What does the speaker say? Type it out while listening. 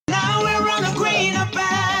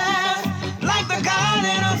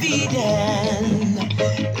freedom.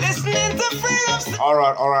 Listening to freedom. All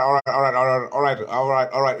right.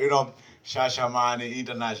 You know, Shashamane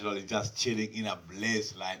International is just chilling in a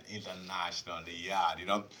Blessline International yard, you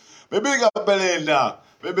know. We big up Belinda,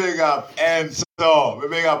 we big up Enzo, we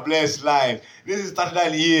big up Blessline. This is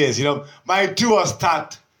 39 years, you know. My tour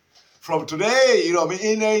start from today, you know, me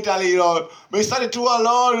in Italy, you know. We started tour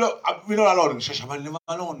alone, we not alone. Shashamane never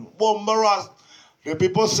alone. Bombaras. The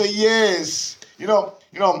people say yes. You know,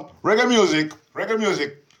 reggae music,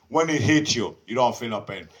 when it hits you, you don't feel no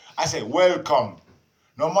pain. I say, welcome.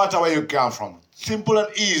 No matter where you come from. Simple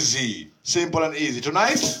and easy.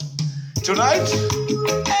 Tonight?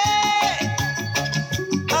 Hey!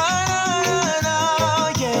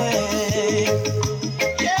 Oh,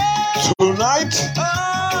 yeah. Tonight?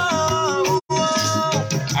 Oh,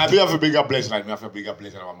 I be have a bigger place like me. I have a bigger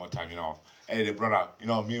place one more time, you know. Hey, the brother, you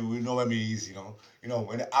know, me, we know where me is, you know. You know,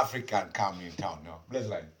 when the African come in town, you know.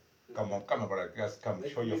 Blessline. Come on, brother. Just come,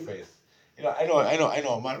 show your face. You know, I know,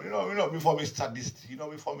 man. You know, before we start this,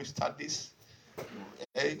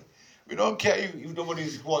 hey, we don't care if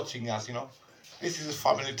nobody's watching us, you know. This is a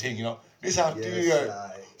family thing, you know. This has to be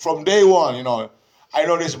from day one, you know. I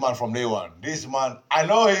know this man from day one. This man, I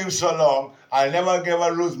know him so long, I'll never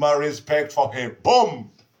ever lose my respect for him.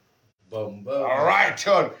 Boom! Boom. All right,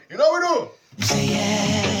 John. You know what we do?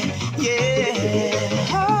 yeah.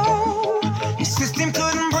 Oh, the system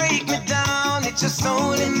couldn't break me down. It just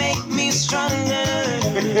only make me stronger.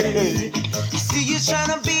 You see, you're trying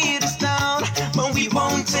to beat us down, but we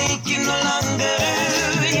won't take it no longer.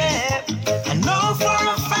 Yeah, I know for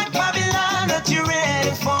a fact, Babylon, that you're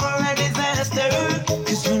ready for a disaster.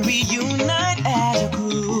 Cause when we unite as a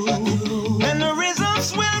group, and the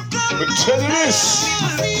results will come. But tell you this.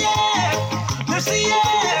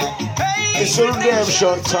 It's a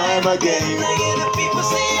redemption time again.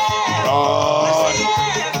 Lord.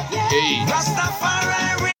 Hey.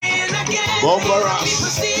 Bombaras.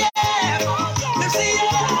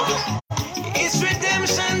 It's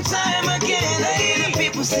redemption time again. I hear the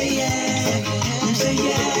people say yeah. Say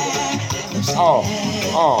yeah. Oh,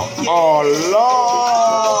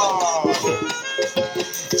 Lord.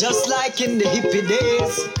 Just like in the hippie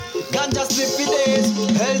days, ganja slippy days,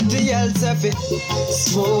 healthy, healthy,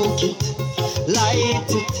 smoke it, light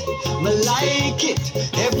it, me like it.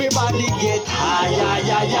 Everybody get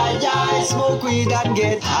high, smoke weed and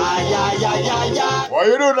get high. What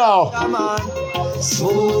you do now? Come on,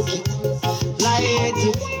 smoke it, light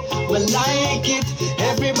it, me like it.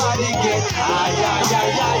 Everybody get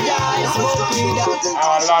high, smoke weed and get A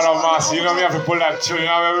lot of mass, you know me have to pull that tune.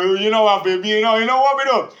 You know what, baby? You know what we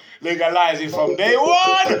do? Legalize it from day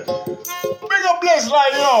one. Big up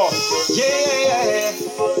Blessline, you know. Yeah.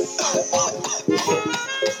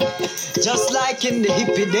 Just like in the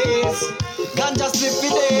hippie days, ganja slippy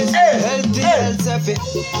days, healthy,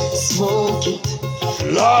 smoke it,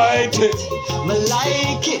 light it, me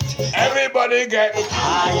like it. Everybody get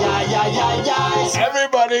high,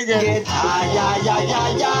 everybody get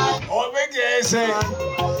high. All we can say,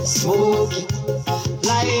 smoke it,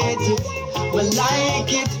 light it, me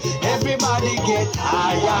like it. Everybody get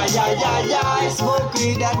high, smoke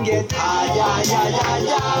weed and get high.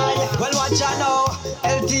 Well, watch out now.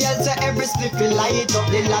 LTL say every slippy light up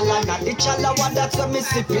the la the chala one that's when me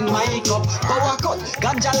sipping my cup. Power cut,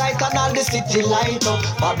 ganja light and all the city light up.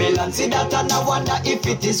 Babylon see that and I wonder if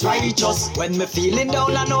it is righteous. When me feeling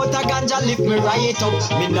down and out a ganja lift me right up.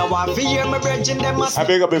 Me no want to hear me bridging them must. I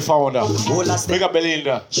big up the founder, big up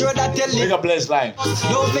Belinda, sure that tell big up Blessline,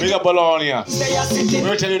 big up Bologna. Stay a sitting.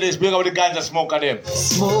 Let me tell you this, big up the ganja smoker them.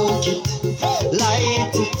 Smoke it,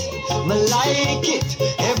 light it, me like it.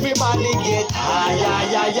 Everybody get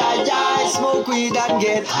high, smoke weed and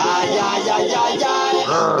get high.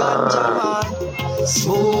 Ganja man,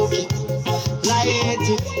 smoke it, light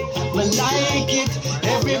it, me like it.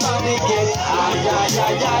 Everybody get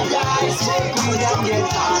high, smoke weed and get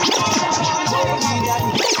high.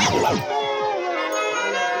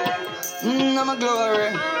 I'm a glory.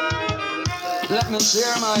 Let me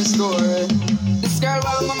share my story. This girl,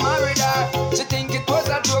 while I married her, she think it was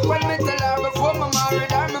a joke when me tell her before me married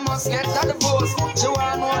her, me must get a divorce. She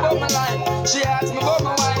wanna know about my life. She asked me about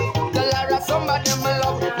my wife. Tell her that somebody me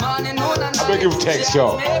love, morning, noon and night. I beg you text,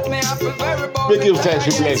 yo. Big you text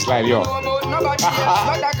with Blessline, yo.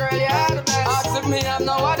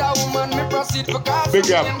 Big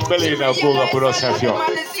up Belinda, pull up with us, yo.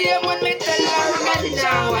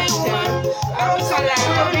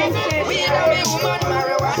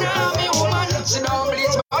 She don't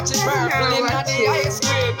bleach, but she's purple in the ice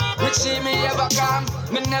cream. We Which she me ever come,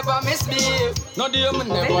 me never misbehave. No day me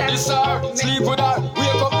never diss her. Sleep with her,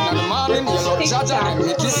 wake up in the morning, you love Jaja and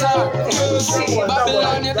me kiss her.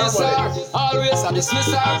 Babylon you diss her, always I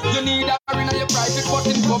dismiss her. You need her in your private, but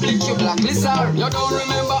in public you blacklist her. You don't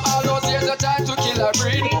remember all those years I tried to kill her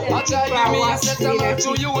breed. I tried to me a settlement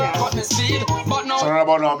to you and cut me speed. But no. So right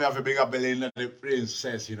about now, me have to big up Belinda the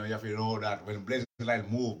princess, you know, you have to know that when Blessline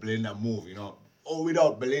move, Belinda move, you know. Oh,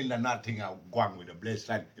 without Belinda, nothing I'm going with the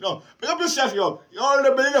Blessline. You know, pick up yourself, yo. All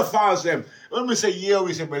the Belinda fans, them. When we say yeah,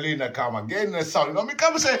 we say Belinda come again in the sound. You know, me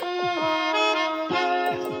come and say,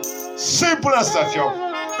 simple as that, yo.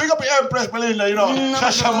 Pick up your Empress Belinda, you know.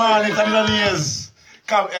 Shashamane Intl years.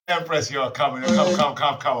 Come, Empress, yo. Come away, yo.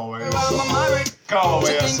 Come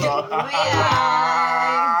away, so.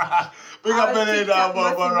 Big up Belinda and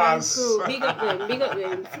Barbaras. Big up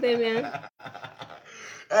them. Stay, man.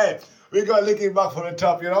 Hey, we got licking back from the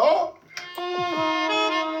top, you know?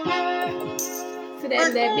 Big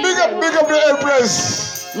up the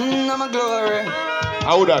Empress. I'm a glory.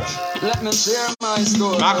 How would that? Let me share my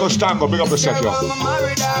story. Marcos Tango, big up yourself, yo.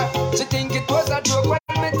 She think it was a joke when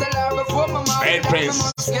me tell her before my married.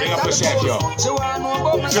 Prince, big up yourself, yo.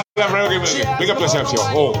 Big up yourself, yo.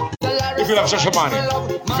 Oh, if you love Shashamane,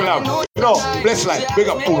 if you love, you know, Blessline, big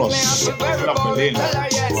up Unos. If you love Belinda,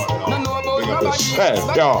 big up yourself. Hey,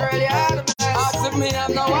 yo. Ask me,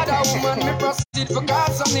 I'm no other woman, me proceed for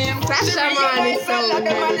cause her name. Shashamane Sound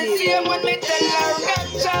Intl. When me tell her,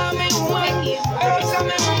 gotcha me woman, herbs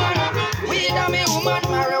me woman, weed me woman,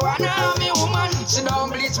 marijuana me woman. She don't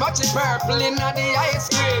bleach but she purple in the ice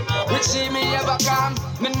cream. Which she me ever come,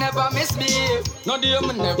 me never misbehave. No day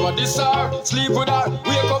me never diss her. Sleep with her,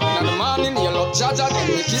 wake up in the morning, you love Jaja, then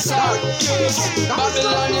me kiss her.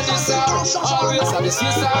 Babylon you diss her, always I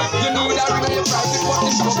dismiss her. You need her in your private, but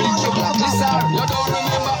in public you blacklist her. You don't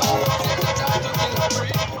remember how you take the time to kill her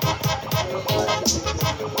free.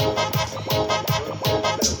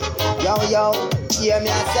 Yo, hear me a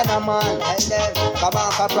say no man, tell them come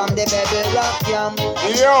back from the baby rock camp.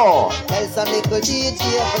 Yo. Tell some little DJ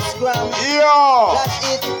for scram. Yo. That's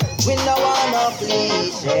it, we no want no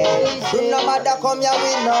cliche. Do no matter come here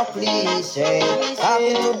with no cliche.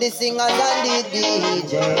 Talking to the singers and the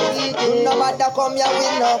DJ. Do no matter come here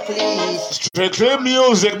with no cliche. Strictly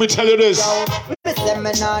music, me tell you this. Me say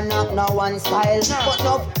me nah knock no one style, but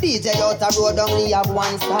no DJ out the road only have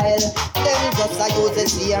one style. Them just a use the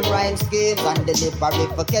same rhyme schemes and delivery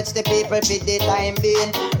for catch the people for the time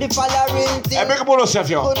being. The following thing. Hey, big up on yourself,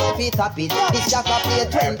 yo. Couldn't fit up it. It's just a play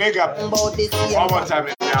trend. Big up. About the same. One more time,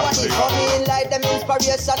 What is coming like them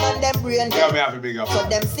inspiration and them brain. Yeah, me have to big up. So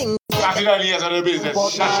them sing. After that years of the business,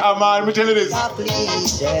 Shashamane, me tell you this. No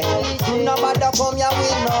cliche. Do no matter come here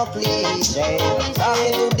with no cliche.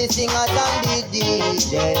 Talking to the singers and the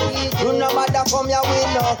DJ. Do no matter come here with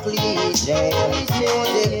no cliche.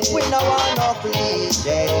 Music, we no want no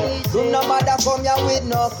cliche. Do no matter come here with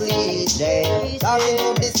no cliche. Talking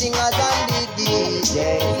to the singers and the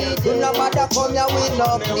DJ. Do no matter come here with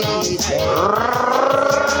no cliche.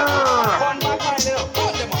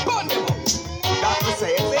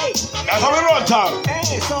 That's how we run town.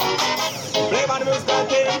 Hey, so play by the music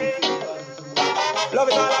and love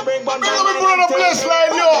it all I bring one. Big up me put on the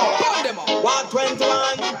Blessline, yo.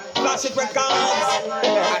 121, flash it records.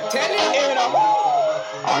 I tell you,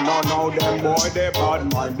 I don't know them boy, they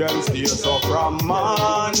bad mind, them stay so from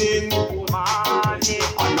morning.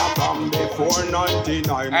 And not from before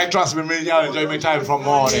 99. I trust me, y'all enjoy my time from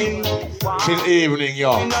morning till evening,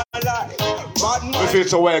 yo. We feel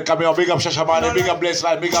so welcome, yo. Big up Shashamane, big up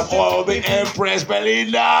Blessline, big up all big Empress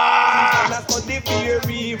Belinda. That's what they fear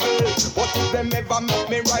evil. What if them ever make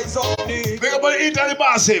me rise up the Big up on the Italy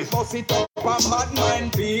massive. bust it up from mad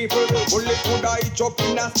mind people. Bullet would I chop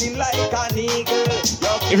in a skin like an eagle.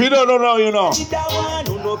 If you don't know, you know. That one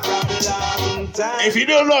who no problem time. If you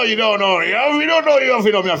don't know, you don't know. If you don't know, you have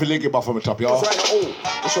to know. Me have to link it back from the top, yo. That's right.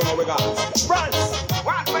 Oh, we show no we got France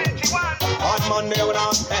 121. Hard man there with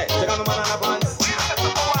us. Hey, take on the man on the pants.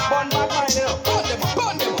 Bun back mine, you know.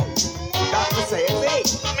 Burn them up. That's the say, hey.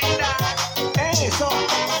 Hey, so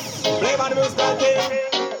play by the music and thing.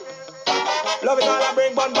 Love it all I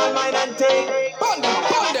bring, bun mine and take. Burn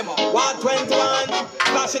them up. 121.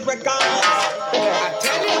 Flash it records. I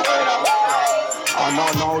tell you, I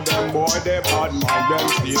know them boy, they bad mind, them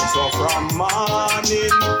stay so from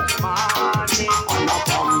morning. And not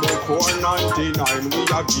from before 99, we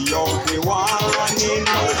have the out the warning.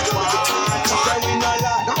 Say we no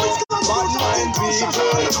like bad mind people.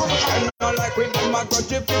 Them not like with them a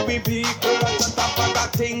grudge if we people. At the top I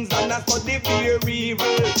got things and that's what they fear evil.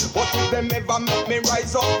 What if them ever make me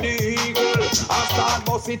rise up the eagle? I and start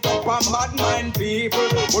bust it up and mad mind people.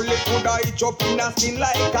 Bullet coulda itch up in a skin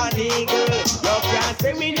like an eagle. You can't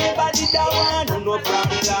say we never did that one, no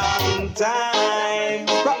problem time.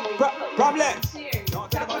 Problem. No,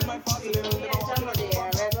 tell about my family.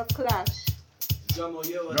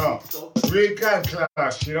 No, we can't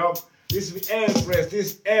clash, you know. This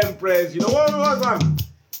is Empress, you know what, man?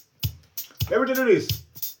 Let me tell you this.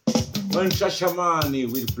 When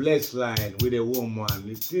Shashamane with Blessline, with a woman,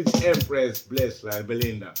 this is Empress, Blessline,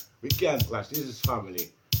 Belinda. We can't clash, this is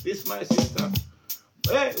family. This is my sister.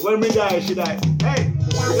 Hey, when we die, she died. Hey!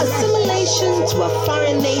 Assimilation to a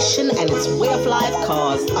foreign nation and its way of life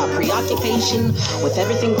caused our preoccupation with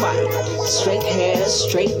everything white. Straight hair,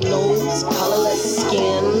 straight nose, colorless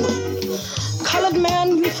skin. Colored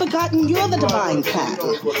man, you've forgotten you're the divine plan.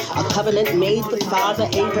 A covenant made with Father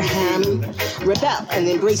Abraham. Rebel and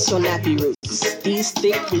embrace your nappy roots. These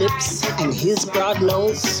thick lips and his broad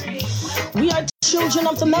nose. We are children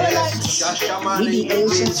of the Melanites. We the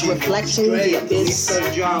ancients reflecting the abyss.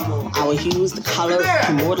 Our hues, the color of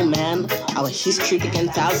immortal man. Our history began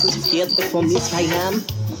thousands of years before Mizraim.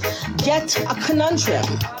 Yet a conundrum.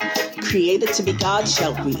 Created to be God,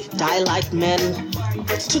 shall we die like men?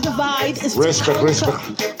 To divide is to conquer.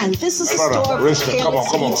 And this is a story of a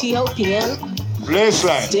careless Ethiopian.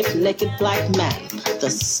 Blessline. Stiff-necked black man. The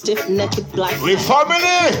stiff-necked black man. We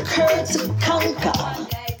family. Curved to conquer.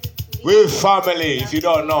 We family. If you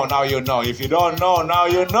don't know, now you know. If you don't know, now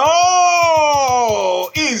you know.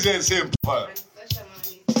 Easy and simple.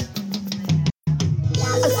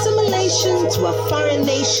 Assimilation to a foreign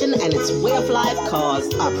nation and its way of life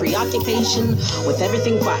caused our preoccupation with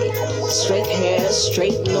everything white. Straight hair,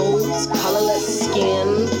 straight nose, colorless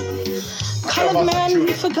skin. Colored man,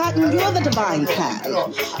 you've forgotten you're the divine plan.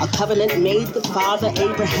 A covenant made with Father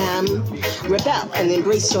Abraham. Rebel and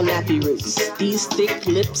embrace your nappy roots. These thick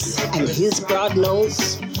lips and his broad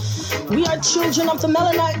nose. We are children of the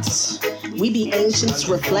Melanites. We be ancients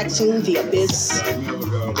reflecting the abyss.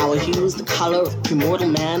 Our hues, the color of primordial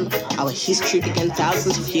man. Our history began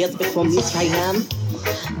thousands of years before Mizraim.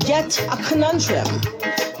 Yet a conundrum.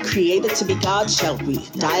 Created to be God, shall we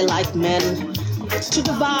die like men? To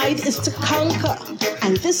divide is to conquer.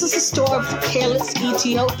 And this is the story of the careless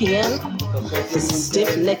Ethiopian. The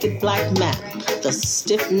stiff-necked black man. The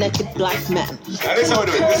stiff-necked black man. Now this is how we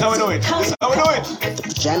do it. This is how we do it. This is how we do it. The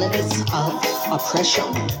progenitors of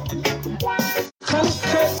oppression.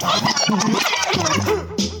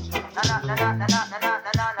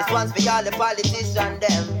 This one's for all the politicians,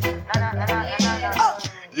 them.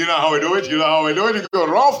 You know how we do it. You know how we do it. You go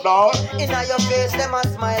rough now. Inna your face, them a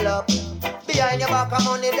smile up. Behind your back, of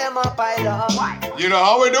money, them a pile up. You know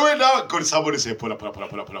how we do it now? Could somebody say pull up, pull up, pull up,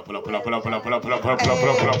 pull up, pull up, pull up, pull up, pull up, pull up, pull up, pull up, pull up,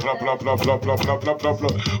 pull up, pull up, pull up, pull up, pull up,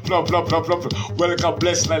 pull up, pull up, pull up. Welcome,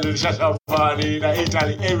 Blessline Shashamane in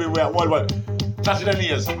Italy, everywhere, worldwide. 39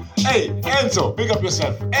 years. Hey, Enzo, big up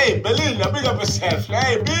yourself. Hey, Belinda, big up yourself.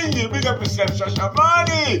 Hey, Bingy, big up yourself.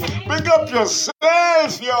 Shashamane, big up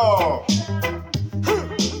yourself, yo.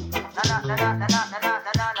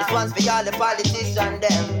 This one's for all the politicians,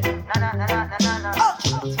 them.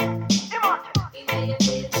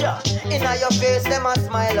 Inna your face, them a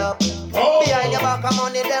smile up. Behind your back, of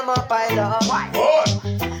money, them a pile up.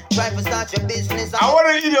 Try to start your business. I want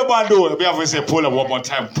to hear your man do it. We have to say pull up one more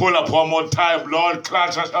time. Pull up one more time, Lord.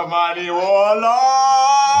 Clash Shashamane, oh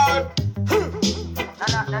Lord.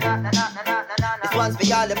 This one's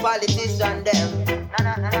for all the politicians, them.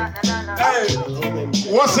 Hey,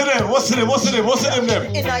 what's the name? What's the name? What's the name? What's the name? Them?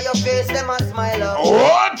 Inna your face, them a smile up.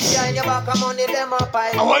 What? Behind your back, of money, them a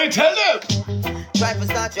pile up. I want to tell them. Try to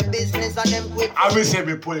start your business and them quit. I will say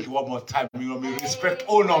me pull it one more time. You know, me respect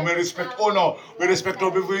honor, me respect honor. We respect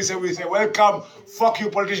all people. We say welcome. Fuck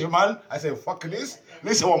you, politician man. I say fuck this.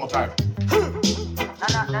 Listen one more time.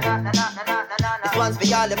 This one's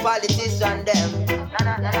for all the politicians, them.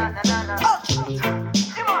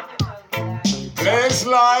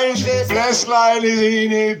 Blessline is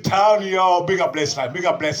in town, yo. Big up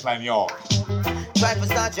Blessline, yo. Try to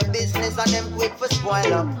start your business and them quick for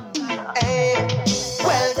spoil up. Hey,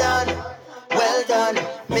 well done,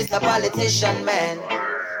 Mr. Politician Man.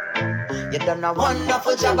 You done a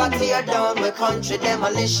wonderful job at tear down with country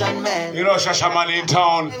demolition, man. You know Shashamane in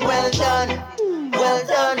town. Well done,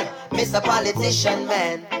 Mr. Politician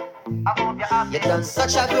Man. You done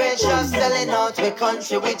such a great job selling out the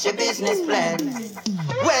country with your business plan.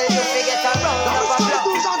 Well, you forget around up a block.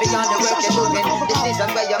 Beyond the work you're doing, decision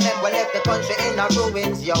where you make will left the country in a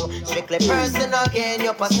ruins, yo. Strictly personal gain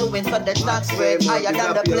you're pursuing, so the tax rate higher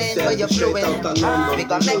than the plane where you're fluing. We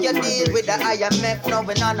gonna make you deal with the IMF, now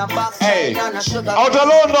we're on a box, hey, on a sugar. out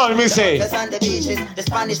alone now, let me say.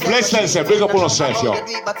 Blessline say, big up on yourself, yo.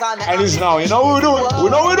 And it's now, you know what we do? We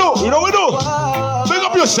know what we do. You know what we do? Big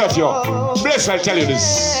up yourself, yo. Blessline tell you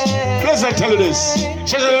this. Blessline tell you this.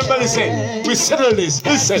 Shashamane say, we settle this.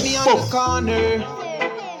 Listen, boom.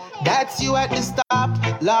 That's you at the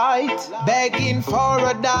stoplight, begging for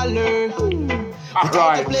 $1.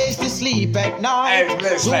 Without a place to sleep at night. Hey,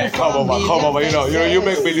 Blessline, come over, you know, you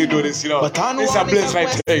make me do this, you know. This is a Blessline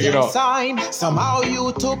thing, you know. Somehow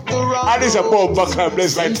you took the wrong. And this is a bomb back on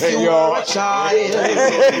Blessline thing, yo.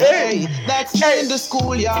 Hey, that's in the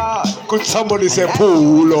schoolyard. Could somebody say,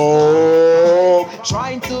 pull up?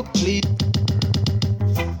 Trying to plead.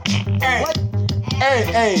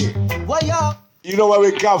 Hey. What y'all? You know where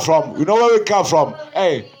we come from.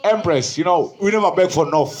 Hey, Empress, you know, we never beg for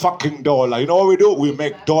no fucking dollar. You know what we do? We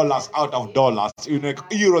make dollars out of dollars. You make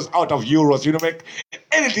euros out of euros. You know, make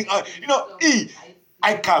anything out. You know,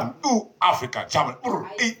 I come, Africa, German,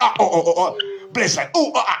 Blessline,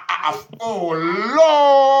 oh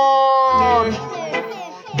Lord.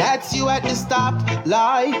 That's you at the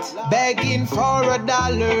stoplight, begging for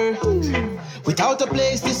 $1. Without a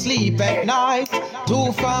place to sleep at night,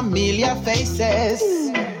 two familiar faces.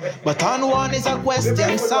 But on one is a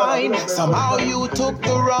question sign. Somehow you took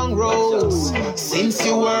the wrong roads since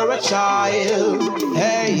you were a child.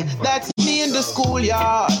 Hey, that's me in the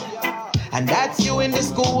schoolyard. And that's you in the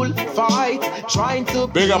school fight, trying to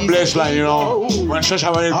big up Blessline, you know. When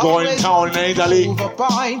Shashamane going town in Italy,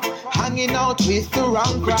 hanging out with the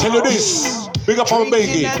wrong crowd. We tell you this. Big up our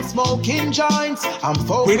baby. And smoking joints. I'm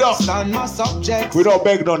focused on my subject. We don't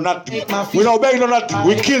beg no nothing.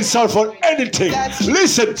 We kill self for anything.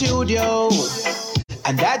 Listen. Studio.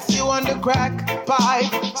 And that's you on the crack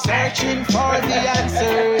pipe, searching for the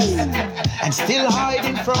answers and still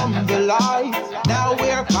hiding from the light. Now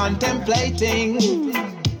we're contemplating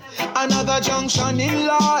another junction in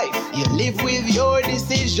life. You live with your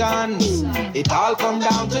decisions. It all comes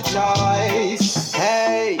down to choice.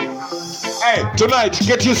 Hey, tonight,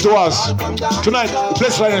 get used to us. Tonight,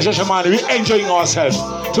 Blessline and Shashamane, we're enjoying ourselves.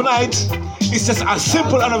 Tonight, it's just a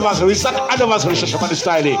simple anniversary. It's not anniversary Shashamane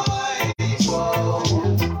styling.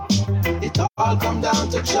 All come down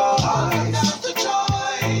to choice.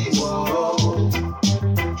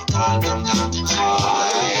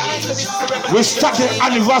 We started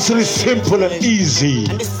anniversary simple and easy.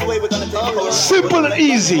 Simple and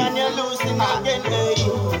easy. And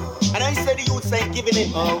I said the youths ain't giving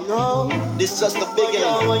it. Oh no, this just a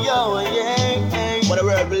beginning. What a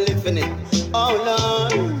world we live in it. Oh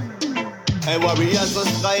no. Hey, warriors on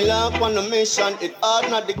Skylark on a mission. It hard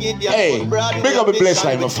not to get you. Hey, big up a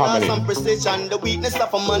Blessline, my family. The weakness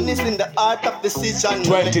of a man is in the art of decision.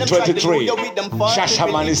 2023.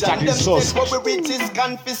 Shashamane is starting so. What we reach is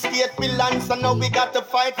confiscate we land. So now we got to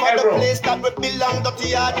fight for the place that we belong.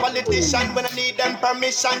 Dirty hard politician. When I need them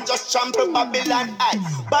permission, just trample Babylon. Aye,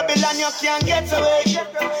 Babylon, you can't get away.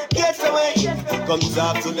 Get away. Come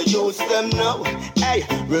talk to the youth them now. Hey,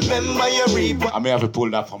 remember your reap. I may have to pull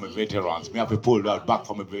that from the veterans. Me have to pull that back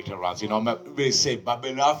from the veterans. You know, they say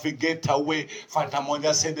Babylon have to get away.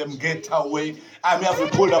 Fantamonia said them get away. I may have to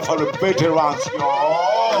pull that from the veterans. Yo.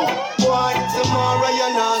 Boy, tomorrow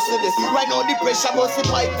you're not so this. Right now the pressure must be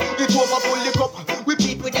fight. It over pull the cup. We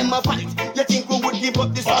people them a fight. You think we would give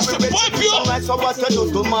up this? Right, so what you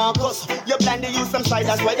do to Marcus? You plan to use some side,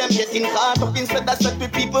 that's why them getting caught up. Instead of set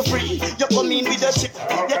people free, you come in with the chip.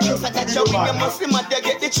 You think that you win, you must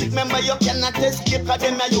get the trick. Remember you cannot escape, cause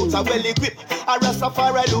them your youth are well equipped. A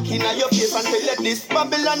Rastafari looking at your face and tell you this.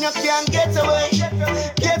 Babylon, you can't get away.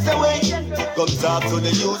 Get away. Come talk to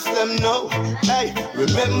the youth them now. Hey,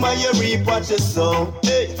 remember you reap what you sow.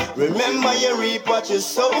 Hey, remember you reap what you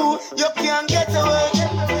sow. You can't get away.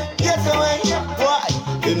 Get away. Why?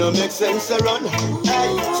 It don't make sense to run.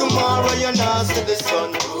 Hey, tomorrow you're not to the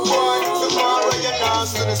sun. Why? Tomorrow you're not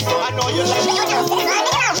to the sun. I know you like.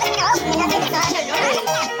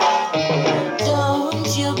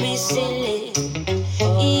 Don't you be silly.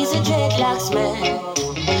 He's a dreadlocks man.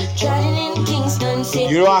 Driving in Kingston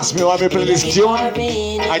City. You ask me why we play this tune?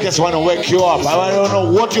 I just want to wake you up. I want to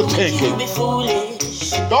know what you're thinking.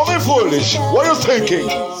 Don't be foolish. What are you thinking?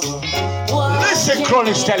 Listen,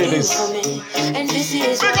 Chronic's telling this.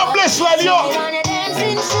 Make a Blessline, yo.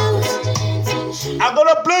 I'm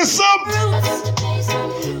gonna play some.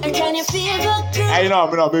 Hey, you know, I'm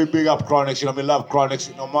gonna big up Chronics. You know, me love Chronics.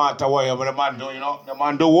 No matter what, the man do, you know, the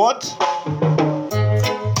man do what?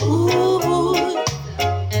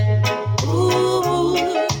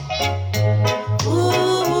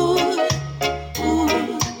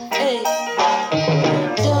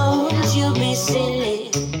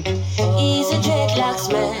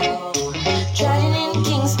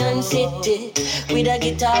 with a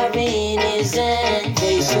guitar in his hand.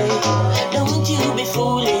 They say, don't you be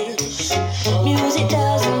foolish, music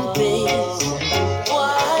doesn't pay.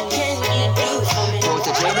 What can you do for me? Go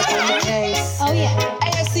to jail upon the case. Oh yeah.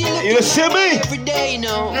 I see You see me? every day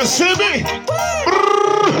now. You see me?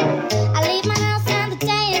 I leave my house and the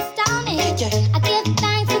day is dawning. I give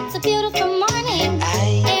thanks, it's a beautiful morning.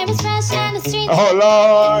 Air is fresh and the streets Oh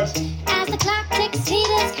Lord, as the clock ticks, heat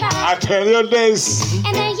is I crowded. tell you this.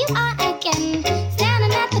 And there you are again,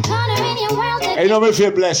 standing at the corner in your world You again. know me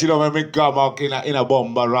feel blessed, you know, when me come out in a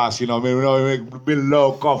bomber ras, you know, me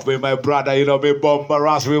love off with my brother, you know, me bomber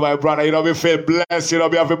ras with my brother, you know, me feel blessed, you know,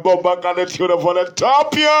 me have a bomber got the tune for the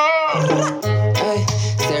top, yeah. Hey,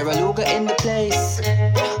 Sarah Luga in the place.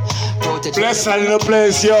 Blessline in the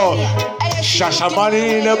place, yo.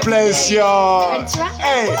 Shashamane in the place, yo.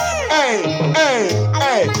 Hey, hey, hey, I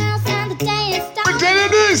hey. leave my house and the day is We dawning. tell you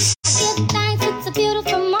this. Give thanks, it's a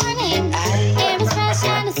beautiful morning. Air is fresh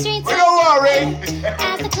and the streets We are don't worry.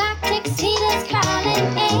 as the clock ticks, heat is crawling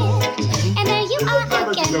in. And there you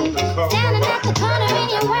are again, standing at the corner in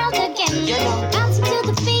your world again. Bouncing to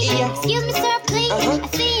the beat, excuse me sir, please. I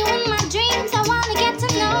see you in my dreams, I wanna get to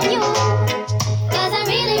know you. Cause I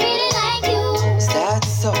really, really like you. Is that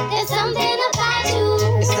so? There's something about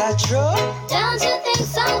you. Is that true? Don't you think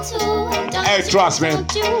so too? Don't Hey, you, trust me.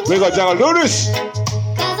 don't you? We gonna do this.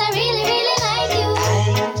 Cause I really, really like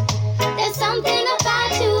you. There's something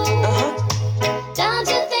about you. Don't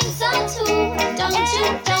you think so too? Don't you,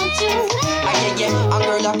 don't you? Yeah. And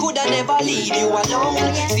girl, I coulda never leave you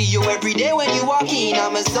alone. See you every day when you walk in,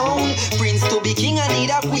 I'm a zone. Prince to be king, I need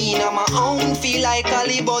a queen of my own. Feel like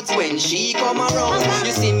Holly Buds when she come around.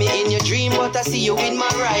 You see me in your dream, but I see you in my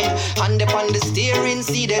ride. Hand up on the steering,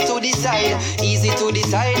 see there to the side. Easy to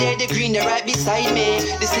decide, yeah, the green, they're right beside me.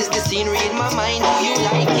 This is the scenery in my mind, do you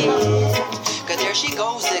like it? Cause there she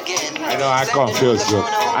goes again. I know I confuse you.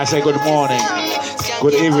 I say good morning,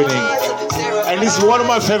 good evening. And this is one of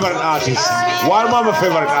my favorite artists. One of my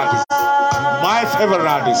favorite artists. My favorite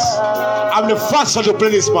artist. I'm the first one to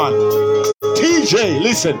play this man. TJ,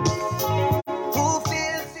 listen. Who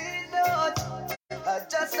feels it not?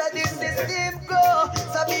 Just let the system go.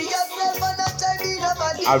 So be yourself and not try be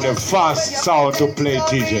nobody. I'm the first sound to play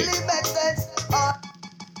TJ. Really makes sense.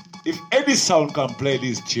 If any sound can play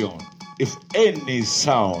this tune, if any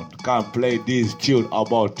sound can play this tune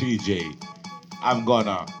about TJ, I'm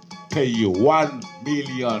gonna pay you $1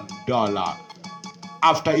 million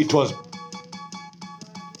after it was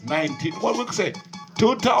 19, what we say,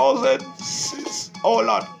 2006. Oh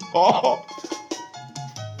Lord, oh.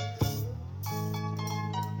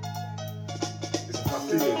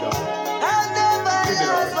 I never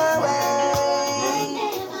lost my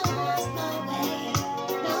way.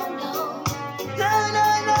 No, no,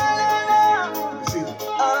 no, no,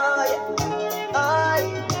 no.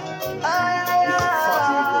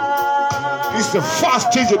 This is the first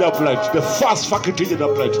TJ that played, the first fucking TJ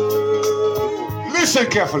that played. Listen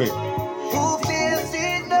carefully. Who feels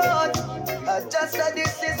it not? Just let the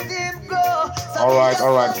system go. So All right.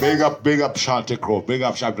 be yourself. Big up Shanty Crow. Big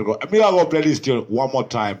up Shanty Crow. I'm gonna play this tune one more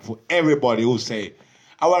time for everybody who say.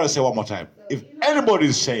 I want to say one more time. If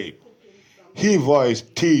anybody say he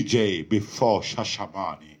voiced TJ before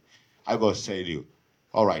Shashamane, I gotta say to you.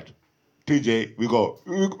 All right, TJ, we go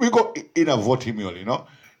in a voting mill. You know,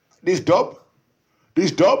 this dub.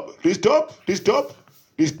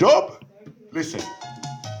 Listen.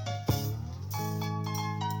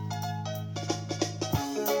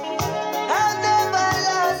 I never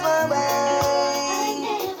lost my way.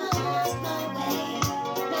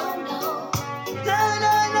 No,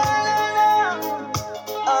 no, no, no, no.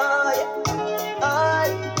 Oh,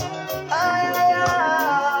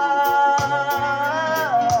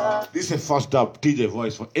 yeah. This is the first dub TJ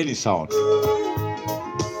voice for any sound.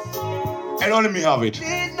 And only me have it.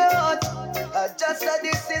 Did not. Just let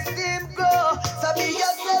the system go. So be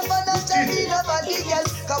yourself and not try to be nobody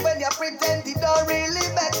else. Cause when you pretend it don't really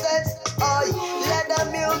make sense. Oh, let the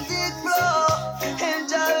music flow.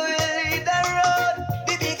 Enjoy really the road.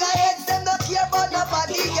 The bigger heads them not care about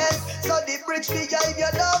nobody else. So the bridge bigger if you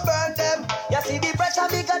don't burn them. You see the pressure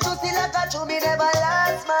bigger to still like a true. Me never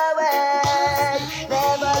lost my way.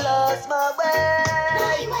 Never lost my way.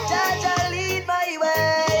 Jaja lead my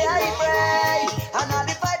way. I pray. And all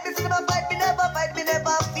the fight me see them fight me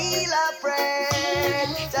never feel afraid.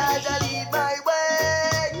 Jaja lead my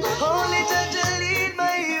way. Only Jaja lead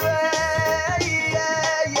my way.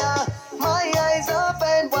 Yeah, yeah. My eyes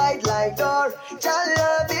open wide like door. Jah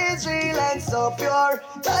love is real and so pure.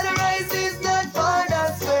 Jah rise is not far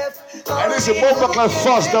and swift. And it's a moment like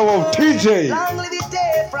first dub of TJ. Long live the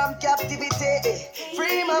day from captivity.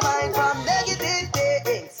 Free my mind from negativity.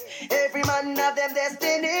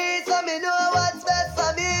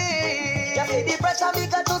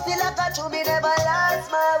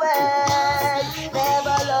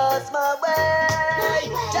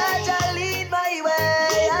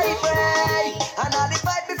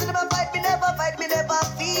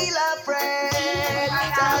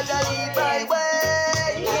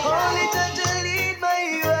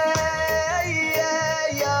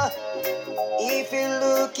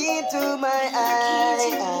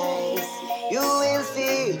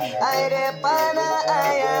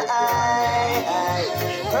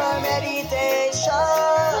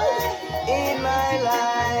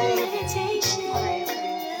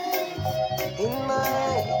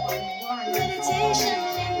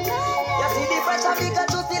 pressure me can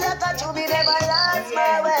choose till I can choose me. Never lost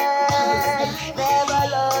my way. Never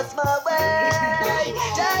lost my way.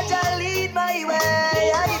 Jaja lead my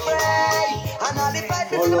way. I pray. And all the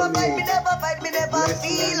fight me never fight me, never fight me, never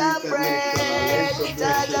feel afraid.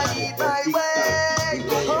 Jaja lead my way.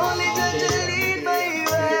 Only Jaja lead my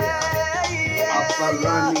way.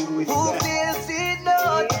 Who feels it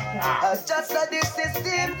not? Just let the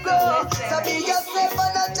system go. So be yourself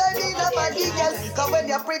and not try me nobody else. Cause when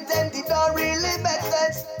you pretend it don't really make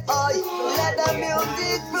sense. Oh, let the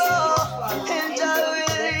music flow. Angel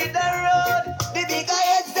will lead the road. The bigger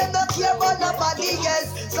heads them don't care about nobody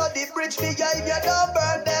else. So the bridge bigger if you don't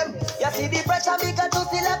burn them. You see the pressure me can do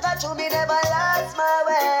still like a true. Me never lost my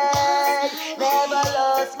way. Never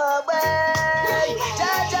lost my way.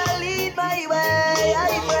 Jaja lead my way.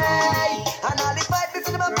 I pray. And all the fight me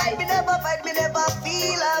to never fight me, never fight me, never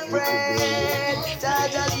feel afraid.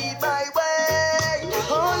 Jaja lead my way.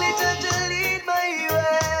 Only Jaja lead my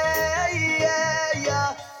way.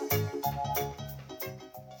 Yeah.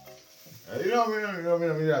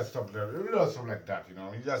 You just stop there. You don't stop like that, you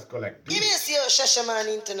know. You just go like this. Give me a see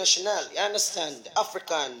Shashamane International. You understand?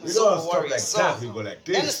 African. You don't stop like that. You go like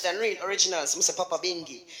this. You understand? Real originals. Mr. Papa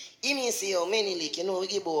Bingi. Give me a see many lick. You know, we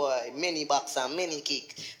give boy many box and many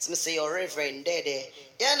kick. So I say your Reverend Dede.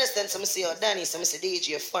 You understand? So I say your Danny. So I say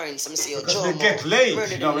DJ Foreign. So I say your Joe. They get late.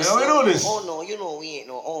 You know, we know this. Oh no, you know we ain't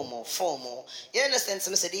no homo, FOMO. You understand?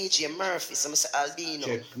 So I say DJ Murphy. So I say Albino.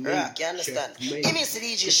 Rock. You understand? Give me a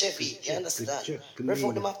see DJ Chevy. You understand?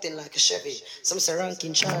 Refer them acting like a Chevy. Some say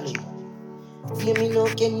ranking Charlie. Feel me no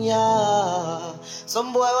Kenya.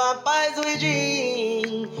 Some boy want pies with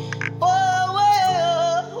drink. Oh.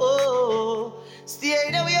 Stay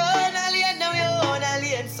now we own alien, now we own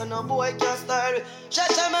alien. So no boy can start.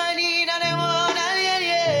 Shashamane now them own alien,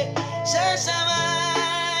 yeah.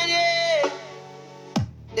 Shashamane, yeah.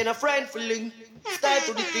 Then a friend feeling. Start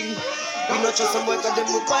to the thing. We not just some work at them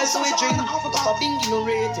with pies so we drink. Papa Bingi no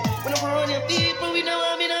rate. When I run your people, we know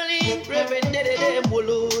I'm in a league. Reverend Dede them will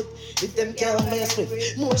load. If them can't mess with,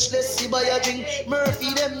 much less see by a drink.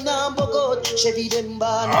 Murphy them now book out. Chevy them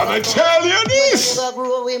ban. I'ma tell you this.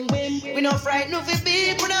 We not frightened of the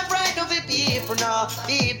people, not frightened of the people now.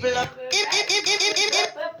 People are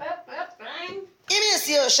Give me a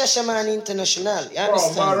see Shashamane International. You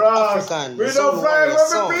understand? African. We don't fight with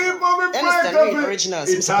the people, we understand? fight Real originals.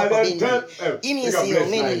 Give me a see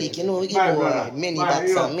many leak. You know, we give many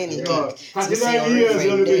backs and many kick. Some say your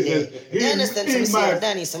Reverend Dede. You understand? Some say your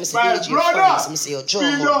Danny. Some say DJ Foreign. Some say your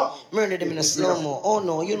Jomo. Murder them in a slow-mo. Oh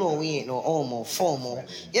no, you know we ain't no homo, FOMO.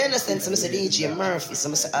 You understand? Some say DJ Murphy.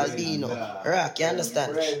 Some say Albino. Rock. You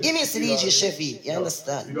understand? Give me a see DJ Chevy. You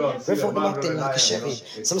understand? Refer them acting like a Chevy.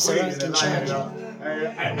 Some say ranking Charlie.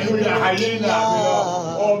 You know, hyena.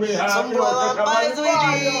 Some boy want pies with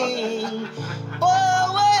drink.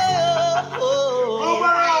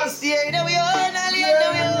 Stay now we own alien,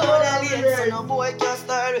 now we own alien. So no boy can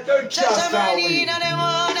start. Shashamane now them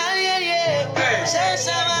own alien, yeah.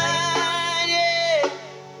 Shashamane, yeah.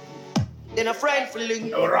 Then a friend feeling.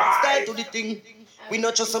 Start to the thing. We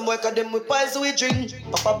not just some work at them with pies we drink.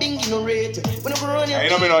 Papa Bingi no rate. We no run your you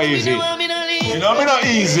know me not easy. You know me not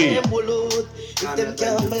easy. If them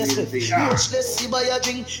can't mess with, much less see by a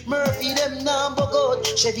drink. Murphy them now book out.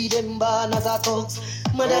 Chevy them ban as a talks.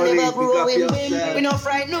 Mother never growing. We not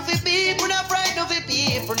frightened of the people, not frightened of the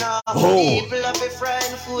people now. People have a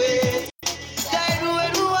frightened for it. Guide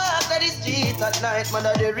when we walk at the street at night,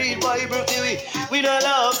 mother they read Bible to we don't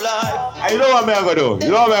love life. You know what I'm gonna do?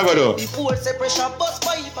 You know what I'm gonna do? Before separation bus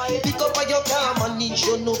by pick up your car and need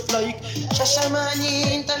you no like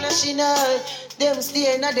Shashamane International. Them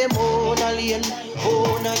stay in them own alien,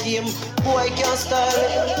 own a game. Boy can't start.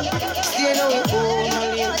 Stay in our own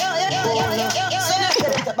alien, own a.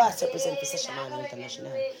 The boss represent for Shashamane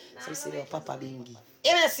International. Some say your Papa Bingi.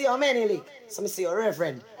 You may see your Menili. Some say your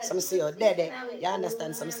Reverend. Some say your Dede. You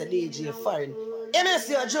understand? Some say DJ Foreign. You may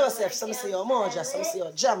see your Joseph, some say your Moja, some say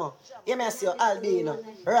your Jammer. You may see your Albino,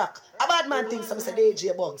 Rock. A bad man thinks some say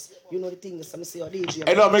DJ Bugs. You know the thing, some say your DJ.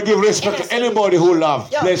 And I give respect to anybody who love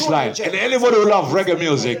Blessline and anybody who love reggae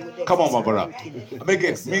music. Come on, my brother. Make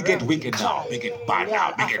it wicked now, make it bad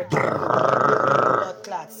now, make it brrrr.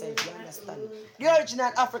 You understand? The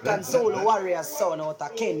original African soul warrior son out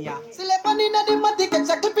of Kenya. See the money in the matic, it's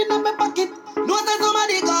a clip in my pocket. No, there's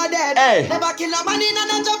somebody got dead. Hey. Never kill a man in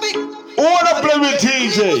a traffic. Who wanna play with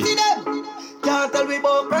TJ? Can't tell we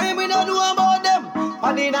about crime, we don't know about them.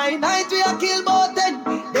 On the night we a kill both them.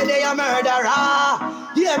 They a murderer.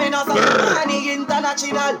 Yeah, me not some money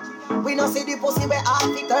international. We no see the pussy where half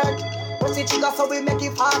it hurt. Pussy trigger so we make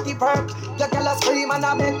it party perk. The girl a scream and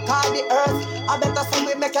I make call the earth. I better say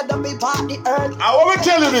we make a dummy party earth. I want to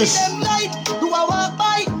tell you this. Them light, do I walk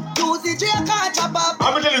by? Use the J can't chop up.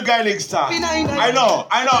 I'm gonna tell you, Guy Links, star. I know,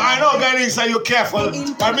 Guy Links, are you careful?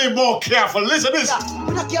 I mean, more careful. Listen this.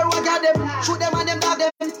 We don't care what got them. Shoot them and them dog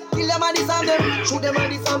them. Kill them and disarm them. Shoot them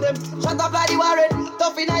and disarm them. Shut up like the warren.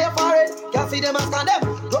 Tough in your forehead. Can't see them and scan them.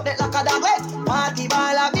 Drop that like a dog head. Party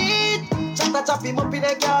ball a beat. Chop him up in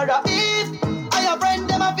a car of beef. I your friend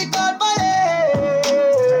them a fit called police.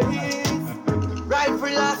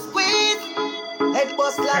 Rifle a squeeze. Head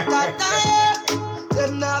bust like a tire.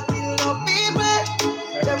 Them not kill no people.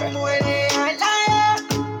 Them boy they are liar.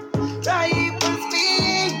 Rifle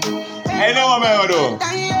speed. I know what I'm gonna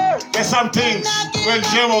do. There's some things when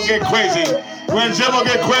Jemo get crazy. When Jemo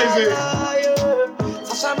get crazy.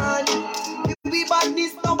 Shashamane, we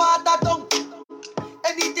badness no matter tongue.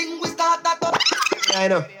 Anything we start that up. I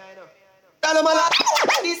know. Tell them all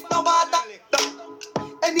this no matter.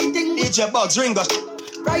 Anything we DJ Bugs, Ringo.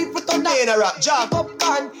 right foot on the In a rap, jump.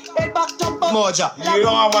 popcorn, head back jump up. Moja. You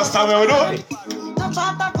don't understand what we do? Touch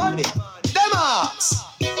out the gun. Them ass.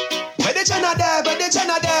 Where the Jenna there, where the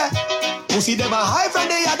Jenna there. Pussy them a high from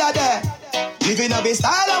the other there. Living a big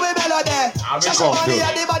style and we melody. Shashamane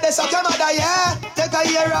at the body, so come out yeah. Take a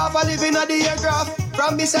year off and living at the aircraft.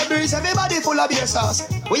 From Mr. Breeze, everybody full of beer sauce.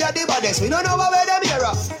 We are the baddest, we don't know where them here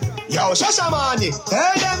up. Yo, Shashamane,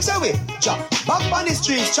 tell them so we jump back on the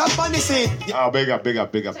streets, chop on the scene. Oh, big up, Blessline.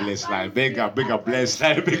 Big up, Blessline. Big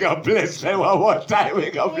up, Blessline. One more time,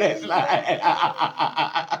 big up, Blessline.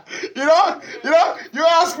 you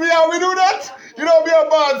ask me how we do that? You don't be a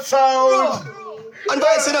bad sound. And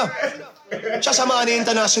vice, you know. Shashamane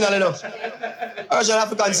International, you know. Urgent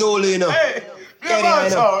African Zulu, you know. Hey, be a Kenny, bad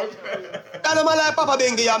you know. sound. Don't know my like Papa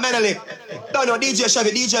Bingy or Menelik. Don't know DJ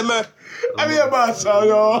Chevy, DJ Murph. I be a bad sound,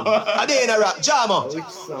 yo. I did in a rap, Jama.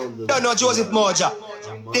 Don't know Joseph Moja.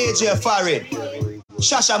 DJ Farid.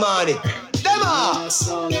 Shashamane. Them ass.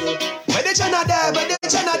 Where the Jenna there, where the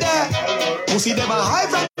Jenna there. Pussy them a high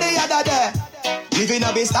from the other there. Living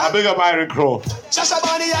a big I style. big up Iron Crow.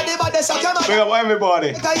 Shashamane at the body, so come on. Big up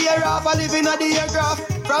everybody. Take a year off and living at the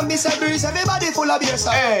aircraft. From Mr. Breeze, everybody full of beer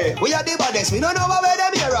sauce. Hey. We are the baddest, we don't know where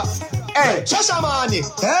them here up. Hey. Shashamane,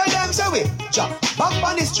 tell them so we jump back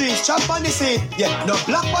on the streets, chop on the scene. Yeah, no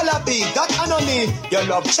black wallaby, that I no need. You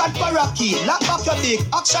love chat for Rocky, lock back your dick,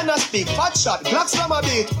 action and speak, fat shot, Glocks from a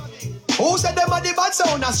beat. Who said them are the bad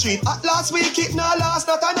sound a street? At last week, it now last,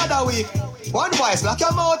 not another week. One voice, lock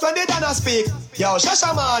your mouth when they done speak. Yo,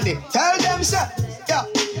 Shashamane, tell them so. Yeah,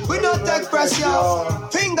 we don't take press, yo.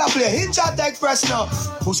 Finger play, hinge at take press now.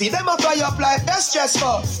 Who see them up fly up like best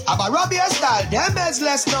stressful. Have a Robbie style, them heads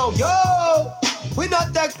less now. Yo, we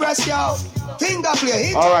don't take press, yo. Finger play,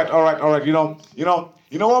 hinge. All right. You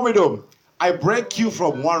know what we do? I break you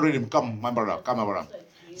from one rhythm. Come, my brother.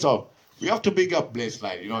 So we have to big up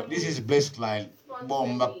Blessline. You know, this is Blessline,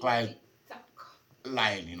 Bomba Klein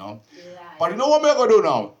line. You know, but you know what we're gonna do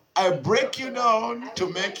now? I break you down to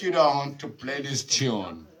make you down to play this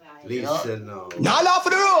tune. Listen now. Now laugh for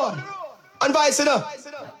the road. And vice, you know.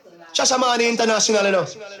 Shashamane International, you know.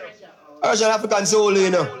 Urgent African Zulu, you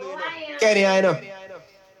know. Kenny, you know.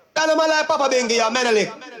 Don't know my like Papa Bingy or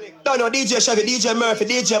Menelik. Don't know DJ Chevy, DJ Murphy,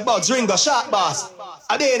 DJ Bugs, Ringo, Shark Bass.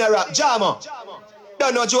 I did in a rap, Jama.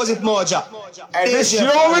 Don't know Joseph Moja. And this, you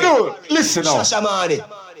know what we do? Listen now. Shashamane.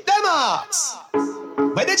 Them ass.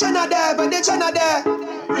 Where the Jenna there, where the Jenna there.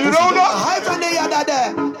 You know that? High from the other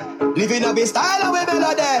there. Living a big style and we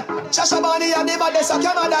melody. Shashamane and the body, so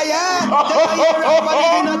come on, yeah. Take a year off and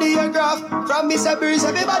living on the aircraft. From Mr. Breeze,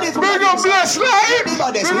 everybody. Big up Blessline. Big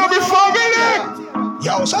up before me.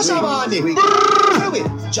 Yo, Shashamane. Do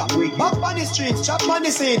it. Jump back on the streets, chop on the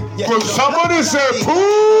scene. Yeah, Will somebody say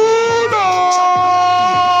Puna?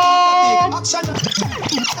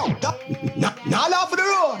 Now laugh for the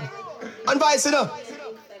road. And vice, you know.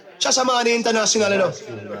 Shashamane International, you know.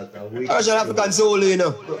 Urgent African Zulu, you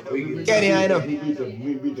know. Kenny, you know.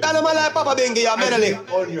 Don't know my like Papa Bingy or Menelik.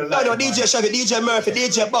 Don't know DJ Chevy, DJ Murphy,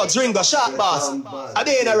 DJ Bugs, Ringo, Shark Bass. I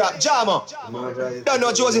did in a rap, Jama. Don't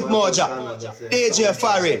know Joseph Moja. DJ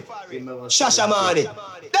Farid. Shashamane.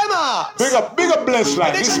 Them ass. Big up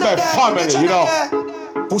Blessline. This is my family, you know.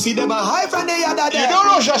 Pussy them a high from the other day. You don't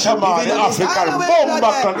know Shashamane, African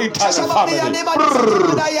bomb Italian family.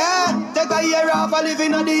 Take a year off and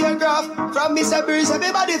living on the aircraft. From Mr. Breeze,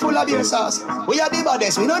 everybody full of beer sauce. We are the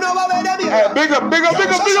baddest, we don't know where them here. Hey, big up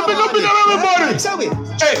everybody. So we,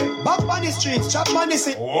 hey, back on the streets, chop on the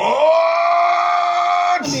scene. What?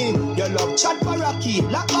 You love. Chat parakeet,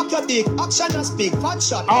 lock back your dick. Action and speak, fat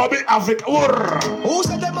shot. I'll be Africa. Who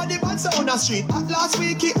said them on the bad sound the street? At last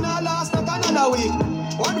week, it now last, not another week.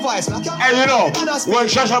 One voice, like your Hey, you know, when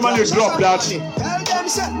Shashamane drop that. Tell them,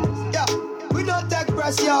 say, yeah, we don't take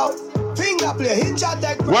press, yo. Finger play, hinge and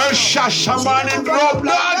take press. When Shashamane drop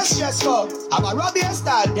that. Yes, go. I'm a Robbie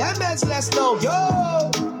style, them heads less now.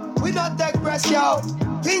 Yo, we don't take press, yo.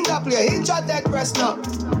 Finger play, hinge and take press now.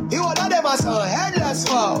 You one of them are so headless,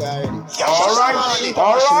 wow.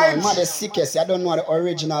 Alright. Man, the sickest. I don't know the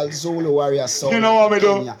original Zulu warrior song. You know what we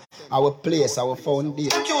do? Our place, our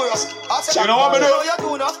foundation. I'm curious. You know what we do?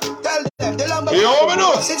 Tell them, the lumber. You know what we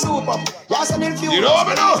do? Six hoop up. Yes, and infuse. You know what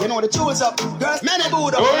we do? You know the Tools up. Girls, many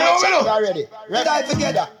food up. You know what we do? Already. Red eye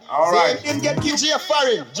together. Alright. See him get cute. DJ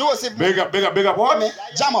Farin, Joseph. Big up what?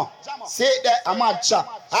 Jammer. Say that I'm a chap.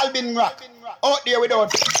 Albin Rock. Out there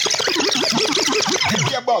without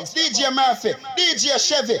DJ Bugs, DJ Murphy, DJ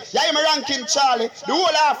Chevy, yeah, I'm ranking Charlie, the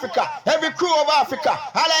whole Africa, every crew of Africa, all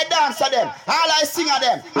I dance of them, all I sing of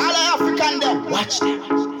them, all I African them. Watch them,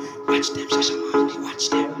 Shashamane, watch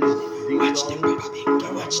them, watch them.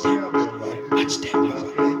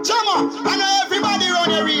 Jammer, I know everybody run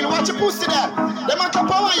your reel, watch your pussy there. Them a top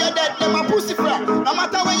when you're dead, them a pussy friend. No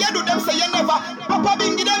matter when you do, them say you never. Papa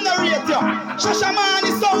Bingy, them no rate you.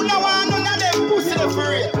 Shashamane sound now and none of them pussy the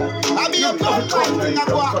free. I be a blood thing I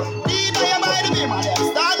go. Either you buy the beam of them.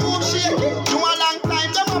 Start move shake. Do a long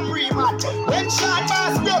time, them a pre-man. When shot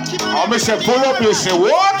pass broke him. I me say pull up, you say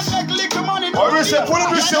what? I me say pull up,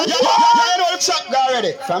 you say what? You know the chat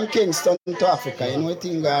already. From Kingston to Africa, you know the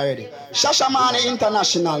thing already. Shashamane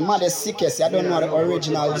International, man the sickest. I don't know the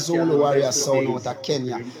original Zulu warrior sound out of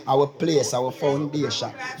Kenya. Our place, our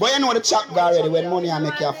foundation. But you know the chat already. When money I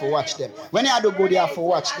make you have to watch them. When you do good, you have to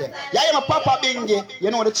watch them. Yeah, I'm a Papa Bingy.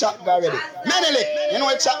 You know the chat already. Menelik, you know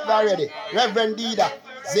the chat already. Reverend Dida,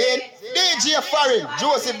 Zayn, DJ Farin,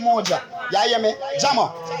 Joseph Moja. Yeah, hear me?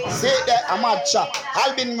 Jammer. Say that I'm a chap.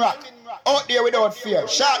 Albin Rock. Out there without fear.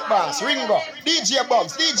 Shark Bass, Ringo, DJ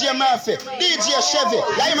Bugs, DJ Murphy, DJ Chevy.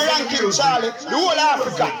 Yeah, I'm ranking Charlie. The whole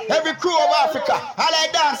Africa, every crew of Africa. All I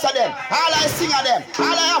dance of them, all I sing of them, all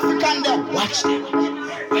I African them. Watch them,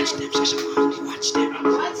 Shashamane, watch them,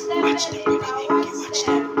 watch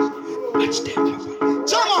them.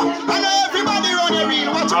 Jammer, I know everybody run your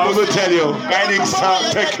reel. I will tell you, guiding star,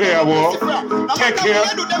 take care, boy. Take care.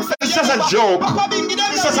 It's just a joke.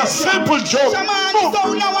 It's just a simple joke.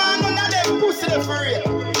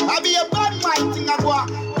 I be a bad mind thing I go.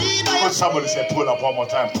 When somebody say pull up one more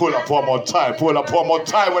time, pull up one more time, pull up one more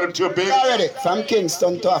time when I'm too big. Already, from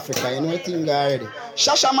Kingston to Africa, you know the thing already.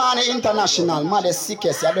 Shashamane International, man the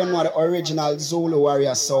sickest. I don't know the original Zulu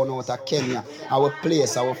warrior sound out of Kenya. Our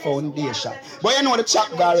place, our foundation. But you know the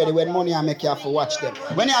chat already. When money I make you have to watch them.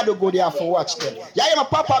 When you do good, you have to watch them. Yeah, I'm a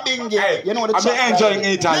Papa Bingy. Hey, you know the I'm chat enjoying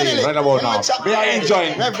Italy right about now. We are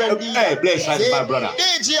enjoying. Reverend Hey, Blessline, my brother.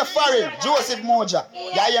 DJ Farin, Joseph Moja.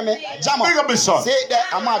 Yeah, hear me? Jammer. Big up his son. Say that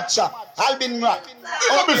I'm a chap. Albin Rock.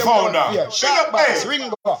 Big up his founder. Shark Bass,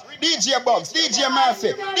 Ringo, DJ Bugs, DJ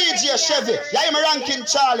Murphy, DJ Chevy. Yeah, I'm ranking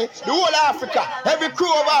Charlie. The whole Africa, every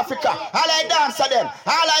crew of Africa. All I dance of them,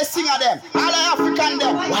 all I sing of them, all I African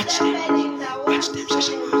them. Watch them,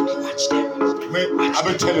 Shashamane, watch them. I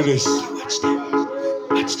will tell you this.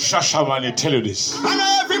 Shashamane, tell you this. I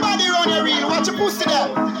know everybody run your reel, watch your pussy there.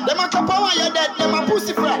 Them a top when you're dead, them a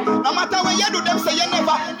pussy friend. No matter when you do, them say you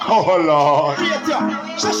never. Oh Lord.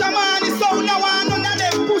 Shashamane sound now and none of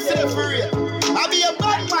them pussy the free. I be a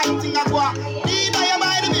bad mind thing I go. Either you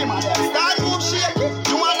buy the beam of them. Start move shake.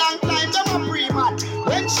 Do a long time, them a pre-man.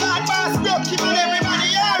 When shot pass broke him and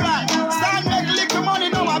everybody alright. Start make little money,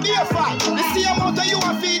 now I be a fight. The same amount of you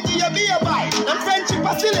a feed to your be a buy. Them friendship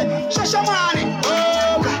a silly. Shashamane.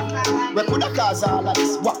 We could have caused all of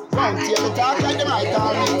this. What? Round here, the talk like the night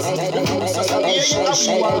all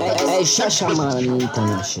Hey, Shashamane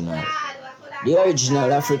International. The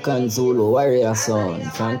original African Zulu warrior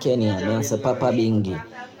sound from Kenya. Me say Papa Bingy.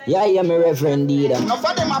 Yeah, yeah, me Reverend Dida. Enough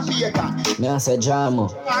of them a pagan. Me say Jamo.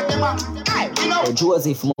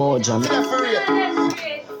 Joseph Moja.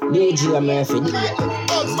 DJ Murphy.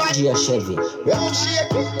 DJ Chevy.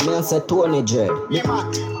 Me say Tony Dread.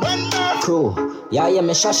 Crew. Yeah, yeah,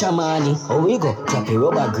 me Shashamane. How we go? Clappy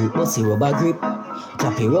rubber grip, bossy rubber grip.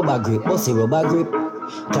 Clappy rubber grip, bossy rubber grip.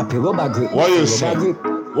 Clappy rubber grip, what you say? Grip.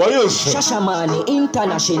 What you say? Shashamane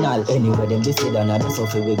International. Anyway, them this say that so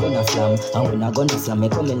we gonna slam. And we not gonna slam. Me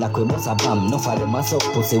coming like we must a bam. No for them us up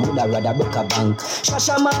pussy would I rather break a bank.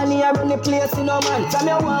 Shashamane I run the place in no man. From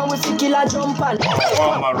your one with the killer jump on.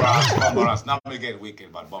 Bomberas. Now me get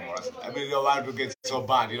wicked, but bomberas. I mean, you want to get so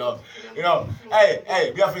bad, you know.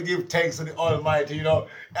 Hey, we have to give thanks to the Almighty, you know.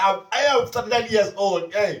 I am 39 years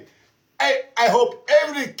old. Hey, I hope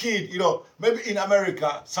every kid, you know, maybe in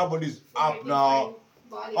America somebody's up now.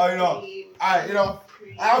 Or I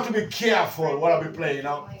have to be careful what I be playing, you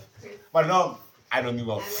know. But no, I don't give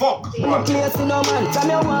a fuck. Hey,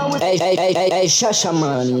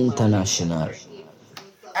 Shashamane International.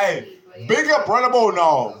 Hey, big up right about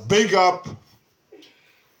now. Big up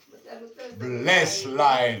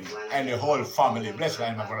Blessline and the whole family.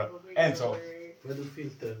 Blessline, my brother. And so,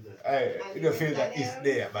 hey, the filter is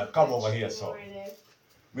there, but come over here, so.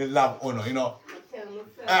 We love Uno, you know.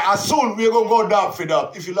 As soon we're going to go dub for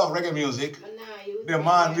dub. If you love reggae music, the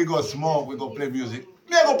man, we go smoke, we go play music.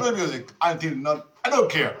 We go play music until not, I don't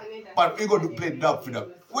care. But we go to play dub for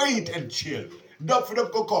dub. Wait and chill. Dub for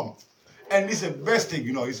dub go come. And this is the best thing,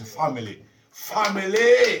 you know, it's a family.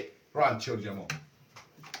 Family! Run, children.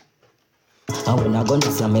 And when I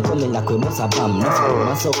gonna slam me coming like we must a bam. No for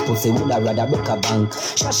myself pussy would I rather break a bank.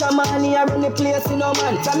 Shashamane I run the place in no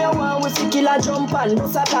man. From your one with the killer jump and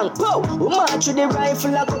bust a tank. Pow! We march with the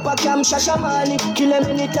rifle like up a camp. Shashamane kill him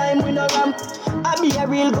anytime we no ramp. I be a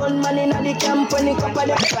real gunman in the camp when the cup of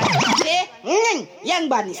the young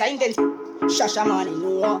badness, I intend Shashamane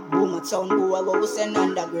no boom sound boy go send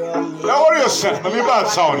underground. Now what do you say? Maybe bad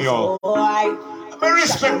sound, yo. I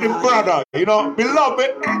respect the brother, you know, me love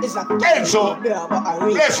it. And so,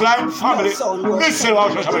 Blessline family, listen how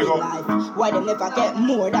Shashamane go. Why they never get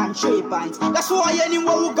more than 3 pints? That's why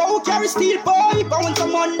anyone who go carry steel pipe. I want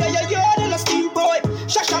some under your yard and a steam pipe.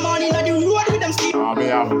 Shashamane in the road with them steel. Me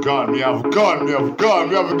have a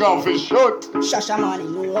gun for shoot. Shashamane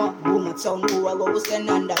no boom sound boy go send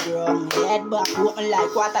underground. Head back open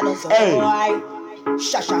like water does. Hey. Boy,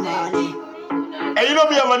 Shashamane. And you know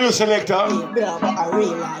me have a new selector. Hey, bro, but I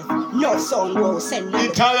realize no sound will send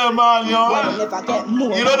nothing. Italian man, yo. Why never get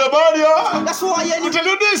more? You know the man, yo. That's why you tell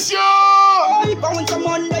you this, yo. I bound some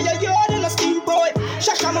under your yard and a steam boy.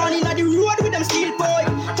 Shashamane in the road with them steel boy.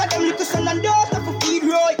 Tell them little son and daughter for feed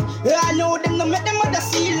right. I know them no make them mother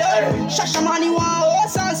seal up. Shashamane want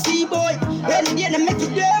horse and sea boy. Any day they make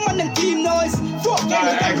it them and them team noise. Fuck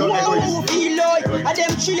any them who feel like. And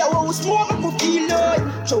them chiller who smoke me feel like.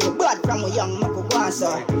 Show a bad from a young man go on,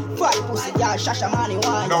 sir. Fat pussy girl, Shashamane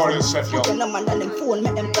want. No, you said, yo. Put your number on them phone,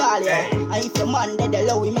 make them call you. And if your man dead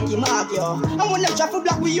allow, we make him argue. And when them traffic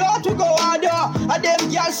block, we ought to go harder. And them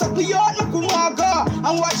girls suck, we ought to come harder.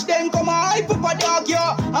 And watch them come and hype up a dog,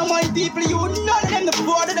 yo. And my people, you none of them the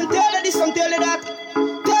border. Them tell you this and tell you that.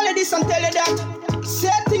 Tell you this and tell you that.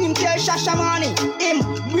 Same thing him tell Shashamane. Him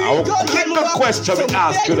I'll click the question and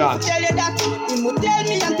ask you that. Tell you that. Him will tell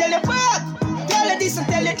me and tell you back. Tell you this and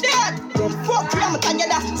tell you that. Then fuck you, I'ma tell you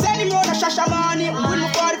that. Send him round to Shashamane. With me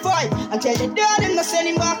 45. And tell you that, him not send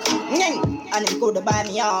him back. And him go to buy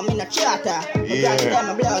me arm in a charter. Yeah. Them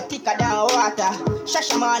a blood thicker than water.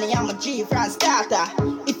 Shashamane, I'm a G France starter.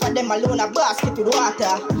 If I them alone a basket with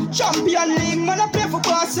water. Champion League, man, I play for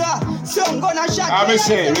Barca. So I'm gonna shot. We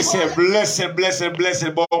say, blessed,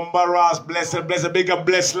 Bomberas, blessed, big up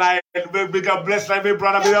Blessline, big up Blessline, big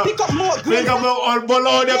brother, pick up more, big up all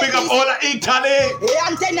Bologna, big up all Italy.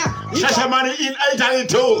 Antenna. Shashamane in Italy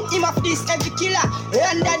too. Him of this every killer,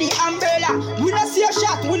 under the umbrella. We not see a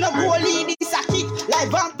shot, we not go lead this a kick like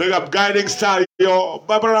bam. Big up Guiding Star, yo.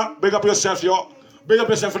 Barbara, big up yourself, yo. Big up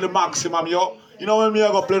yourself for the maximum, yo. You know when me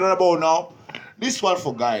I go play that ball now? This one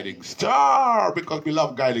for Guiding Star, because we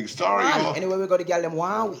love Guiding Star, you know. Anyway, we got to get them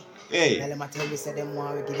one way. Hey. Tell them I tell you, say them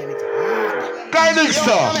one way, give them it hard. Guiding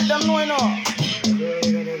Star. Yo, them know, you know.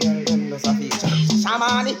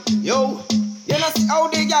 Shashamane, yo. You know see how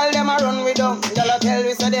the girl them a run with them. Girl tell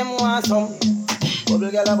me say them want some. Bubble,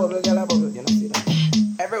 you know see that.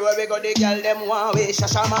 Everywhere we go, the girl them want way.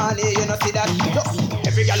 Shashamane, you know see that. Yo,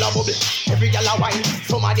 every girl a bubble, every girl a wine.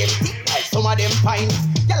 Some of them thick, some of them fine.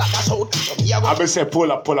 Girl a dash out. I be say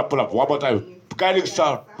pull up. One more time. Guiding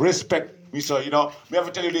Star, respect me, so you know. Me have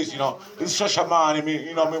to tell you this, you know. This Shashamane, me,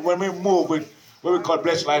 you know, me, when we move with. When we call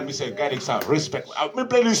Blessline, we say Guiding Star, respect. Me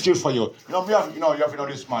play this tune for you. You know, you have to know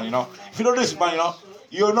this man, you know. If you know this man,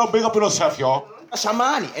 you know, big up yourself, yo.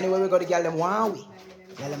 Shashamane, anyway, we got to get them one way.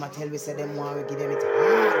 Tell them I tell we say them one way, give them it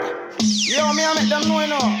hard. Yo, me I make them know, you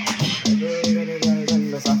know.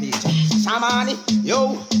 Shashamane,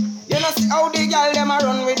 yo. You know see how the girl them a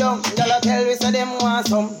run with them. Girl tell we say them want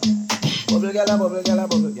some. Bubble, you know see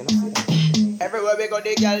that. Everywhere we go,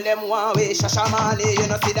 the girl them want we Shashamane, you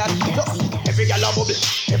know see that. So, every girl a bubble,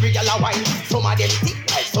 every girl a wine. Some of them thick,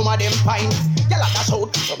 while some of them fine. Girl a dash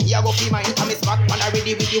out, so me a go fi mine. Come is back man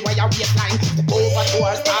already with the wire waistline. Over to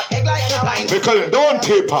her start egg like a blind. Because don't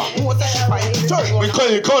taper.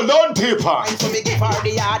 Because don't taper. So me give her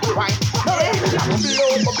the yard wine.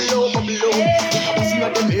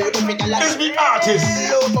 This big artist.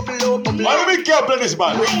 Why do we care this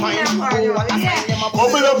man?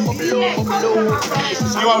 Bubble up.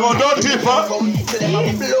 You are going don't taper.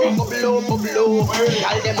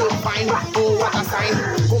 Y'all them look fine. Oh, what a sign.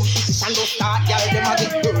 Competition don't start. Y'all them a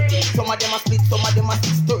get dirty. Some of them a split, some of them a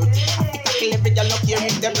 630. Tackle every girl up here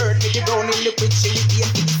if them hurt me. The brown in liquid, she with the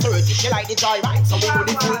 30. She like the joy ride, so we do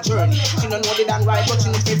the full journey. She don't know the damn right, but she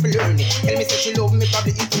knows people learn it. Tell me say she love me,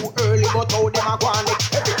 probably it's too early, but how them a go on it.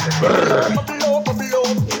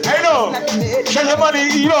 I know. Shashamane,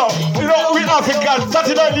 you know, we Africans,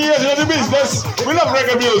 39 years in the business. We love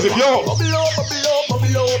reggae music, yo.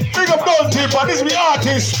 Big up Don't Taper, this be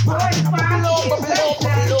artists.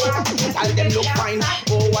 All them look fine,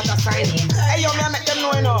 oh what a sign. Hey yo, me I make them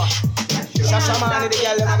know, you know. Shashamane, the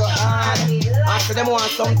girl them a go hard. After them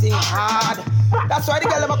want something hard. That's why the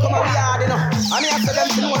girl them a come a hard, you know. And me after them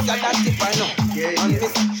to know that different, you know. And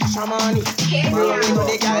this Shashamane,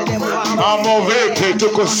 the girl them want. I'm over to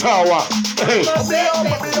Kosawa.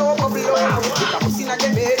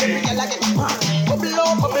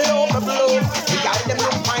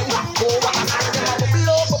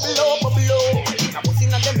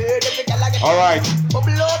 All right.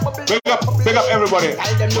 Big up everybody.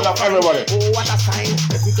 Big up everybody. Oh, what a sign.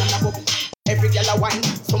 Every girl a wine.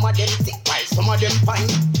 Some of them thick, while some of them fine.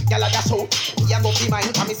 Girl a dash out. Yeah, go be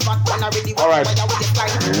mine. Come is back one already. All right.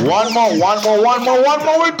 One more.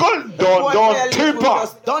 We call Don't Taper.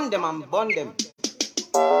 Just done them and bun them.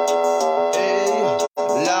 Hey,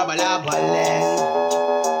 laba len.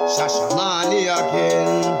 Shashamane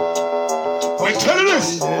again. We tell you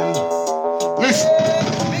this. Listen.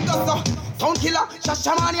 Sound killer,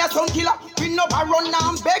 Shashamane a sound killer. We no run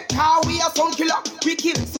and beg car, we a sound killer. We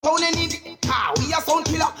kill sound any car, we a sound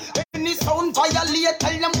killer. Any sound violate,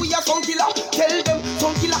 tell them we a sound killer. Tell them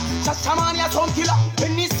sound killer, Shashamane a sound killer.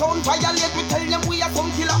 Any sound violate, we tell them we a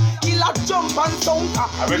sound killer. Killer jump and sound car.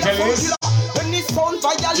 I will tell you this. Any sound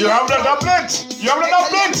violate. You have the doublet.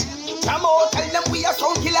 Come on, tell them we a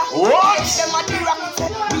sound killer. What? Tell them a the rock,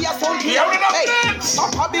 we a sound killer. You have the doublet.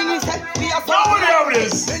 Papa Bingy said we a sound killer. Nobody have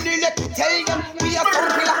this. Tell them we are sound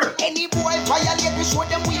killer. Any boy violate, we show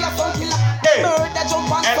them we are sound killer. Hey, murder, jump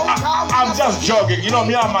and sound car. I'm just joking. You know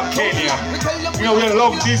me, I'm a Kenyan. You know we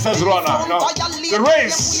love Jesus runner. You know the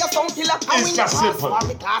race is just simple. Run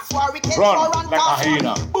like a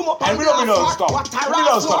hyena, and we don't stop. We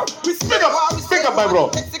don't stop. Speak up, my bro.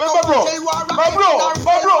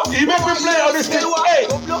 He make me play on this thing. Hey,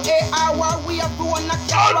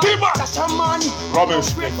 Promise.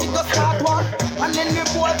 And then the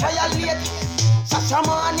boy violate.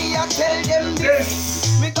 Shashamane, I tell them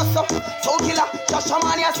this. Because sound killer,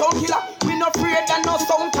 Shashamane a sound killer. We no afraid of no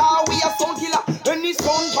sound car, we a sound killer. Any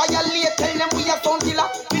sound violate, tell them we a sound killer.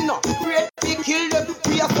 We no afraid to kill them,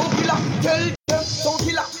 we a sound killer. Tell them sound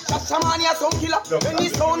killer, Shashamane a sound killer. Any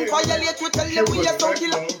sound violate, we tell them we a sound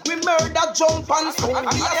killer. We murder, jump and sound,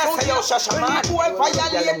 we a sound killer. Shashamane, boy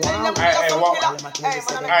violate, tell them we a sound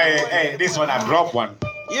killer. Hey, this one I drop one.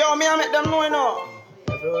 Yo, me I make them know, you know.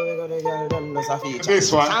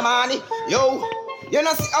 This one. Shashamane, yo. You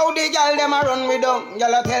know see how the girl them a run with them.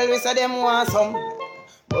 Girl a tell me say them want some.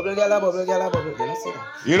 Bubble girl, bubble. You know see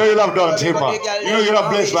that? You know you love Don't Taper. You know you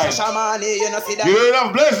love Blessline. Shashamane, you know see that? You know you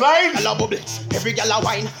love Blessline. I love bubble. Every girl a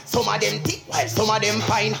wine. Some of them thick, while some of them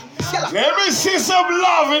fine. Let me see some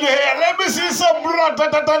love in here. Let me see some love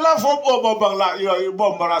from you know, you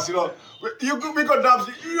bomberas, you know. We got dubs,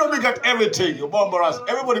 you know, we got everything. You bomberas,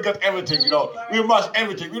 everybody got everything, you know. We mash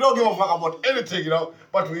everything. We don't give a fuck about anything, you know.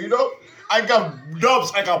 But we, you know, I got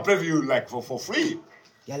dubs I can play for you like for free.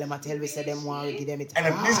 Girl, them a tell me say them want to give them it. And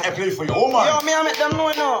then this I play for your woman. Yo, me I make them know,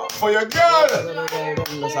 you know. For your girl.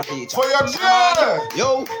 For your girl.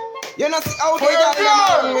 Yo. You know see how they got them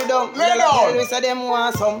run with them. Lay down. Tell me say them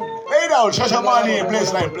want some. Lay down, Shashamane,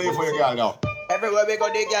 Blessline, play for your girl now. Everywhere we go,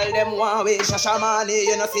 the girl them want we Shashamane,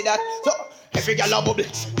 you know see that. So every girl a bubble,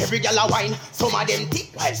 every girl a wine. Some of them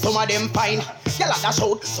thick, while some of them fine. Girl at the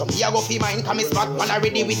shout, so me a go fi mine. Come me spot one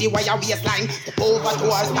already with the wire waistline. Step over to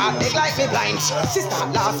her, start big like me blind. She start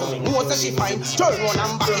last, so me know that she fine. Turn round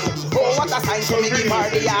and back it. Oh, what a sign, so me give her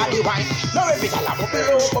the hardy wine. Now every girl a bubble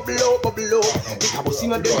up. The caboose in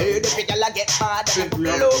the head, every girl a get bad.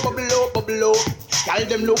 Bubble up. Girl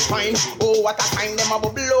them look fine. Oh, what a sign, them a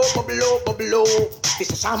bubble up. This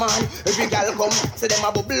is shaman. Every girl come, say them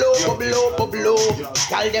a bubble up.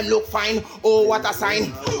 Girl them look fine. Oh, what a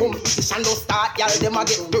sign. Competition don't start. Girl them a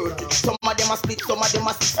get dirty. Some of them a split, some of them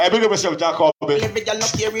a split. Hey, big up yourself, Jacob. Every girl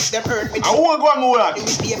not care if them hurt me. I won't go and go that.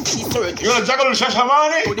 You gonna juggle with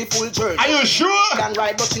Shashamane? To the full church. Are you sure?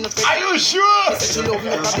 Are you sure? She love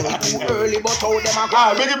me probably too early, but how them a go?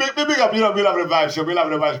 Ah, big up, you know, we love the vibes, we love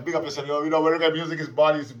the vibes. Big up yourself, you know, reggae music is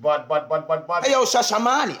bad, it's bad. Hey, yo,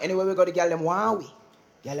 Shashamane. Anyway, we got the girl them want we.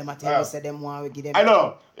 Girl them a tell me say them want we give them. I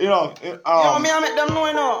know, you know. Yo, me I make them know,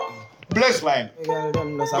 you know. Blessline. Girl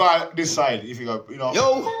them know. Go on this side, if you go, you know.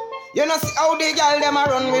 Yo, you know see how the girl them a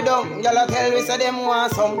run with them. Girl a tell me say them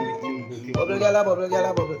want some. Bubble, you know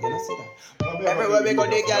see that. Everywhere we go,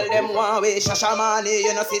 the girl them want we. Shashamane,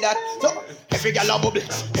 you know see that. So every girl a bubble,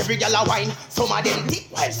 every girl a wine. Some of them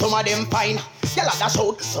deep, while some of them fine. Girl a dash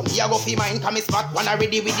out, some me a go fi mine. Come me spot one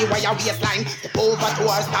already with the wire waistline. Step over to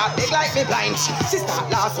her, start big like me blind. She start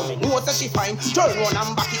last, so me know that she fine. Turn round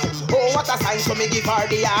and back it. Oh, what a sign, so me give her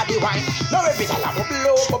the hardy wine. Now every girl a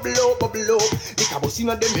bubble up. The caboose in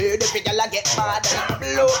them head, every girl a get bad.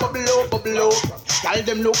 Bubble up. Girl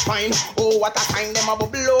them look fine. Oh, what a sign, them a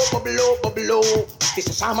bubble up. This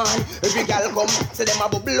is shaman. Every girl come, say them a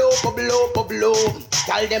bubble up.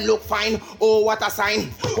 Girl them look fine. Oh, what a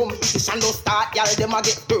sign. Competition don't start. Y'all them a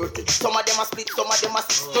get dirty. Some of them a split, some of them a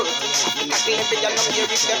stir. I think every girl not here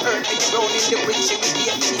if them hurt. Make you roll in the bridge, she will be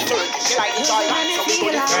a mini third. She like the joy, so we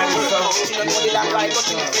go to the she don't know the long ride, but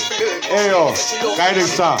she need to learn. Hey yo, guiding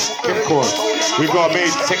star, keep cool. We got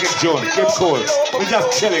made second June, keep cool. We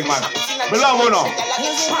just chilling, man. We love you now.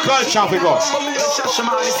 Culture we go.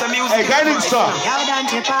 Hey, guiding star.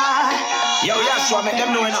 Yo, Yashua, make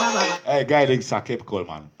them know enough. Hey, guiding star, keep cool,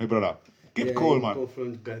 man. My brother. Keep cool, man.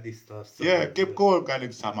 Yeah, keep cool,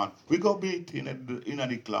 guiding star, man. We go beat in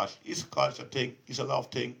the clash. It's a culture thing. It's a love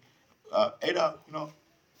thing. Either, you know,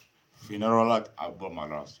 funeral like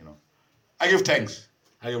Bombaras, you know. I give thanks.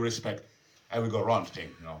 I give respect. I will go run thing,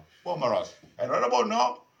 you know. Bombaras. And right about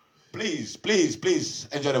now, please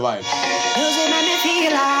enjoy the vibe. Music make me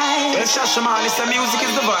feel like. Well, Shashamane, it's the music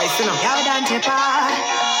is the voice, you know.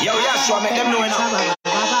 Yo, Yashua, make them know enough.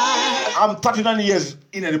 I'm 39 years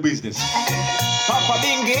in the business. Papa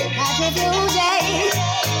Bingy.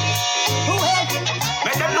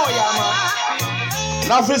 Make them know ya, man.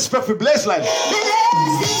 Enough respect for Blessline.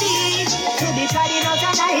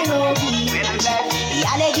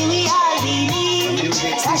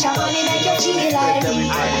 Shashamane make you feel like me.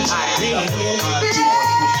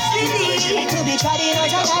 To be treading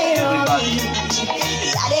out of Nairobi.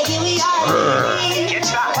 Yale give we all.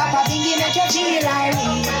 Papa Bingy make you feel like me.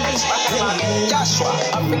 Joshua,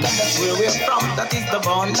 Africa, that's where we're from. That is the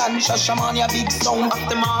born land. Shashamane, a big sound of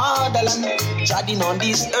the motherland. Treading on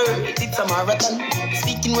this earth, it's a marathon.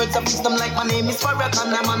 Speaking words of wisdom like my name is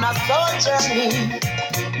Farrakhan. I'm on a soul journey.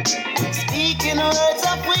 Speaking words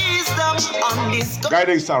of wisdom on this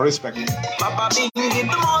guiding star, respect. Papa Bingy, the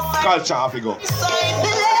most culture, have to go.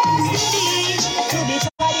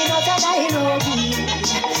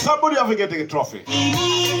 Somebody have to get a trophy.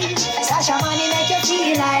 Shashamane make you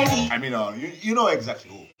feel like me. I mean, you know exactly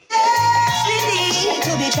who.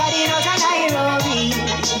 To be treading out of Nairobi.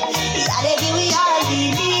 Yale give we all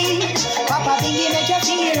believe. Papa Bingy make you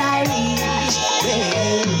feel like me.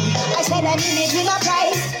 I said I need it with a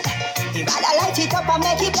price. You gotta light it up and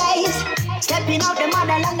make it blaze. Stepping out the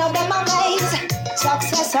motherland of them ways.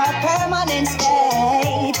 Success or permanent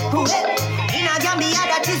state. In a Gambia,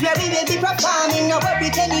 that is where we will be performing. No worry,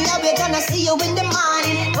 Kenya, we're gonna see you in the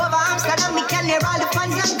morning. Over Amsterdam, we can hear all the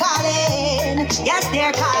fans I'm calling. Yes,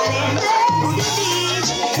 they're calling.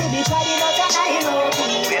 To be treading out of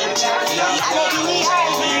Nairobi. Yale give we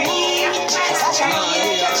all believe. Shashamane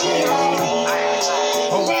make you feel like me.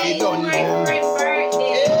 Oh, we don't know.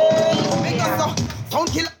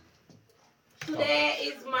 Today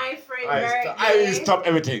is my friend's birthday. I will stop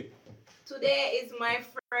everything. Today is my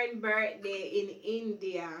friend's birthday in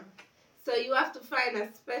India. So you have to find a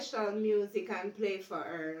special music and play for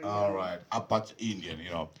her. All right. Apart Indian, you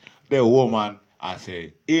know. The woman, I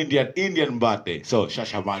say, Indian birthday. So,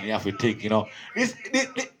 Shashamane, you have to think, you know. This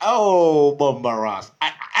oh, Bombaras.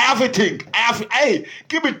 I have to think. Hey,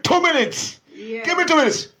 give me 2 minutes. Yeah. Give me 2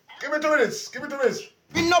 minutes. Give me 2 minutes.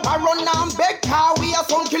 We no run down big car, we a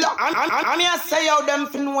sound killer. And I say how them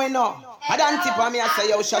fin win up. I don't tip on me, I say,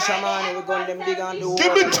 yo, Shashamane, we gun them big on the wall.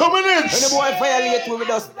 Give me 2 minutes. When the boy violate, we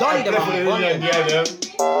just done them.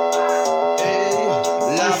 Hey,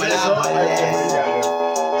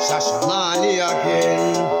 Shashamane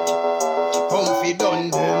again. Comfy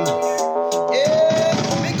done them. Hey,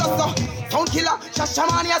 make us a sound killer.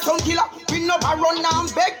 Shashamane a sound killer. We never run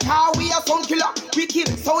and beg car, we a sound killer. We kill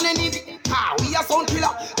sound any car, we a sound killer.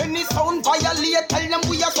 Any sound violate, tell them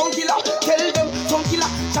we a sound killer. Tell them sound killer.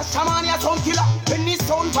 Shashamane a sound killer. Any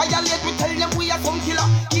sound violate, we tell them we a sound killer.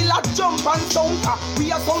 Killer jump and sound car,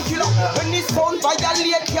 we a sound killer. Any sound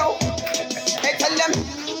violate, yo. Hey, tell them,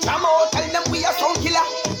 come out, tell them we a sound killer.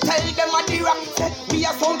 Tell them a the rock, say we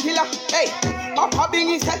a sound killer. Hey, Papa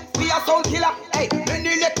Bingy said we a sound killer. Hey, when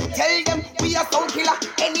you let tell them we a sound killer.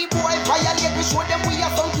 Any boy violate, we show them we a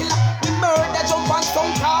sound killer. We murder jump and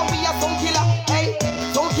sound car, we a sound killer. Hey,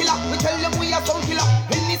 sound killer, we tell them we a sound killer.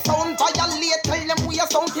 Any sound violate, tell them we a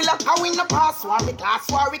sound killer. How in the past war, we class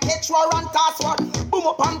war, we catch war and task war. Boom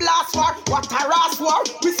up and blast war, what a ras war.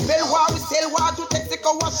 We spell war, we sell war to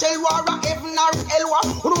Texaco war, shell war, or heaven or hell war.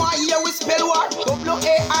 Who don't hear we spell war?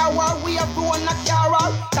 W-A-R war, we have to one a car war.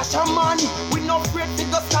 Shashamane, we no afraid to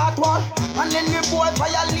go start war. And then we boy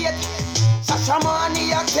violate.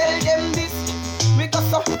 Shashamane, I tell them this. We got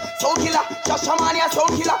some sound killer. Shashamane a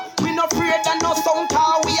sound killer. We no afraid of no sound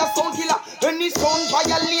car, we a sound killer. Any sound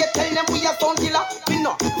violate, tell them we a sound killer. We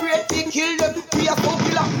no afraid to kill them, we a sound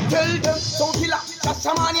killer. Tell them sound killer.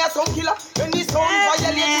 Shashamane a sound killer. Any sound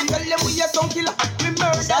violate, tell them we a sound killer. We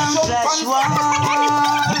murder jump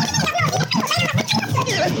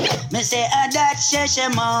Me say that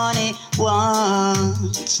Shashamane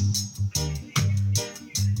wants.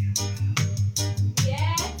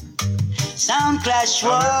 Sound clash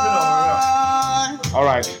war. All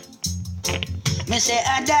right. Me say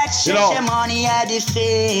that Shashamane a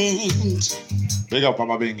defend. Big up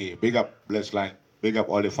Mama Bingy. Big up Blessline. Big up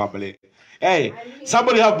all the family. Hey,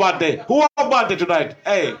 somebody have birthday. Who have birthday tonight?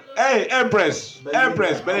 Hey, Empress,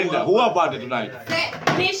 Belinda. Who have birthday tonight?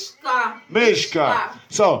 Mishka.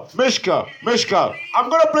 So, Mishka. I'm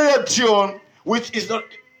gonna play a tune which is not.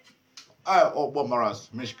 Bob Maras,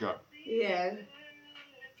 Mishka. Yeah.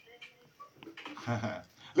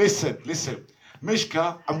 Listen.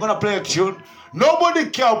 Mishka, I'm gonna play a tune. Nobody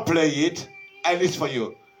can play it, and it's for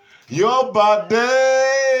you. Your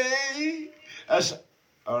birthday.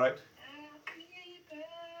 All right.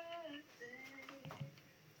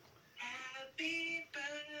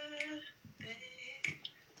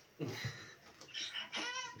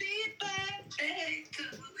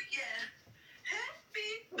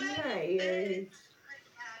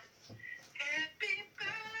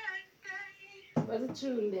 What's the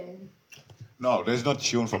tune then? No, there's no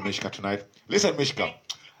tune from Mishka tonight. Listen, Mishka.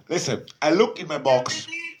 Listen, I look in my box.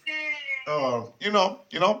 You know,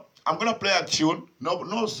 I'm gonna play a tune.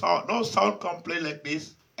 No sound can play like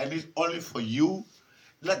this, and it's only for you.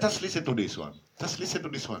 Let us listen to this one. Just listen to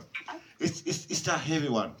this one. It's a heavy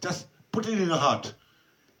one. Just put it in your heart,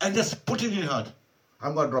 and just put it in your heart.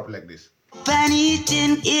 I'm gonna drop it like this.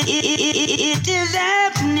 Panitin, it is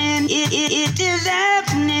happening. It is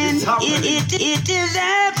happening. It is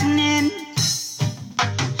happening.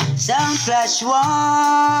 Sound clash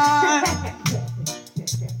war.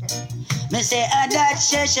 Me say that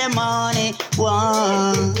Shashamane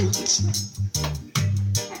wants.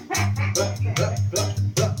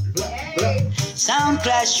 Sound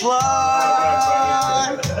clash war.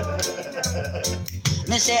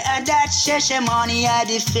 Me say that Shashamane a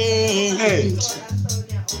defend.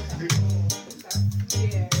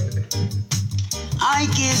 I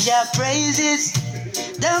give ya praises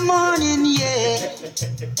the morning, yeah.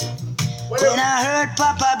 When I heard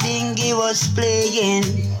Papa Bingy was playing,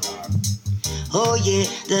 oh yeah,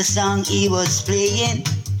 the song he was playing.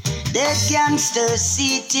 The gangsters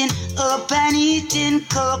sitting up and eating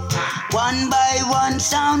cup. One by one,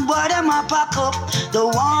 sound boy them a pack up. The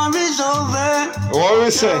war is over. What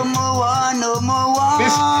we say? No more war, no more war.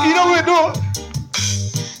 This, you know what we do?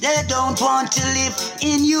 They don't want to live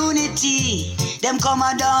in unity. Them come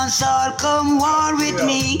a dance all, come war with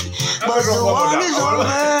me. But the war is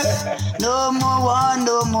over. No more war,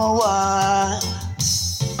 no more war.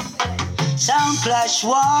 Sound clash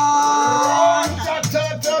war.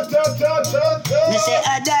 Me say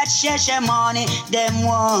that Shashamane them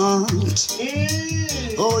want.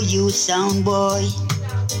 Oh you sound boy.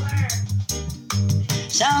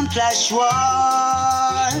 Sound clash war.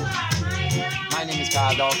 My name is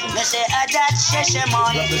Carl Dawkins. Me say that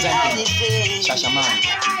Shashamane Shashamane.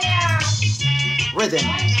 Rhythm.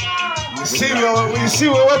 You see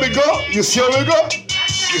where we go? You see where we go?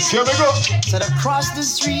 Said across the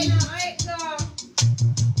street,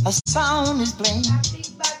 a sound is playing.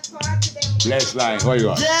 Blessline, where you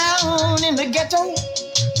are? Down in the ghetto,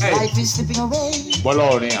 hey. Life is slipping away.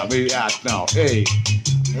 Bologna, I'm be asked now. Hey.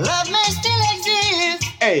 Love may still exist.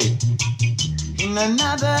 Hey. In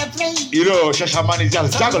another place. You know, Shashamane is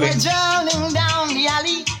just juggling. Drowning down the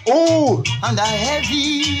alley. Ooh. And I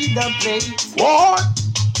heavy the place. What?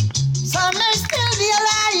 Some may still be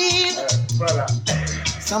alive. Brother.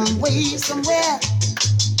 Some way, somewhere.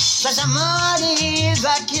 Shashamane is a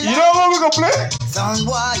killer. You know what we gonna play? Some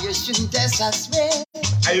boy, you shouldn't test, I swear.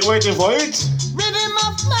 Are you waiting for it? Rhythm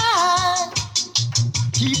of mine.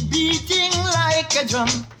 Keep beating like a drum.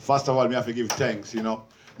 First of all, we have to give thanks, you know.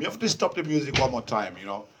 We have to stop the music one more time, you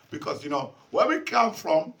know. Because, you know, where we come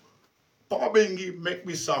from, Papa Bingi make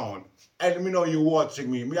me sound. And we know you watching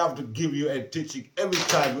me. We have to give you a teaching every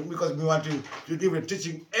time because we want to give a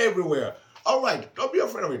teaching everywhere. All right, don't be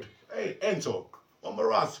afraid of it. Hey, Enzo, one more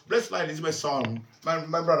Ross, Blessline is my son, my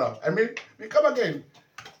brother. I mean, we come again.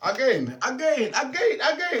 Again.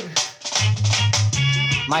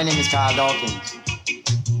 My name is Carl Dawkins,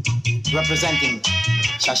 representing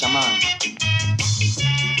Shashamane.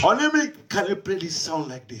 Only me can play this sound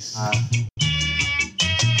like this.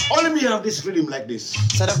 Only me have this rhythm like this.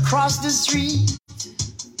 Said across the street,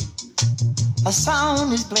 a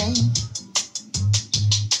sound is playing.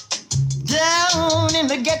 Down in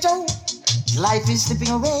the ghetto, life is slipping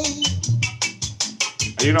away.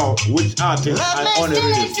 You know which artist I only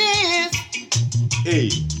rhythm. Hey.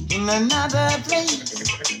 In another place,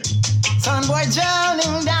 some boy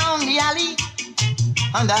drowning down the alley,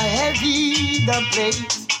 and I heavy the place.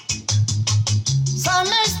 Some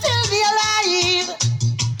may still be alive,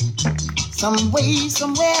 some way,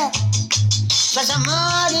 somewhere.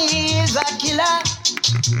 Shashamane is a killer.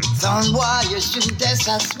 Some boy you shouldn't test,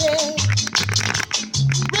 I swear.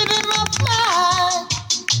 Rhythm of mine,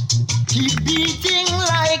 keep beating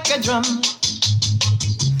like a drum.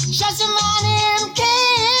 Shashamane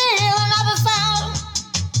kill another sound.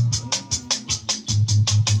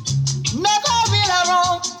 Never will I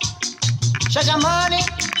wrong. Shashamane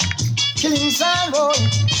killing sound boy.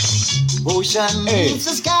 Ocean meets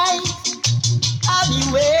the sky. I'll be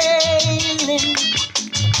wailing.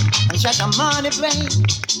 And Shashamane playing.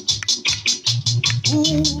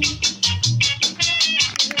 Ooh.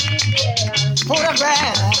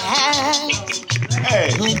 Photograph. Hey,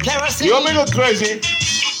 you want me to go crazy?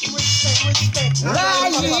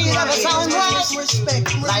 Right here, the sound right.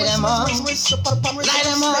 Light them up. Light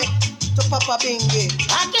them up. To Papa Bingi.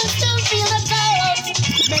 I can still feel the taste.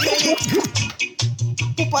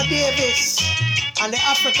 Papa Davis and the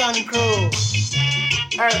African crew.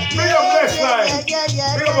 Hey, big up Blessline. Big up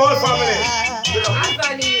the whole family.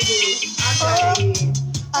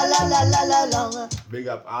 Big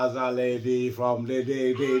up Azza Lady from the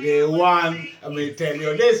day one. Let me tell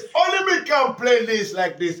you this. Only me can play this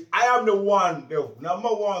like this. I am the one, the number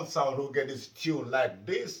one sound who get this tune like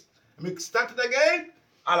this. Let me start it again.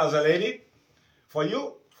 Azza Lady. For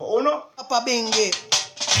you, for Uno. Papa Bingi.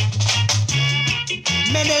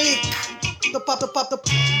 Menelik. The Papa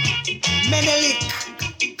Menelik.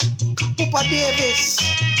 Papa Davis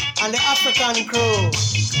and the African crew.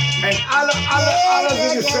 And all of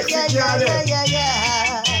the sexy girl.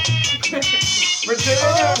 Yeah.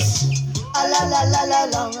 A la la la la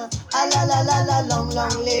long, a la la la la long,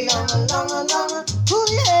 long. Ooh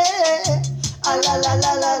yeah. A la la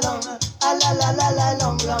la la long, a la la la la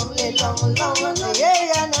long.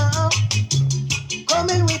 Yeah now.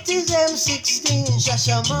 Coming with his M16,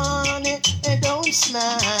 Shashamane, and don't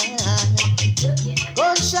smile.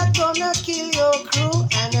 Gunshot gonna kill your crew,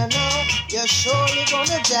 and I know you're surely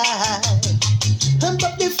gonna die.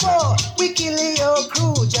 But before we kill your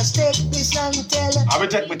crew, just take this and tell. I will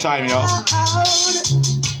take my time, yo.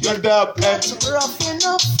 You're the That's rough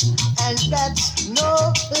enough, and that's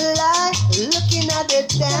no lie. Looking at the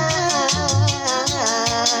dance,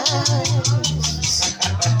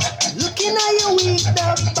 looking at your weak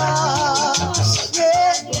the boss.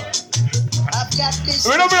 Yeah. I've got this.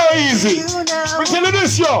 We're not very easy. We're telling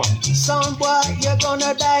this, yo. Some boy, you're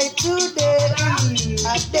gonna die today.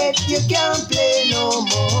 I bet you can't play no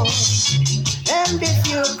more. And if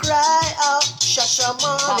you cry out, Shashamane,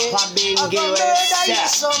 Papa Bingi, I'm gonna murder you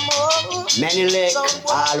some more. Many lick,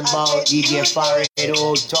 all about DJ Farid,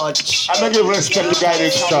 old touch. I'm gonna give respect to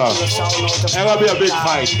Guiding Star. There'll be a big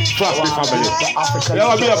fight. Trust me, family.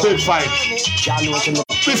 There'll be a big fight.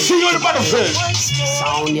 We see you on the battlefield.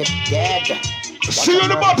 Sound it dead. See you on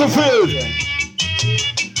the battlefield.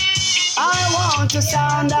 I want to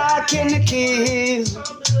sound like in the keys.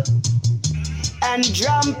 And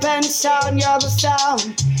drum and sound, you're the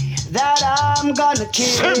sound that I'm gonna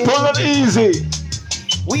kill. Simple and easy.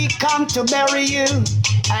 We come to bury you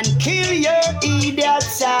and kill your idiot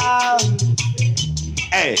sound.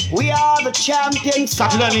 Hey. We are the champions.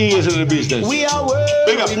 Saturday years in the business. We are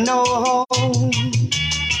where we know home.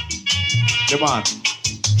 Come on.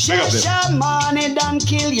 Shashamane done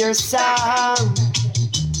kill your sound.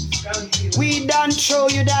 We done throw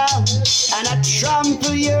you down and I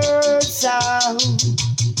trample your sound.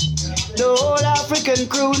 The whole African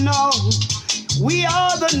crew know we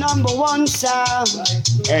are the #1 sound.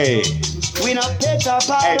 Hey. We not pet up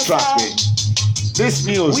our Hey, trust me. This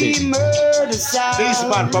music. We murder sound. This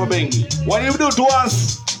man, Papa Bengi. What you do to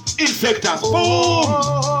us? Infect us.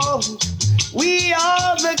 Boom! We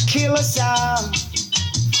are the killer sound.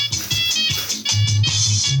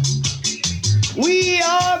 We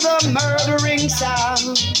are the murdering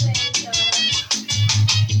sound.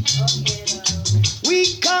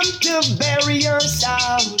 We come to bury your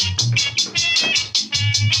sound.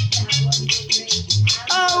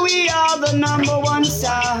 Oh, we are the #1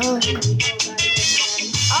 sound.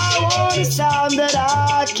 I want a sound that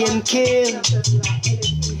I can kill.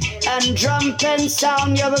 And drum pen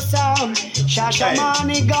sound, you're the sound.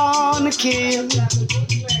 Shashamane gonna kill.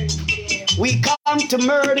 We come to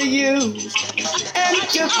murder you and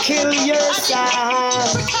to kill your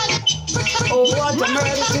sound. Oh, what a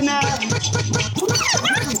murder tonight.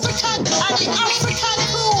 And the African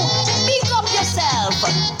crew, pick up yourself.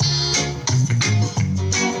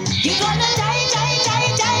 You're gonna die,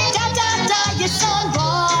 you son boy.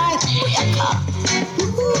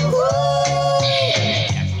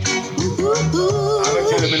 I'm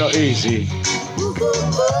telling me not easy.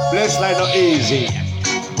 Blessline not easy.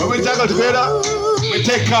 When we juggle together, we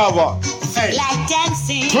take cover. Hey. Like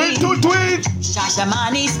dancing. Twin.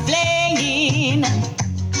 Shashamane's playing. I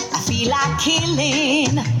feel like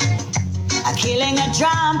killing. Killing a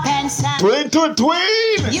drum pen sound. Twin.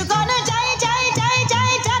 You're gonna die,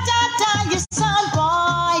 you son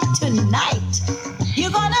boy tonight.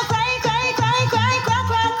 You're gonna cry,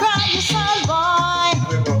 you son boy.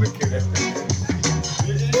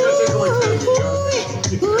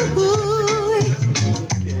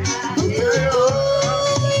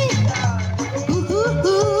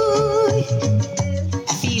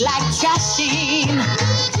 I feel like trashing.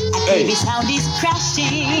 Hey. Baby sound is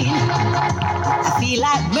crashing. I feel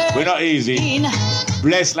like murdering. We're not easy.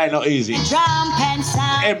 Blessline not easy. Drum pen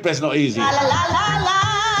sound. Empress not easy. La la la la la.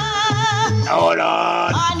 Hold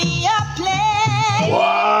on. On your plane.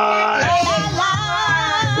 What? La la la.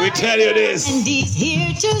 We tell you this. And he's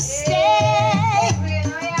here to stay.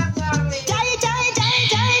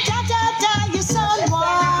 Die, you son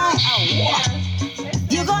boy.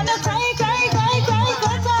 You're gonna cry,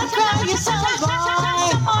 you son boy.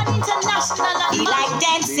 On international, he like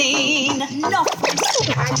dancing. No.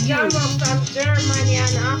 And jam up from Germany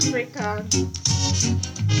and Africa.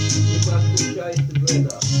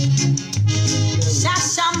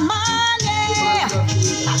 Shashamane.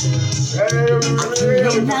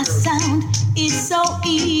 Killing sound is so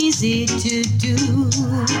easy to do.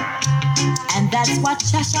 And that's what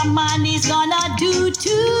Shashamane's gonna do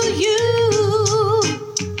to you.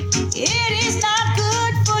 It is not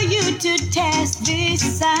good for you to test this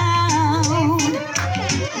sound.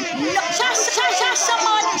 No,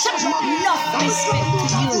 Shashamane, enough respect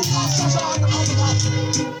to you.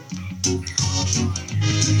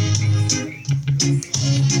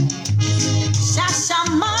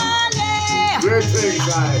 Shashamane. Great thing,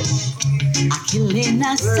 guys. Killing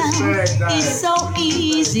a sound is so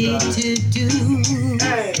easy to do.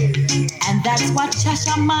 And that's what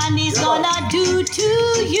Shashamane's gonna do to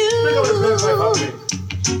you.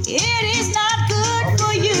 It is not good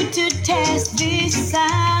for you to test this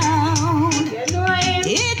sound.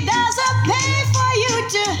 It doesn't pay for you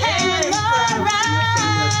to hang around.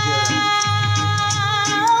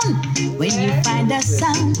 When you find a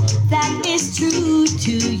sound that is true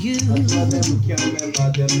to you,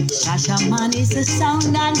 Shashamane is the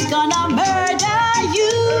sound that's gonna murder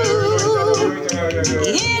you.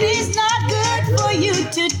 It is not good for you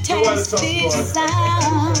to test this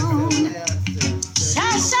sound.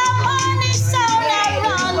 Shashamane sound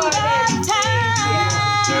around the town.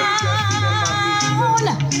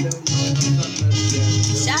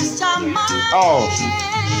 Shashamane. Oh.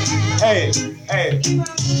 Hey.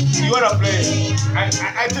 You wanna play? I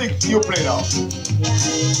think you play now.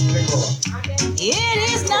 Take over. It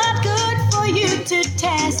is not good for you to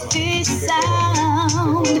test this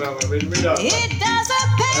sound. It doesn't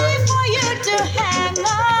pay for you to hang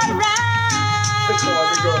around.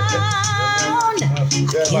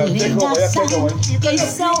 Killing us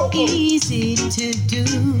is so easy to do.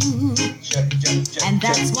 And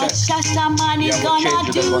that's what Shashamane is gonna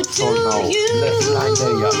do to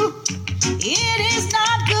you. It is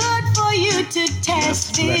not good for you to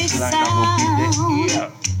test this sound.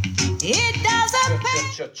 It doesn't pay.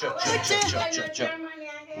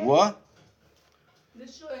 What?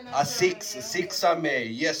 A 6 May.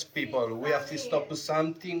 Yes, people. We have to stop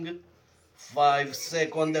something. 5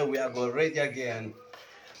 seconds. We are go ready again.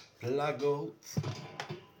 Plug out.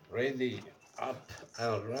 Ready. Up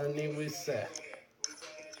and running. We say.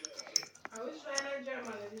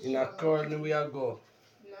 In a current we are go.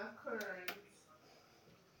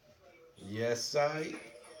 Yes,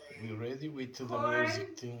 we ready with the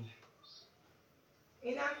music thing.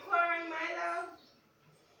 In a current, my love.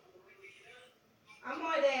 I'm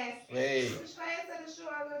modest. Hey. Which way is the show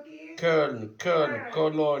I will give? Köln,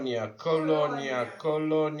 Colonia.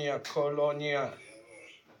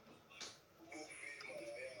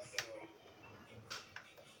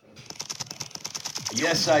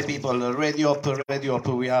 Yes, people, ready up,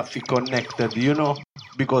 we have to connected, you know,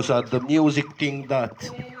 because of the music thing that,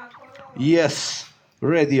 yes,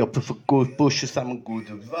 ready up for good, push some good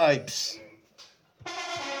vibes.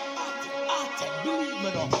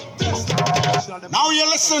 Now you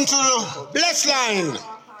listen to Blessline.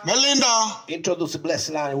 Melinda. Introduce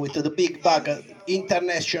Blessline with the big bag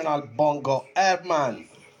international bongo Herman.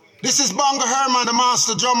 This is Bongo Herman, the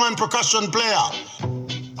master drum and percussion player.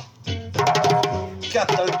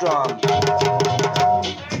 Cattle drum.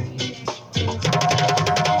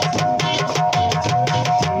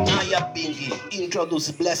 Naya Bingi,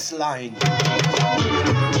 introduce Blessline.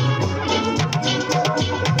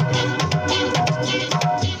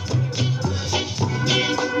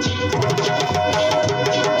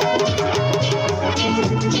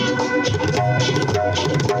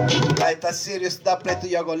 Like a serious doublet,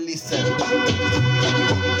 you're gonna listen.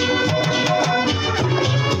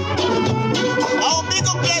 Oh, big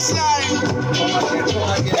up Blessline.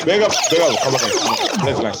 Big up, come on.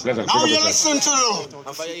 Blessline. Now you listen to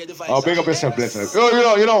Oh, big up yourself,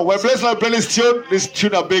 Blessline. You know, when Blessline play this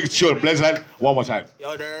tune a big tune. Blessline, one more time.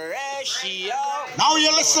 Now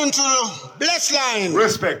you listen to Blessline.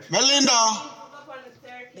 Respect. Melinda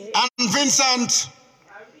and Vincent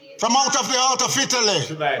from out of the heart of Italy.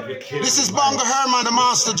 This is Bongo Herman, the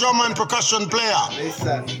master drummer and percussion player.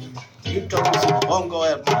 Listen, introduce Bongo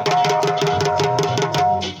Herman.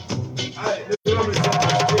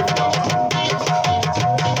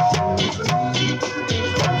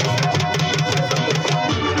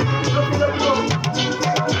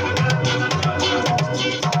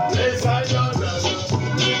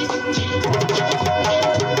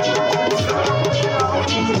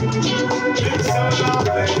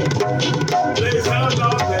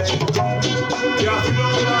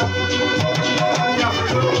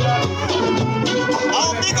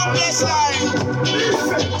 Oh, big up Blessline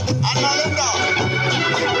and Melinda.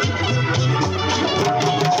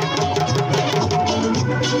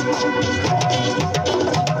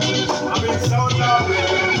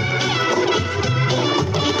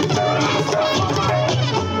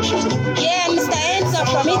 Yeah, Mr. Enzo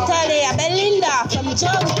from Italy, Belinda from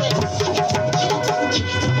Jungle.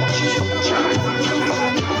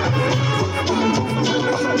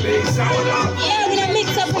 Yeah, we're gonna mix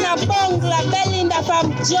up in a bungla, Belinda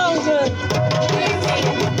from Jungle.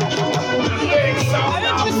 I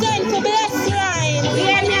represent for Blessline.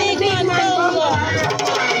 Yeah, big man bongo.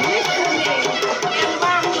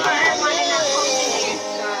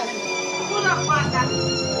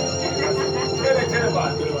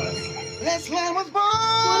 Blessline was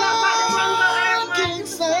born King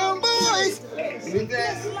Sound Boys in the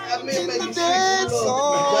dance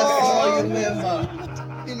hall.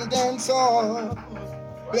 In the dance hall.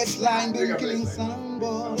 Blessline been killing Sound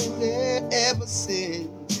Boys ever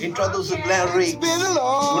since. Introduce Glenn Riggs. You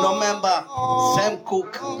remember Sam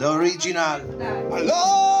Cooke, the original. A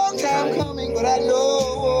long time coming, but I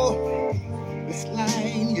know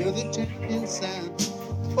Blessline, you're the champion sound.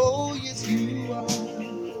 Oh yes, you are.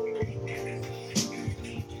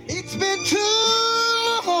 It's been too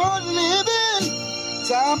hard living,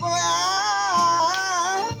 Sound Boy.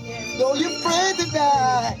 Though you're afraid to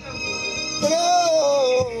die, but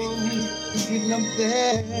oh, you're sitting up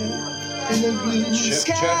there in the blue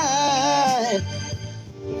sky.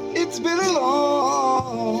 It's been a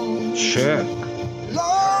long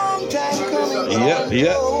time coming.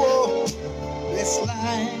 Yeah.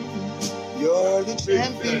 Blessline, you're the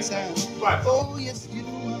champion sound. Oh yes, you are.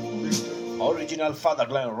 Original father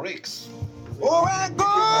Glenn Riggs. Oh, I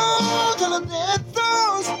go to the dead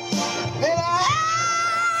zones, and I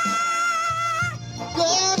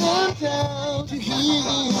go come down to heal.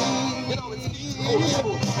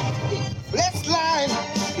 Blessline,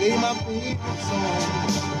 play my favorite song.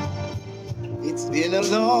 It's been a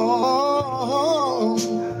long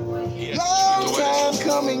time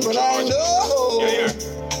coming, but I know. Yeah.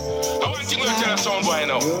 I want you to tell a sound boy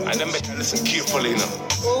now, and then better listen carefully now.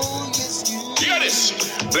 Hear this.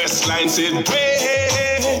 Blessline said,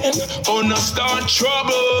 when on no start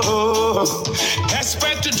trouble,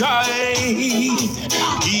 expect to die.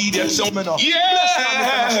 He that some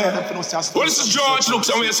yeah. Well, this is George looks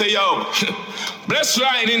and we say, yo,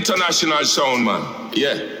 Blessline International Sound, man.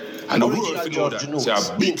 Yeah. And the world for know that. It's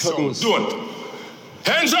a big sound. Don't.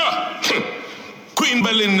 Hands up. Queen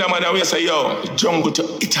Belinda, man, and we say, yo, jungle to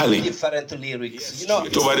Italy. Different lyrics, you know.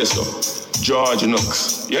 Get over this stuff. George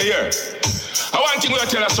Nooks. Yeah. I want you to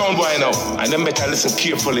tell a sound boy now, and then better listen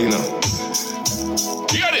carefully now.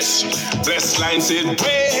 Hear this. Blessline said,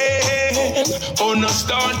 when on no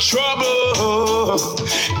start trouble,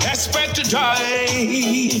 expect to die.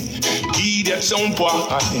 He that sound boy.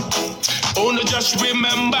 Only just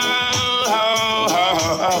remember,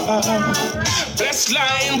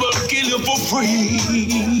 Blessline will kill you for free.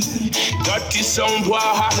 That is sound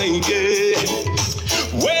why, yeah.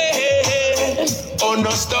 When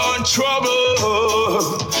understand trouble,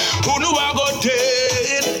 who know I got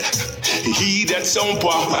dead? He that sound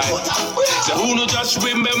why. So who know just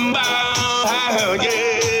remember,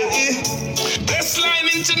 yeah. Blessline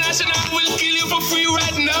International will kill you for free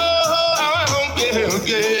right now.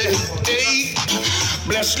 Yeah. Hey,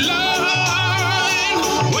 Blessline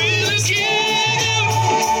will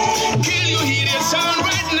kill you, hear that sound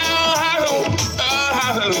right now.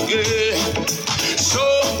 Yeah. So,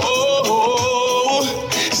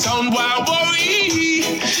 sound why worry,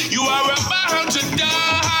 you are about to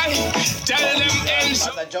die. Tell them ends.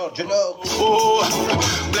 Oh,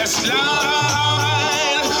 Blessline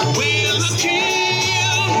will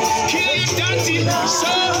kill you, daddy.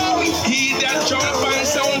 So, he that jump and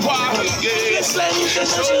sound why, yeah.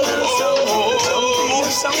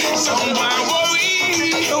 Sound why worry,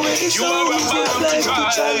 you are about to die.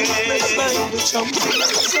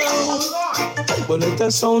 But let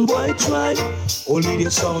that sound boy try. Only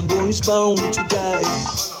the sound boy is bound to die.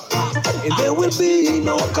 And there will be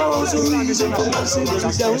no cause or reason for massive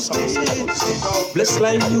downstairs.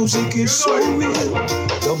 Blessline music is so real.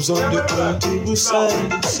 Dubs on the turntable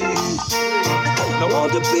side and see. Now all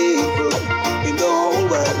the people in the whole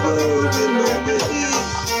wide world will know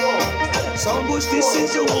it. Sound boys, this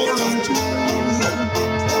is a warning to you.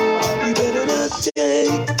 You better not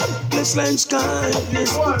take Blessline's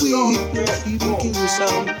kindness for weakness. Even kill your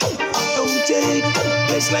sound. Don't take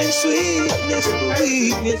Blessline's sweetness for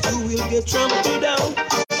weakness. You will get trampled down.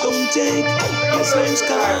 Don't take Blessline's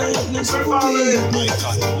kindness for weakness.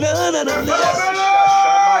 No.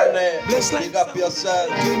 Blessline, pick up yourself.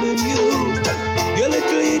 Giving you your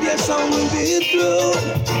little idiot sound will be through.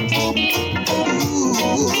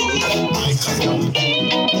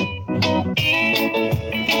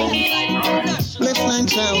 Blessline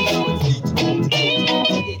Sound.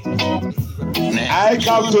 I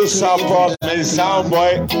come to support my sound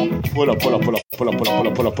boy. Pull up.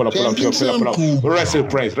 Rest in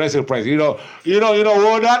praise. You know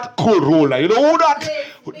who that? Cool ruler. You know who that?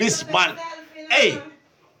 This man.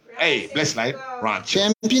 Hey, Blessline, Ranch.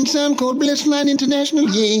 Champion sound called Blessline International,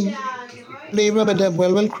 yeah. Play rubber dub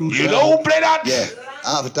well crucial. You know who play that? Yeah,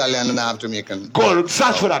 half Italian and half Jamaican. Go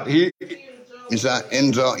search for that. It's an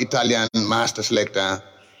Enzo Italian master selector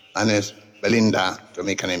and it's Belinda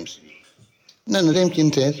Jamaican MC. None of them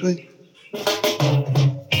can test me.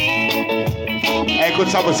 Hey, could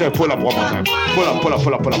someone say pull up one more time? Pull up.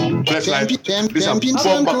 Blessline. Champion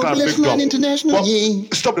sound called Blessline International, yeah.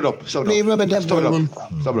 Stop it up. Stop it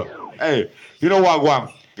up. Hey, you know what, Guam?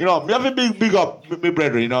 You know, me have a big up, my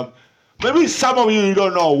brethren, you know. Maybe some of you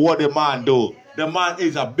don't know what the man do. The man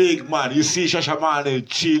is a big man. You see Shashamane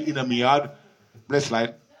chill in a yard.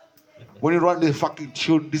 Blessline. When you run this fucking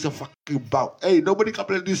tune, this is a fucking bout. Hey, nobody can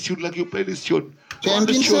play this tune like you play this tune.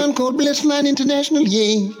 Champion sound called Blessline International,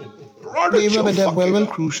 yeah. Play rubber dub well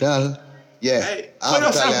crucial. Yeah. Hey, call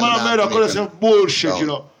yourself man, call yourself bullshit, you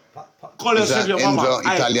know. Call yourself your mama.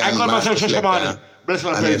 I call myself Shashamane.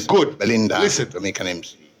 Blessline plays good. Belinda. Listen. Jamaican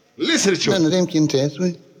MC. Listen to you. None of them can test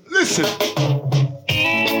me. Listen.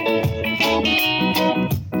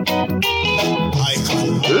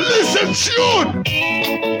 Listen, tune.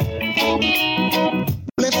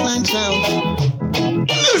 Blessline Sound.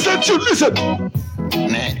 Listen, tune, listen.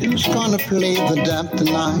 Who's gonna play the dub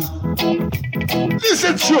tonight?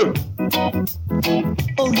 Listen, tune.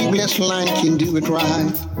 Only Blessline can do it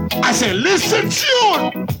right. I say, listen,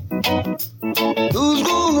 tune. Who's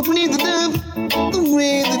gonna gonna play the dub the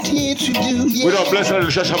way the teacher do? Yeah. We don't bless little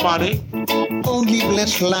Shashamane. Only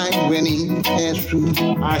bless line when he has through.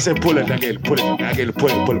 I say pull it again, pull it.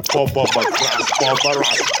 Pop, grass.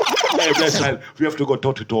 Hey, bless line. We have to go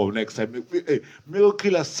toe to toe next time. We'll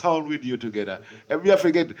kill a sound with you together. And we have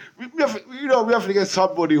to get, we have to get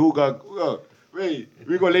somebody who can,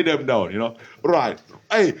 we gonna lay them down, you know. Right.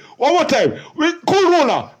 Hey, one more time. We cool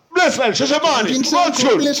roller. Blessline, Shashamane.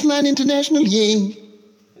 Blessline International, yeah.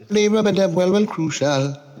 Play rubber dub well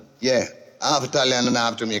crucial. Yeah, half Italian and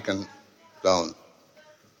half Jamaican sound.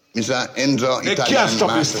 Mr. Enzo, Italian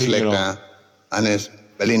master selector, and his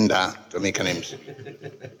Belinda, Jamaican names.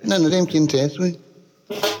 None of them can test me.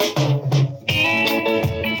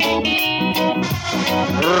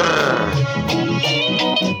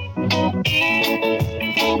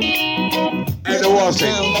 And the one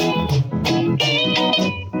thing.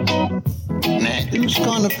 Who's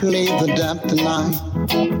gonna play the dub tonight?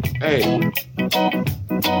 Hey.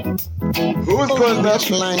 Who's going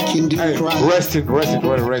to line can do hey, right? Rest in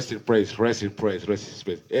praise.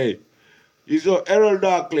 Hey, you know, Errol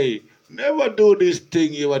Darkley, never do this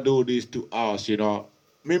thing, you ever do this to us, you know.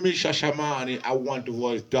 Mimi Shashamane, I want to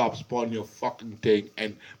voice dubs upon your fucking thing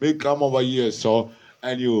and me come over here, so,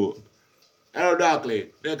 and you, Errol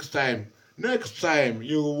Darkley, next time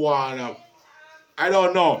you wanna, I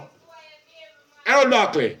don't know. Errol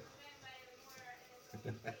Darkley.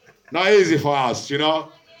 Not easy for us, you know.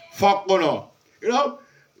 Fuck, you know. You know,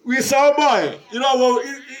 we saw boy. You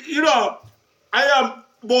know, I am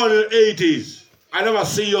born in the 80s. I never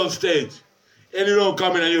see you on stage. And you don't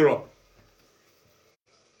come in Europe.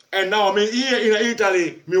 And now me here in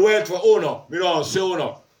Italy, me work for Uno. Me don't say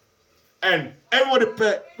Uno. And everybody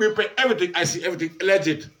we pay everything. I see everything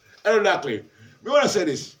legit. Exactly. Me wanna say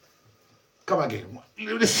this. Come again.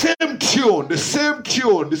 The same tune.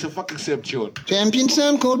 This is a fucking same tune. Champion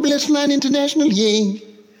sound called Blessline International, yeah.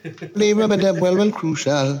 Play rubber dub well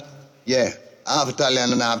crucial. Yeah, half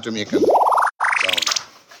Italian and half Jamaican sound.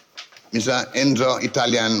 Mr. Enzo,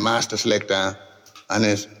 Italian master selector, and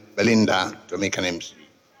his Belinda, Jamaican names.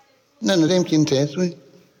 None of them can test me.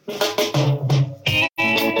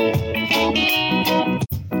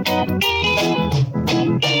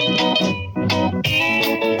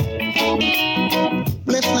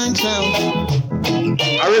 Blessline sound.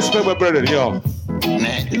 I respect my brother, yo.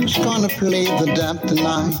 Who's gonna play the dub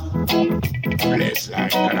tonight?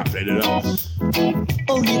 Blessline, gonna play the dubs.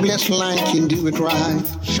 Only Blessline can do it right.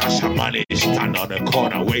 Shashamane stand on the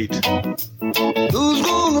corner, wait. Who's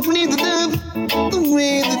gonna play the dub the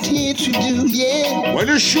way the teacher do? Yeah. When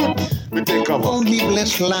you shoot, we take cover. Only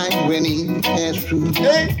Blessline when he has through.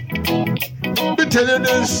 Hey, me tell you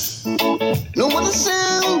this. No what the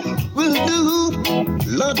sound will do.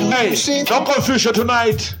 Lord, hey, no confusion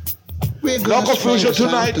tonight. No confusion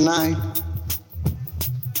tonight.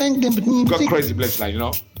 Thank them, but got crazy Blessline, you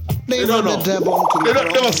know. They don't know. They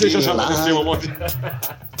don't never say Shashamane name about it.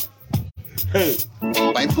 Hey.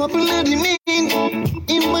 By popularity mean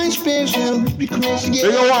in my special request. Yeah.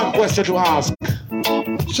 You got one question to ask.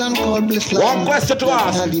 Son called Blessline. One question to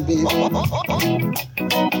ask.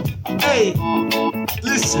 Hey.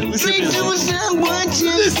 Listen music.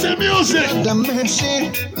 Listen music.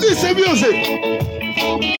 Listen music.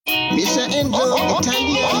 Mr. Enzo,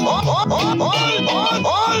 Italian.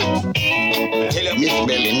 Miss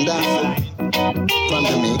Belinda from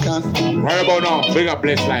Jamaica. Right about now, big up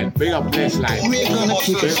Blessline. We're gonna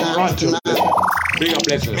keep it on tonight. Big up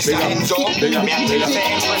Blessline. Big up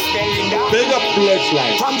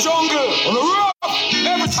Blessline. From jungle on the rock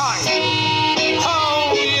every time.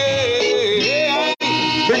 Oh yeah.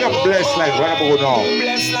 Big up Blessline. Right about now.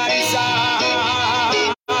 Blessline sound.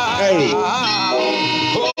 Hey.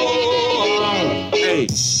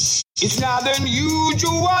 It's not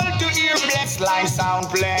unusual to hear Blessline sound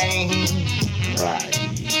playing. Right.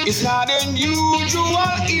 It's not unusual,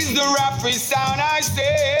 it's the roughest sound I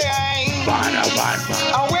say.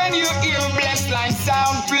 And when you hear Blessline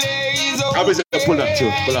sound plays, I was pull that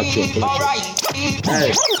tune. Alright.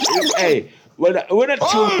 Hey, when that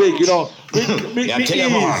tune big, you know, me is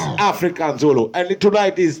African Zulu, and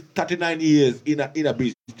tonight is 39 years in a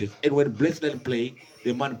business. And when Blessline play,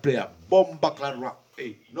 the man play a bomb backland rock.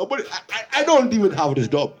 Hey, nobody, I don't even have this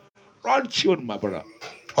dub. Run tune, my brother.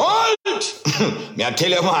 Hold! Me I tell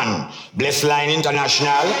you, man, Blessline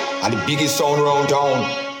International are the biggest sound around town.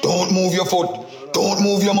 Don't move your foot, don't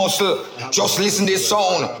move your muscle. Just listen to this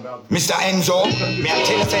sound. Mr. Enzo, me I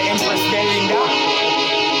tell you, say Empress Belinda.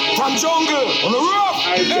 From jungle, on the rock,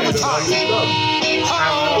 every time.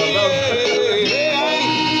 Oh,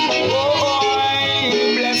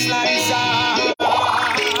 Blessline sound.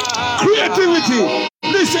 Creativity.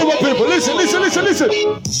 Listen, my people. Listen.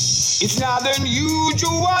 It's not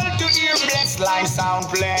unusual to hear Blessline sound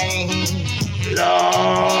playing. No.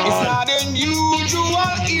 It's not unusual,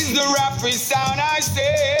 it's the roughest sound I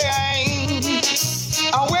say.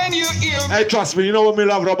 And when you hear, hey, trust me, you know when we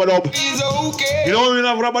love rubber dub. it's okay. You know when we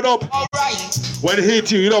love rubber dub. Alright. When it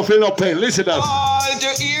hits you don't feel no pain. Listen to us. All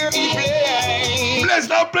to hear me play. Let's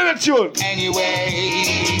now play the tune.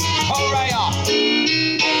 Anyway, alright.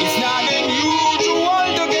 It's not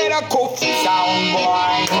unusual to get a coffee sound,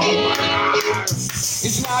 boy.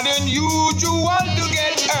 It's not unusual to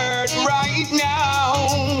get hurt right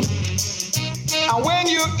now. And when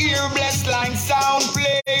you hear Blessline sound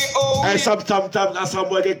play, oh, and sometimes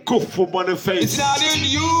somebody get cuffed from on the face. it's not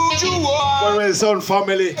unusual. When we're son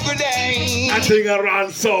family, every day, I think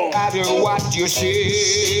around so. no matter what you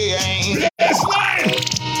say. Blessline!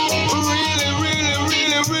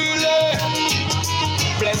 Really.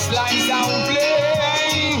 Blessline sound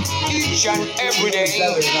play each and every day.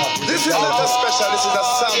 This is not a special, this is a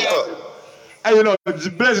sample. And you know,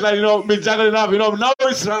 Blessline, you know, been juggling up, you know, now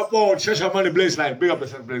it's not about Shashamane Blessline. Big up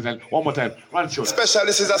Blessline. One more time. One shot. Special,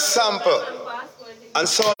 this is a sample. And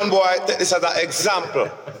son boy, take this as an example.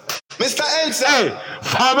 Mr. Elsa. Hey,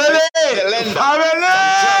 family!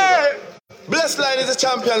 Blessline is a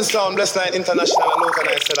champion sound. Blessline International and local,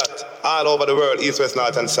 I say that. All over the world, east, west,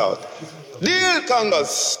 north, and south. Deal,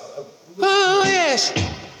 Congress. Oh, yes.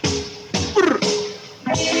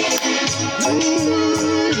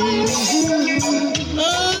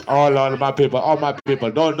 All my people,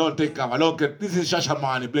 don't think of it. Don't get, this is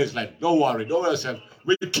Shashamane Blessline. Don't worry yourself.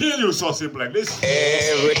 We kill you so simple like this.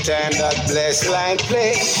 Every time that Blessline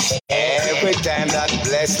play, every time that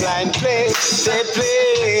Blessline play, they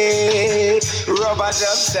play rubber dub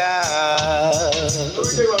sound.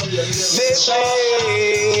 They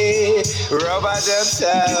play rubber dub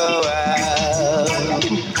sound.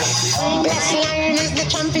 Blessline is the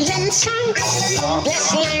champion song.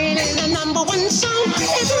 Blessline is the number one song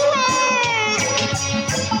everywhere.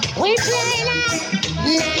 We play now,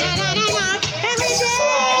 every day.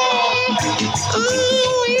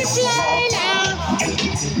 Oh, we play now.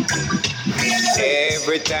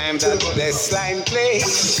 Every time that Blessline play,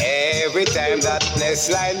 every time that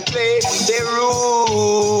Blessline play, they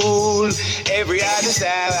rule every other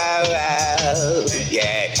sound.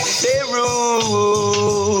 Yeah, they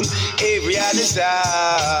rule every other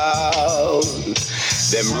sound.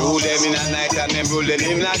 Them rule them in the night and them rule them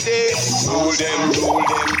in the day. Rule them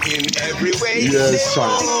in every way. Yes, they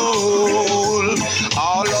rule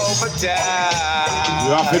all over town.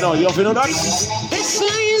 You have to know that?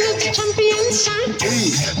 Blessline is the champion song.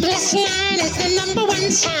 Blessline is the number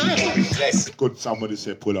one song. Could somebody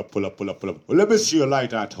say pull up. Well, let me see your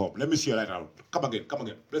light at home. Come again.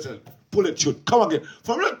 Listen, pull it, shoot. Come again.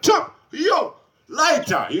 From the top. Yo,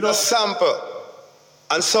 lighter. You know. A sample.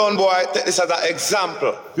 And son boy, take this as an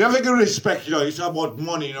example. We have to give respect, you know. It's about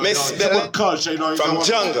money, you know. It's about culture, you know. From about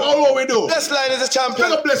jungle. all what we do. Blessline is a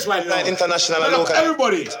champion. Blessline, you know. International and local.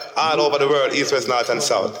 Everybody. All over the world, east, west, north, and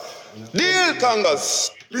south. Deal,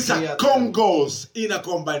 Congos. Listen, Congos in a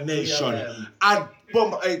combination. And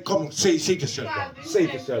come, say it yourself, yo. Say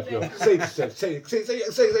it yourself. Say.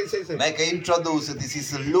 Like I introduced, this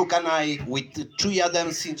is Luke and I with 3 of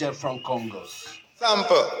them singers from Congo.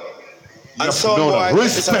 Sample. And son boy,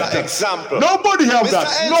 this is an example. Nobody have Mr. that.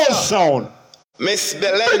 Enzo. No sound. Miss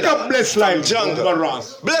Belinda. Pick up Blessline. Jungle.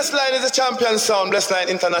 Blessline is a champion sound. Blessline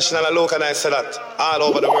International and local, I say that. All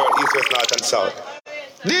over the world, east, west, north, and south.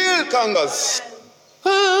 Deal, Congos.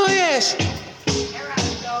 Oh, yes.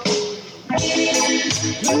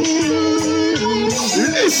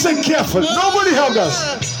 Listen careful. Nobody have that.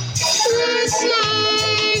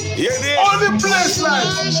 Only Blessline.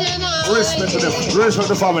 Respect to them. Respect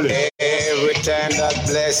the family. Every time that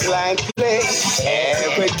Blessline play,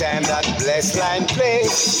 every time that Blessline play,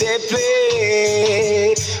 they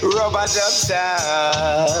play rubber dub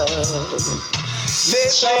sound. They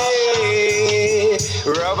play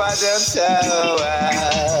rubber dub sound.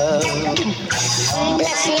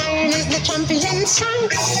 Blessline is the champion song.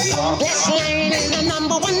 Blessline is the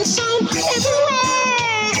number one song everywhere.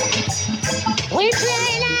 We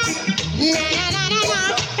play now,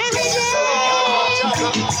 every day.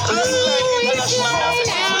 Oh, we play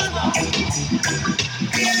now.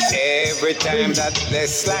 Every time that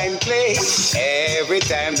Blessline play, every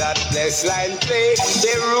time that Blessline play,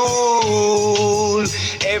 they rule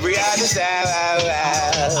every other sound.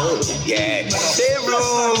 Yeah, they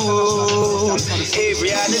rule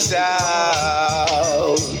every other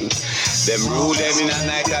sound. Them rule them in the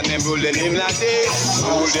night and them rule them in the day.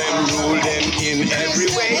 Rule them in every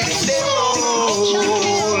way. They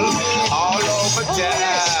rule all over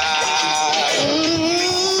town.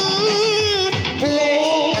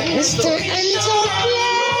 Mr. Intl,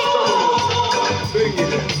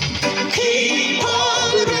 keep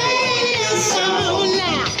on playing your song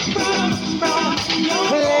now.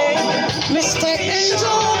 Play, Mr.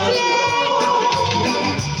 Intl,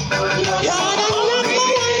 you're the number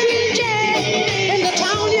one DJ in the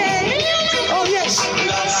town, yeah. Oh yes.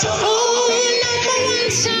 Oh, number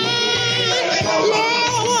one song,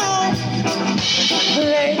 yeah.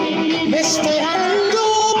 Play, Mr. Intl.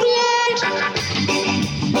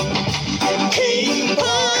 Keep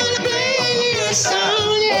on playing your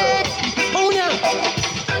song, yeah. Oh no,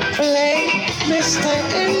 play, Mr.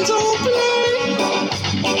 Intl, play.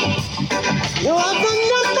 You are the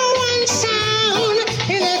number one sound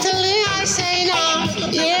in Italy, I say now,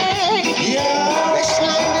 yeah. Yeah.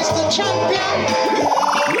 Blessline is the champion.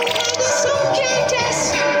 The song can't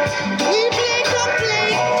test. We play the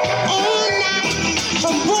play all night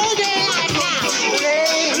from all day like now.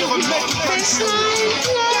 Blessline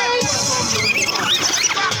plays.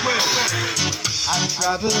 I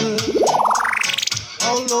travel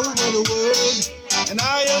all over the world, and I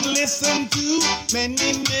have listened to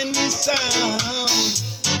many, many sounds.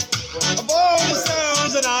 Of all the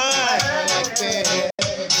sounds that I like there,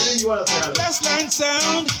 Blessline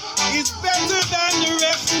Sound is better than the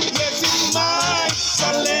rest. Yes, it's my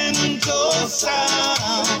Salento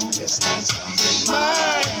sound. Blessline Sound is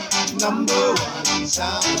my number one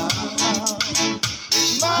sound.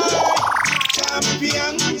 It's my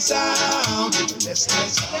champion sound. Blessline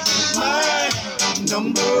Sound is my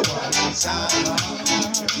number one sound.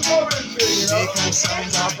 Jamaican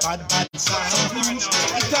sounds are bad sounds.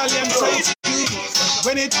 Italian sounds too.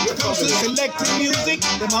 When it comes to selecting music,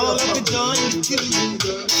 them all have to join the queue.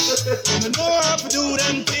 They know how to do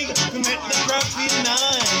them things to make the crowd feel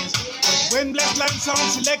nice. When Blessline Sound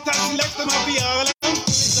select them happy all.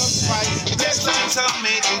 Blessline Sound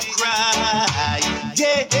make you cry.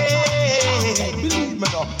 Yeah.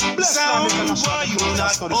 Sound boy, you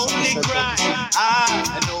not only cry.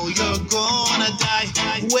 I know you're gonna die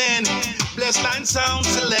when Blessline Sound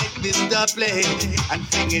select this the play and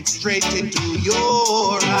fling it straight into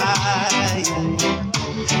your eye.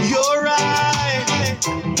 Your eye,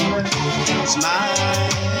 smile.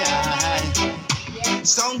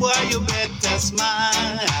 Sound boy, you better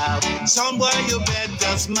smile. Sound boy, you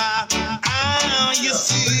better smile. You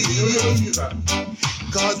see,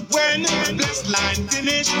 cause when Blessline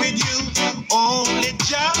finish with you, only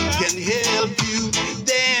Jah can help you.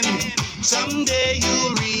 Then someday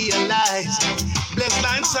you'll realize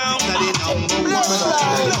Blessline Sound that is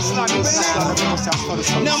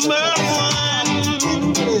number one.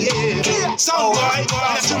 Yeah, Sound boy,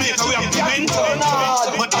 that's Jamaica, we have mental,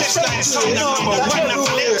 but Blessline Sound is number one.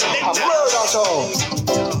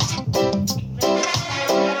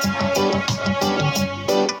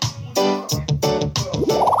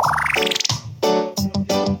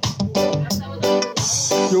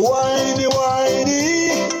 You whiny, whiny,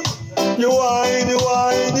 you whiny,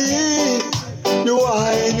 whiny, you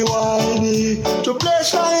whiny, whiny, to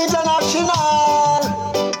Blessline International.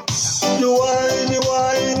 You whiny,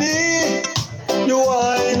 whiny, you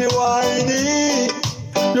whiny, whiny,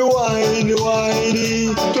 you whiny,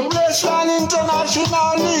 whiny, to Blessline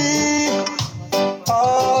International.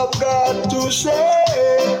 I've got to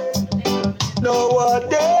say,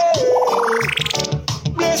 nowadays,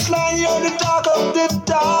 Blessline, you're the talk of the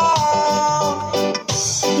town.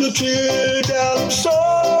 You treat them so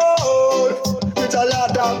with a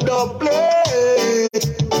lot of the plate.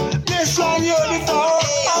 Blessline, you're the talk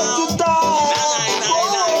of the town.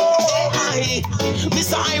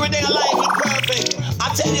 Mr. Ira, they alive with perfect.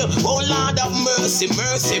 I tell you, oh Lord of mercy,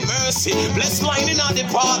 mercy, mercy. Blessline in on the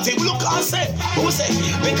party. Look, I say, who say?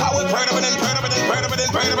 Because we're proud of it and proud of it and proud of it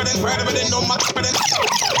and proud of it and proud of it and no matter what.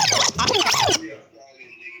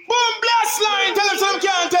 Boom, Blessline, tell them some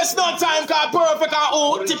can't test no time, cause perfect and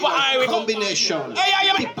oh, tip of Irish combination.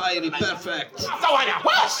 Hey, tip of Irish, perfect.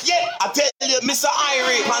 Yeah, I tell you, Mr.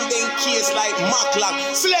 Irish, and then case like Maclock.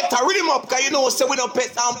 Select a rhythm up, cause you know, say we don't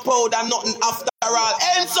pet and powder, nothing after all.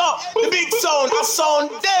 Ends up, the big sound, a sound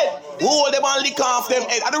dead. Hold them and lick off them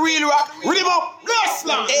head. And the real rock, rhythm up,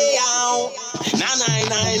 Blessline. Hey, ow, nah.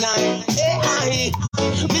 Hey,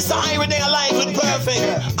 Mr. Irish, they alive with perfect.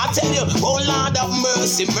 I tell you, oh Lord of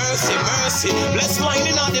mercy, mercy, mercy. Blessline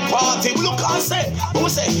in on the party. Look, I say, who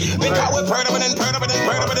say? Because we're proud of it and proud of it and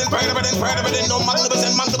proud of it and proud of it and proud of it and no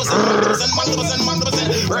magnificent, magnificent, magnificent, magnificent, magnificent.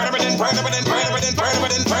 Proud of it and proud of it and proud of it and proud of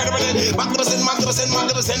it and proud of it and magnificent, magnificent,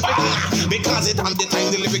 magnificent. Because it on the time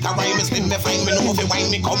the lyric rhyme is me find me no fi wine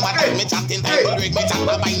me come back me chatting time to drink me chat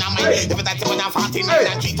my mind now my if that when I'm 49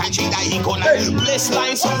 and treat that equal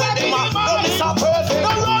Blessline so when them are no Mr. Perfect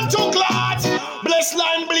no run to glad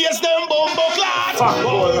Blessline blaze fuck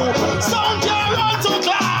going on? Sound can't run too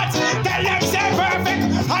glad. Tell them say perfect.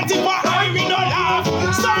 And if I we no laugh.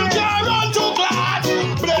 Sound can't run too glad.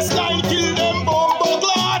 Blessline kill them bumbo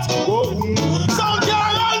glad. Sound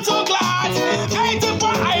can't run too glad. Ain't if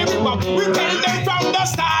I we tell them from the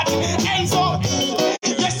start. And so,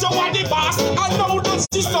 yes, so what the boss. I know that's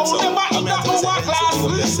the sound never in the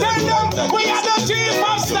hourglass. Tell them we are the chief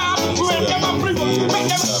of staff. When them a bring make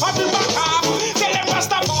them happy back up. Tell them what's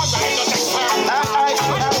the boy right on next time.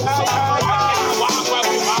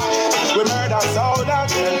 We murder sound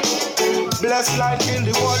again. Blessline kill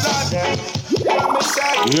the whole of them.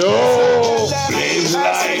 Yo,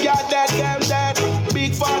 Blessline. Yeah, dead.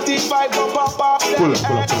 Big 45 go pop off them. Pull up.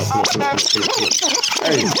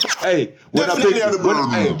 Hey, when a big,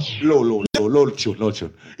 low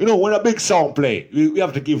tune. You know, when a big song play, we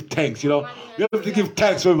have to give thanks, you know. We have to give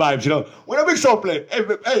thanks for vibes, you know. When a big song play, hey,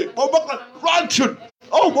 run tune.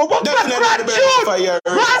 Oh, what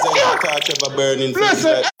burning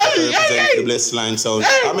Listen, the Blessline Sound.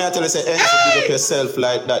 I mean, I tell you, say, pick up yourself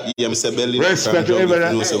like that. You say, believe respect to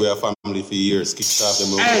everyone. You know, so we are family for years. Kick start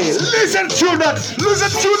them over. Hey, listen to that.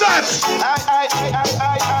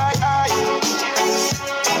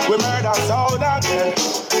 We murder sound again.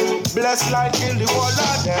 Blessline kill the whole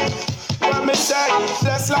of them. When me say,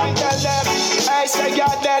 Blessline tell them. I say,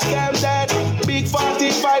 yeah, dead. Big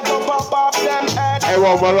 45 go pop off them head. Hey,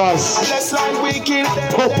 Blessline we kill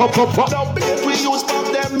them. Pop. No blade we use pop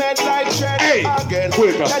them head like tread. Hey, again. pull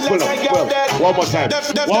it up. One more time.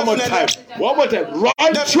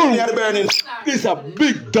 Run through. This is a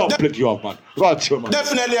big dumpling you have, man. Run through, man.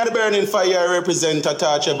 Definitely at the burning fire represent a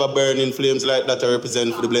torch ever burning flames like that I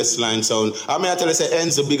represent for the Blessline Sound. I mean, I tell you, say,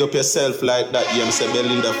 Enzo, big up yourself like that. You say,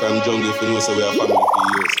 Belinda from Jungle, if you know, so we are family for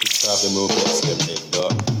years. Kick start them over, them head,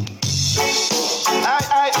 dog.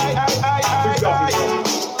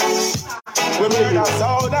 We murder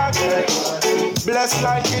sound again.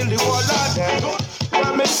 Blessline kill the whole of them.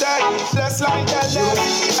 When me say, Blessline tell them.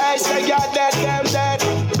 I say, yeah, dead.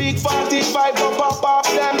 Big 45 go pop off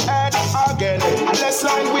them head again.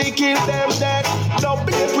 Blessline we kill them dead. No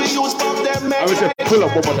blade we use pop them head. I would say, pull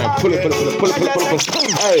up one more time. Pull up.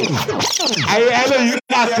 Hey, I know you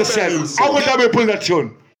ask yourself, how would I pull that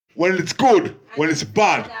tune? When it's good, when it's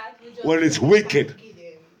bad, when it's wicked.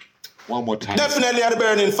 One more time. Definitely at the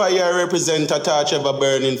burning fire represent a torch ever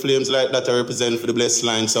burning flames like that I represent for the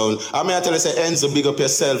Blessline Sound. I mean, I tell you, say, Enzo, big up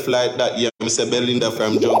yourself like that. Yeah, I say, Belinda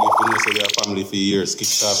from Jungle, if you know, so we are family for years. Kick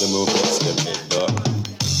start them over, them head, dog.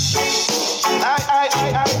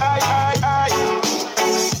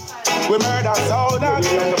 We murder sound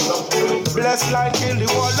again. Blessline kill the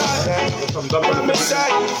whole of them. When me say,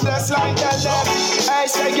 Blessline tell them. I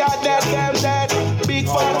say, yeah, dead. Big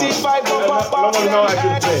 45 go pop off them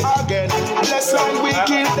head again. Blessline we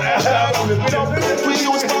kill them dead. No blade we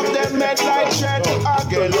use pop them head like tread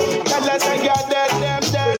again. Tell us say, yeah, dead.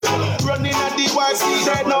 Running at the YC,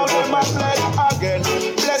 they know them a play again.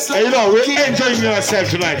 Blessline. Hey, you know, we're enjoying yourself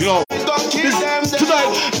tonight, you know.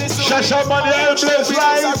 Tonight, Shashamane Intl.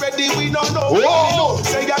 Whoa!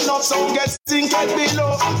 Say you're not sound get sink get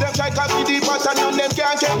below. Them try copy the pattern and them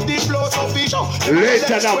can't get the flow. So fish out.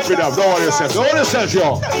 Later down, freedom. Don't worry yourself,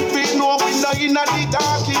 yo. We know we not in the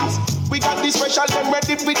darkings. We got the special, them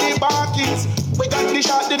ready for the barkings. We got the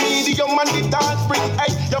shot, the medium and the dark spring.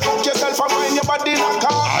 Hey, you fuck yourself and find your body like a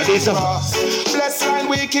Blessline,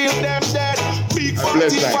 we kill them dead. Big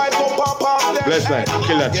 45 go pop off them. Blessline,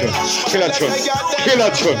 kill that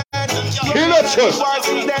tune.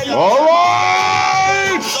 All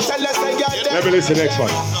right. Let me listen to the next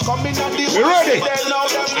one. You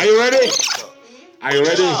ready? Are you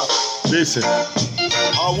ready? Listen.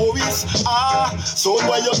 Worries, so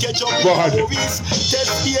why you catch up in worries?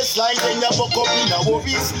 Test baseline, then you buck up in a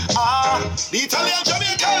worries. The Italian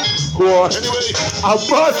Jamaican. What? Anyway,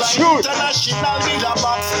 about you. International Miller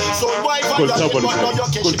box. So why you catch up from the last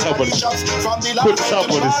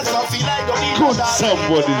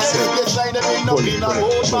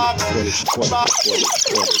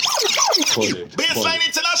Baseline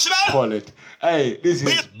International. Call it. Hey, this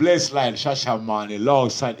is Blessline, Shashamane,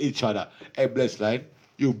 alongside each other. Hey, Blessline,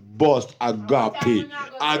 you bust agape.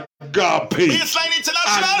 Baseline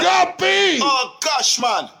International. Agape. Oh gosh,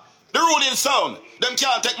 man. The ruling sound. Them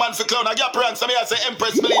can't take man for clown. I got pranks. I mean, I say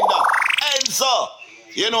Empress Melinda. Enzo.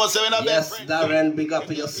 You know, so when I yes, Darren, big up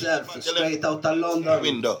yourself. Straight out of London.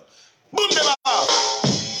 Window. Boom them up.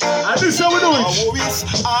 And This is how we do it.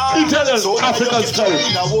 Italian, African style.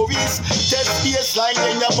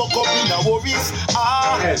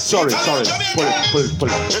 Sorry. Pull it.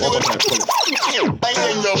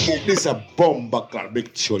 This is a bomb back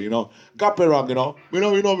big tune, you know. Gaperang, you know. You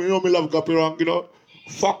know, me love Gaperang, you know.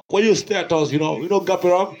 Fuck, when you stay at us, you know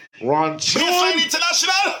Gaperang? Run tune. Blessline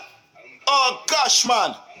International? Oh gosh,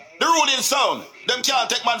 man. The ruling sound. Them can't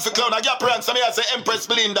take man for clown. I got pranks. I say Empress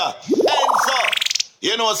Belinda. Enzo.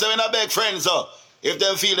 You know, so when I beg friends, if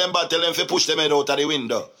them feel them bad, tell them to push them head out of the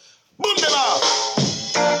window. Boom them out.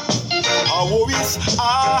 Worries,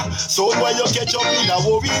 so why you catch up in a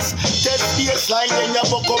worries? Test baseline, then you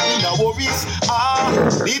buck up in a worries.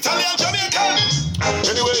 The Italian Jamaican.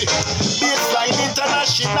 Anyway, Blessline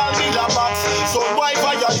International Miller Box. So why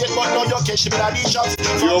violate, but now you catch me at the chops.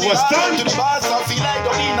 You understand? To the bars, I feel like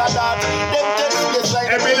don't need that. Them test baseline.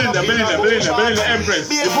 Belinda, Empress.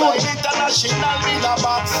 Blessline International Miller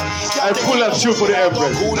Box. I pull up shoe for the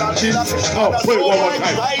Empress. Oh, pull it one more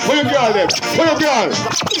time. Pull your girl there. Pull your girl.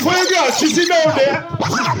 She's in down there.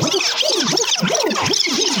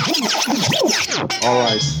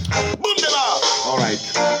 Alright.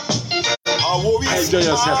 Enjoy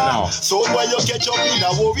yourself now. So why you catch up in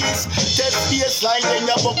a worries? Test baseline, then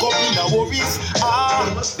you buck up in a worries.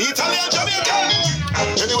 The Italian Jamaican.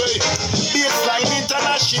 Anyway, Blessline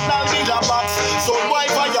International Miller Box. So why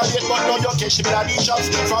violate, but now you catch me at the chops.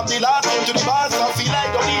 From the last game to the bars, I feel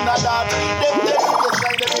like don't need that. Them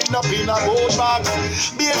baseline, they end up in a gold box.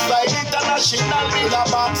 Blessline International Miller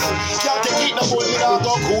Box. Can't take it no more, me not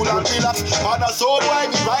go cool and relax. And a soul why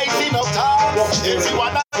we rising up top.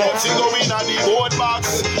 Everyone let's go in at the board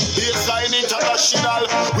box. Blessline International,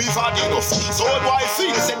 we've had enough. So why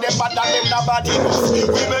feel send them bad and them not bad enough.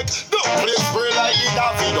 We make no place spray like it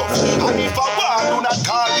have enough. And if I want, do not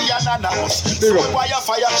call me an anonymous. So why you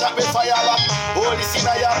fire shot me fire back. Oh, this in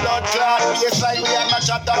your blood clot. Blessline we are not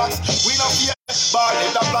chatterbox. We not fear. Bar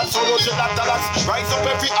in the blood, so those in that talas. Rise up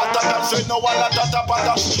every attack, so no one at that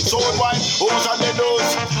attack. So why, who's on the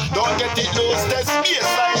nose? Don't get it loose. There's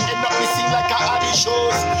baseline, end up missing like a Addy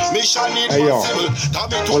shows. Mission impossible,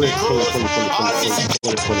 come into the cruise.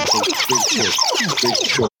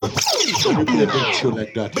 When you play big tune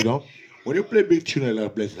like that, you know, when you play big tune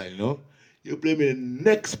like Blessline, you know, you play me the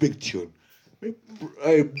next big tune.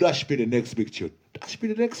 Dash me the next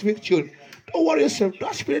big tune. Don't worry yourself,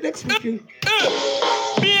 dash me the next big tune.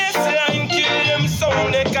 Baseline kill them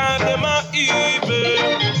sound, they call them a evil.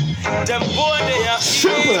 Them boy they are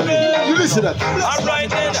evil. You listen to that. Alright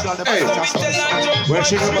then, hey. When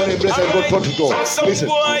she come on in Blessline, go to go. Listen. Some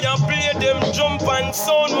boy a play them jump and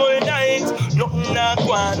sound all night. Nothing not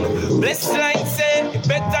one. Blessline say,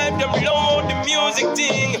 better if them load the music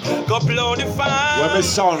thing. Go blow the fire. When the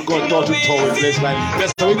sound go door to toe with Blessline,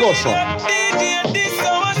 that's how we go, son. This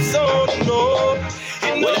our sound, no.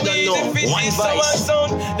 Well, I don't know. One voice.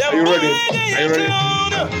 Are you ready? Are you ready?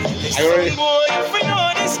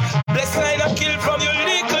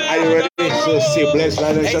 So see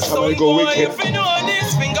Blessline and Shashamane go wicked.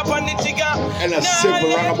 And a simple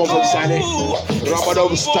roundabout styling.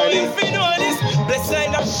 Roundabout styling.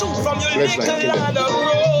 Blessline kill them.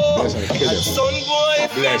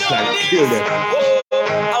 Blessline kill them.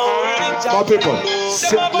 My people,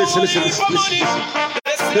 listen.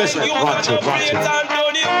 Blessline, watch it.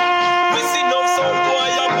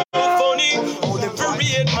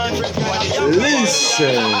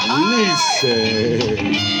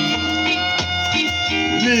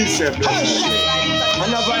 Listen, Blessline.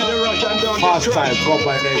 Fast time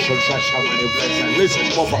combination, Shashamane Blessline. Listen,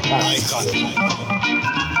 proper time.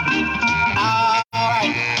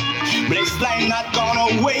 Blessline not gonna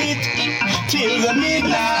wait till the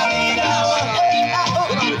midnight hour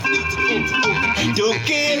to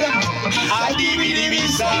kill a DVD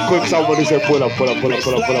sound. Quick, somebody say pull up.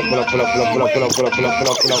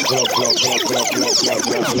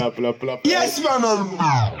 Yes, man.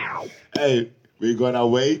 Hey, we're gonna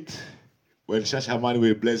wait. When Shashamane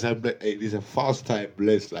will bless her, hey, this is a fast time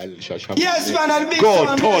bless like Shashamane. Yes, man, and big go,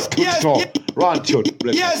 sound. Run to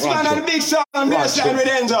bless. Yes, man, and big sound. Blessline with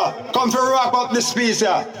Enzo. Come to rock up the space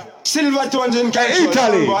here. Silver tones in Hey,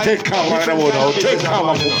 Italy, take camera now. Take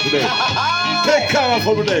camera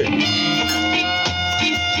from today.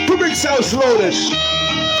 Two big sounds loaded.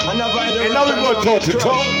 And now we go toe to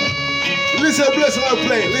toe. Listen, Blessline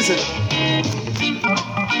play. Listen,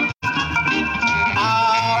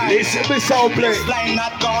 the sound play. Blessline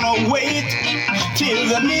not gonna wait till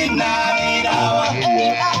the midnight hour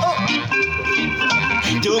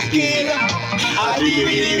to kill a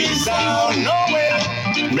DVD sound. No way.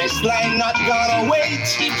 Blessline not gonna wait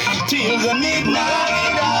till the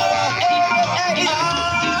midnight hour.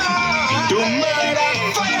 murder.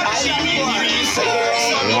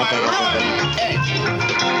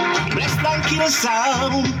 Blessline kill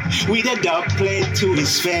sound with a dub plate to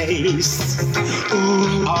his face.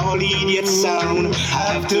 Ooh, all idiot sound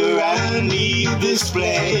after I leave this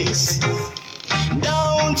place.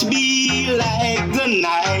 Don't be like the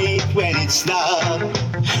night when it's dark.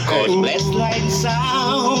 Cause Blessline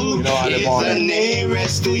sound is the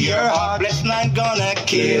nearest to your heart. Blessline gonna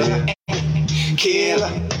kill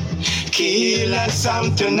a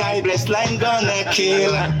sound tonight. Blessline gonna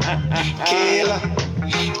kill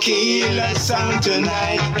a sound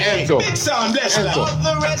tonight. Big sound, Blessline. All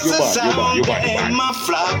the rest of sound and my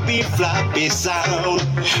floppy sound.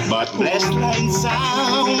 But Blessline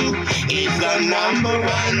sound is the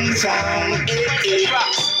 #1 sound.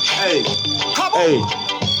 Hey,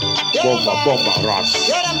 bomba, Ross.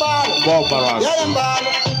 Bomba, Ross.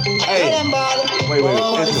 Hey, wait,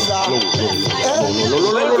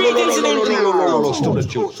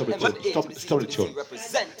 stop the tune.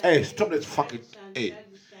 Hey, stop this fucking, hey.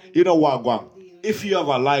 You know what, Guang? If you have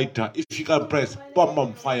a lighter, if you can press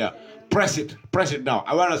bomb fire, press it now.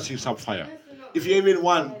 I want to see some fire. If you even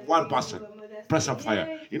one person, press some fire.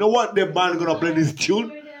 You know what the band gonna play this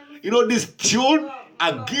tune? You know this tune?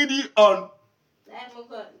 I giddy on.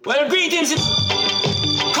 Well, greetings.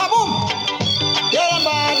 Kaboom! Get them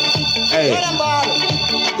ball. Hey. Get them ball.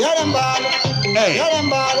 Get them ball. Hey. Get them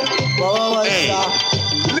ball. Hey.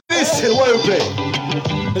 Listen, what you play?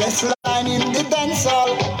 Blessline in the dance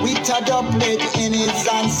hall with a doublet in his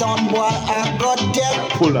hand. Son boy, I got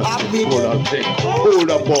dead. Pull up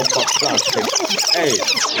bomb plastic.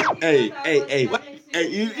 Hey.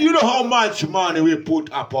 You know how much money we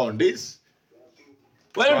put up on this?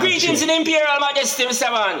 Well, greetings in Imperial Majesty,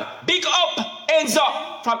 Mr. Man. Big up, Enzo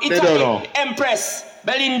from Italy. Empress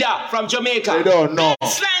Belinda from Jamaica. They don't know.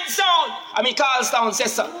 Blessline Sound. I mean, Carlstown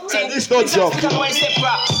says so. It's not joke.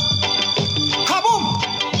 Kaboom!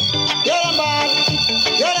 Get them ball.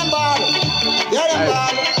 Get them ball. Get them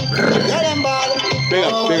ball. Get them ball.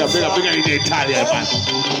 Bigger in the Italian, man.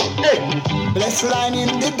 Hey. Blessline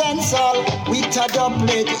in the dance hall with a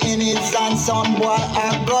doublet in his hand. Son boy,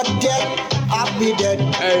 I got dead. I'll be dead.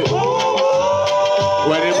 Hey.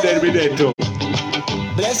 When him dead, be dead too.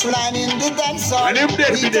 Blessline in the dance hall. When him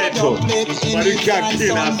dead, be dead too. But you can't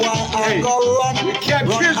kill us. Hey. You can't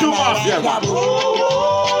kill too much, yeah, man.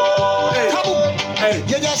 Hey,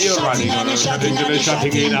 you're running. Shutting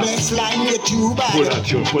in.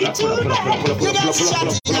 Pull up.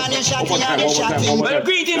 Well,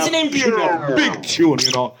 greetings in Imperial. Big tune,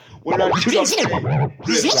 you know. When I tune up,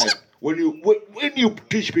 when you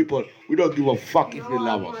teach people, we don't give a fuck if they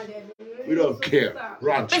love us. We don't care.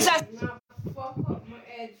 Ranch.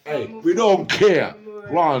 Hey, we don't care.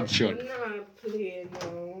 Ranch.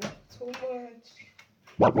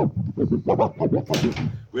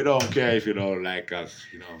 We don't care if you don't like us,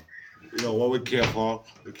 you know. You know what we care for?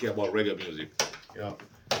 We care about reggae music, you know.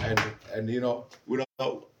 And you know, we don't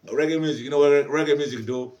know reggae music. You know what reggae music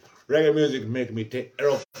do? Reggae music make me take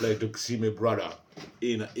aeroplane to see my brother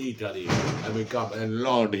in Italy, and we come and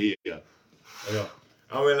land here. You know,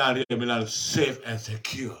 and we land here, we land safe and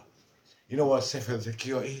secure. You know what safe and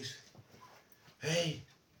secure is? Hey.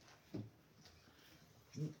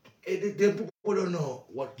 The people don't know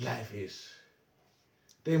what life is.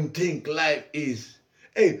 They think life is.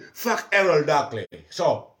 Hey, fuck Errol Darkley.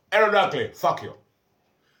 So, Errol Darkley, fuck you.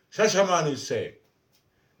 Shashamane say,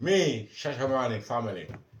 me, Shashamane family,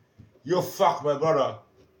 you fuck my brother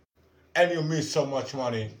and you miss so much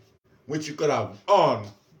money, which you could have earned,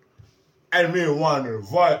 and me wonder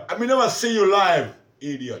why. I mean, never see you live,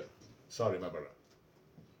 idiot. Sorry, my brother.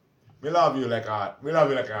 Me love you like art. Me love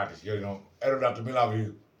you like an artist, you know. Errol Darkley, me love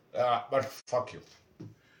you. But fuck you.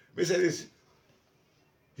 Me say this.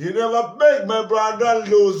 You never make my brother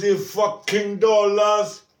lose his fucking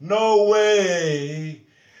dollars. No way.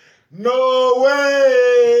 No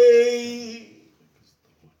way.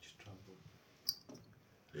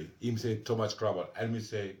 Him say too much trouble. And me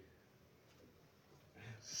say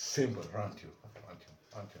simple. Rant you.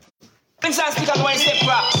 Princess speak on one step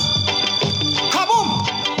back. Kaboom!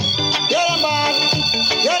 Get them ball.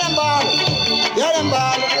 Get them ball. Get them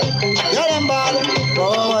ball. Get them ball.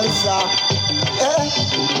 Boys are.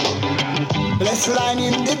 Blessline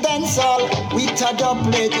in the dance hall with a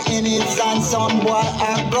doublet in his hand. Son boy,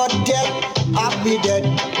 I got dead. I'll be dead.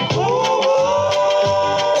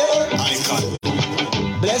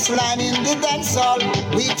 Blessline in the dance hall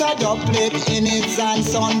with a doublet in his hand.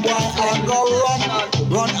 Son boy, I go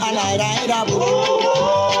run and I ride up.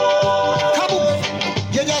 Kaboom!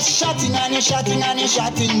 You just just shouting and you're shouting and you're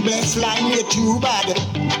shouting. Blessline, you're too bad.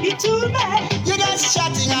 You're too bad. You're just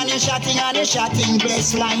shouting and you're shouting and you're shouting.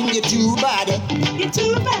 Blessline, you're too bad. You're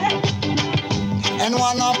too bad. And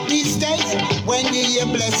one of these days, when you hear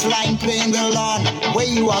Blessline playing the lawn, where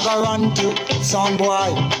you are gonna run to, son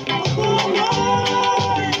boy?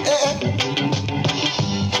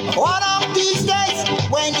 One of these days,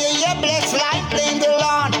 when you hear Blessline playing the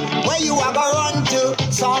lawn, where you are gonna run to,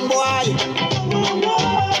 son boy?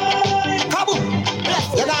 Kaboom!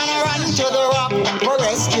 You're gonna run to the rock, for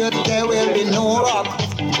rescue there will be no rock.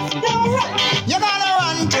 You're gonna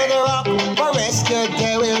run to the rock, for rescue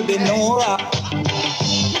there will be no rock. I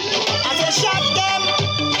say shot them,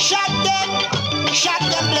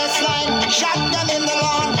 Blessline, shot them in the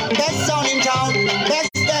lawn. Best sound in town, best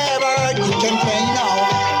ever heard. You can play now.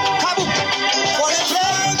 Kaboom! For the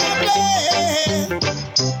play,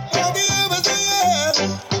 for the ever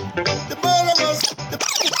the murderers.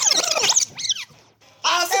 I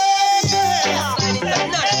say yeah,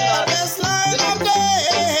 Blessline up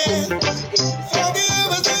there. For the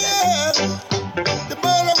ever the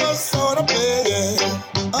murderers on the play.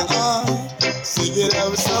 Sing it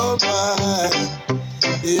out so bad.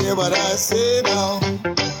 Yeah, but I say now,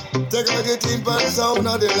 take out your teeth but sound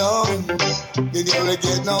of the long. You never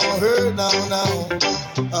get no hurt now.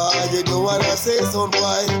 You do what I say, son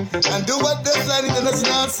boy, and do what the Blessline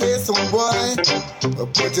International say, son boy.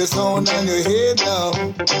 Put your sound on your head now,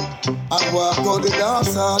 and walk out the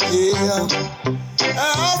dance out, yeah. And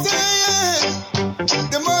I say, yeah,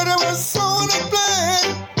 the murderer's sound of play.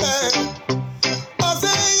 I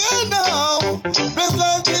say, yeah, now,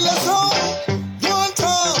 Blessline kill a sound.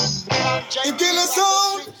 You kill a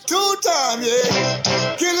sound 2 times,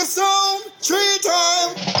 yeah. Kill a sound 3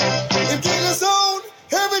 times. You kill a sound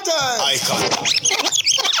every time.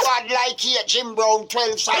 Bad like here, Jim Brown,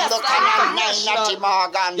 12 Sando Canal, 9 Natty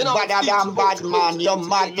Morgan. Badder than bad man, you're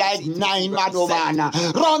mad like 9 mad woman.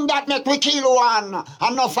 Run that make we kill one.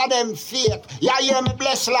 Enough of them fake. You hear me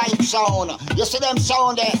Blessline sound. You see them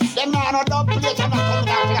sound there. Them man no dub plate and not come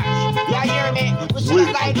down flash. You hear me? We see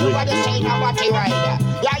the guy do what they say in a body rider.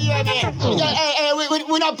 You hear me?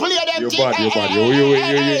 We don't play them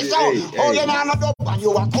things. Oh, you know no dub and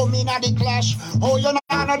you are coming at the clash. Oh, you know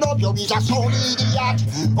no dub, you is a sound idiot.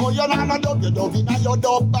 Oh, you know no dub, you dub in your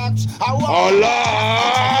dub box. Oh, Lord!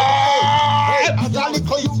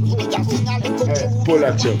 Pull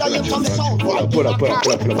up, Joe. Pull up.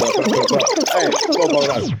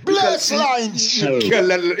 Blessline.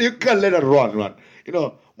 You can't let it run, man. You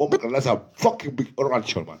know, that's a fucking big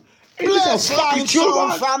orange, man. Blessline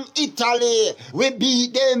sound from Italy. We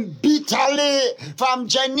beat them bitterly. From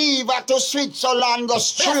Geneva to Switzerland, go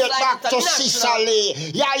straight back to Sicily.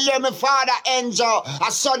 You hear me, Father Enzo? I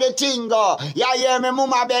saw the thing go. You hear me,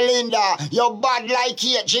 Mama Belinda? You bad like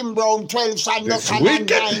here, Jim Brown, 12 Sando Canal,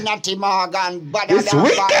 9 Natty Morgan. Badder than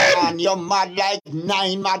bad man. You mad like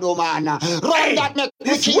 9 mad woman. Run that make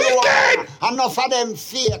me kill one. Enough of them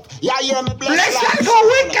fake. You hear me, Blessline go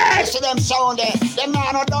wicked. You see them sound there. Them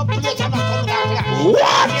man no double. What? We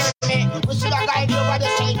see the guy over the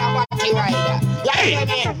side of body rider.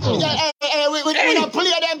 We don't play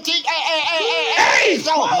them things.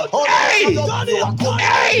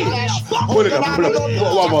 Pull it up.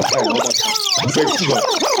 One more time.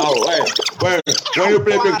 When you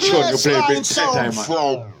play big tune, you play big time, man.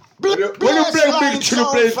 When you play big tune, you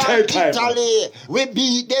play time. We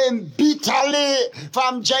beat them bitterly.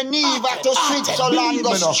 From Geneva to Switzerland,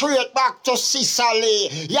 go straight back to Sicily.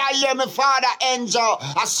 You hear me, Father Enzo?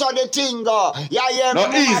 I saw the thing go. You hear me,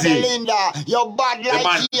 Mama Belinda? You're bad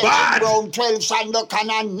like here, Jim Brown, 12 Sando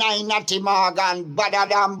Canal, 9 Natty Morgan. Badder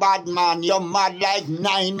than bad man. You're mad like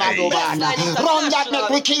 9 mad woman. Run that make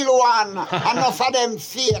we kill one. Enough of them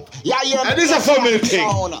fake. You hear me? And this is a family thing.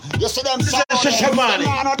 You see them sound. Shashamane.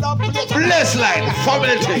 Blessline,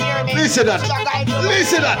 family thing. Listen that.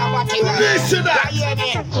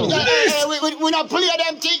 We don't play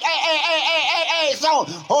them things. So,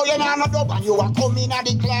 oh, you know no dub and you are coming at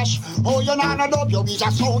the clash. Oh, you know no dub, you is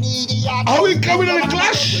a sound idiot. Are we coming at the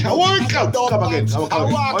clash? Why we come? Come again.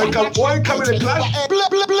 Why we coming at the clash?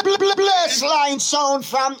 Blessline sound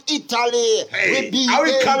from Italy. Are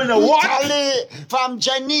we coming at what? Italy. From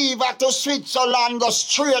Geneva to Switzerland, go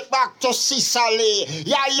straight back to Sicily.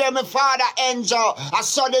 You hear me, Father Enzo? I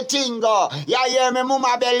saw the thing go. You hear me,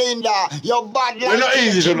 Mama Belinda? You're bad like we're not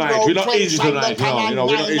easy tonight. We're not easy tonight. You know,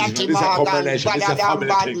 we're not easy tonight. This is a combination. This is a family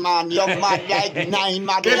thing. You're mad like 9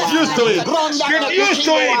 mad. Get used to it. Get used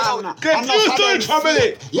to it. Get used to it,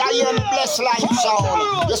 family. You hear me, Blessline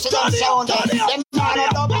sound. You see them sound? Them man are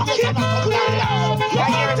double. You hear me?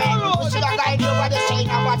 You see the guy over the side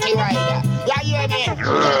of body rider. You hear me? You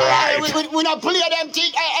We not play them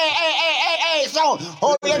thing. Hey, so.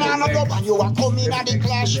 Oh, you know no dub and you are coming at the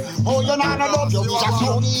clash. Oh, you know no dub, you is a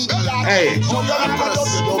sound idiot. Hey. Oh, you know no dub,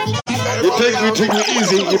 you think we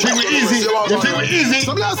easy? You think we easy? You think we easy?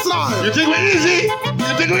 So bless line. You think we easy?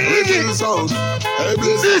 You think we easy?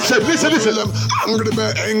 Listen. Angry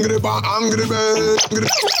man.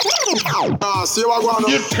 See what going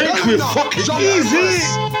on? You think we fucking easy?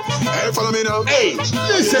 Hey, follow me now. Hey,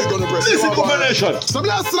 listen combination. So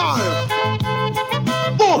bless line.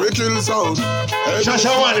 We kill sound.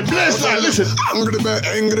 Shashamane, Blessline, listen. Angry man.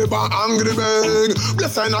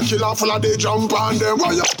 Blessline a killer full of they jump on them.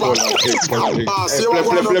 Why you Flip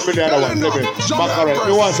me the other one. Macaroni.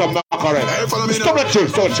 You want some macaroni? Stop that tune.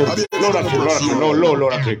 Load that tune.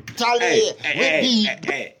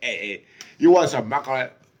 Hey. You want some macaroni?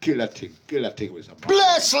 Kill that thing with some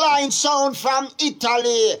Blessline Sound from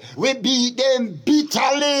Italy. We beat them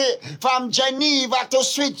bitterly. From Geneva to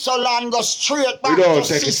Switzerland, go straight back to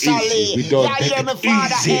Sicily. We don't take hear me,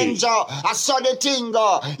 Father Enzo. I saw the thing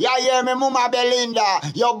go. You hear me, Mama Belinda.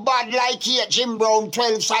 You're bad like 8 Jim Brown,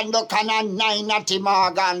 12 Sandokan and 9 Natty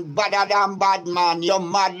Morgan. Badder than bad man. You're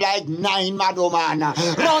mad like 9 Madoman.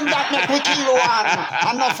 Run that make we kill one.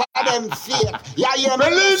 Enough of them fake. You hear me,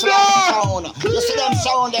 Belinda. Sound. You see them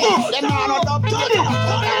sound. Them man not up to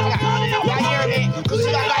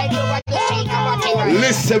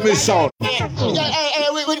listen me sound. We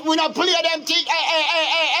not play them thing.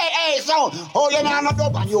 Hey, sound. Oh, you know not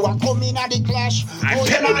up and you are coming at the clash. Oh,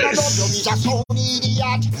 you know not up, you is a sound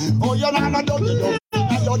idiot. Oh, you know not up, you don't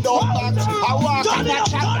your dog back. I walk on that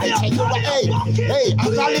chat. I say you hey, as a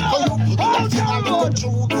little you, that's a little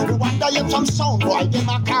true. You wonder you some sound boy, them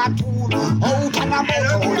a cartoon. Out and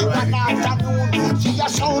about only one afternoon. See a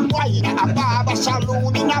sound boy in a barber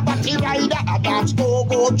saloon, in a batty rider, a dance go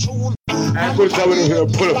tune. And we'll come in here,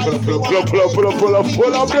 pull up that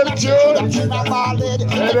tune.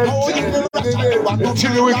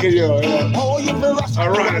 Till the wicked, yo.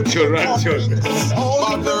 Run it, tune.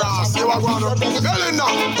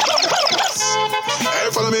 Hey,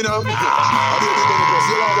 follow me now.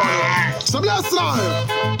 So bless line.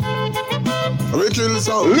 We kill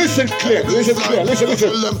sound. Listen clear. Listen.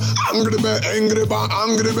 Angry man.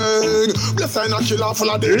 Blessline a killer full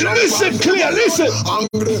of the listen clear.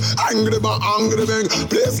 Angry man.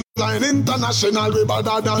 Blessline International, we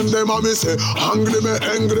better than them. And me say, angry man.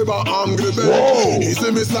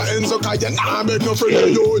 Easy Mr. Enzo, cause you nah make no friend of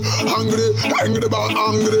you. Angry man.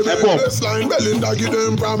 Blessline Belinda give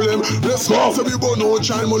them problem. Blessline so we both no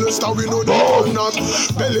child molester, we know them not.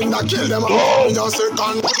 Belinda kill them all in a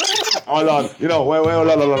second. Hold on, you know,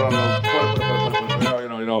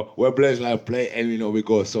 where Blessline play and we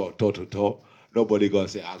go so toe to toe. Nobody gonna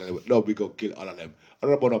say no, we go kill all of them. I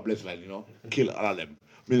don't know about Blessline, kill all of them.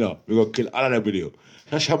 We go kill all of them with you.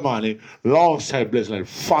 Shashamane, long side Blessline,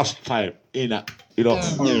 first time in a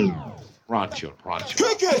ranch.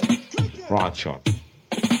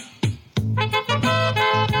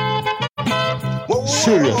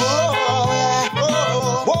 Serious.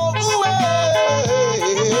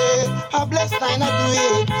 Blessline I do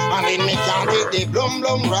it. I mean me can't take the blum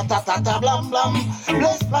ratatata blum.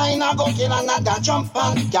 Blessline I go kill another jump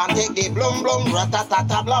and can't take the blum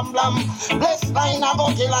ratatata blum. Blessline I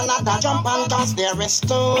go kill another jump and cause there is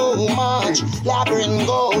too much labyrinth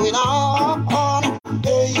going on.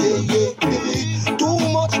 Hey. Too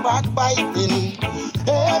much backbiting.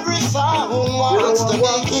 Every sound wants to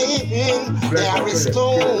begin. There is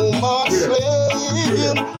too much slaying.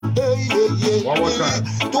 One more time.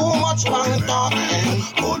 Too much man talking.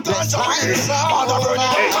 Good touch of weed.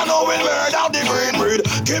 I know we murder the green breed.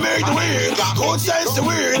 Give me the weed. Good sense the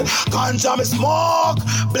weed. Ganja me smoke.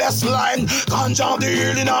 Blessline. Ganja the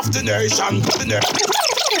healing of the nation.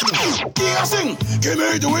 King I sing. Give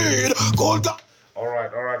me the weed. Good. All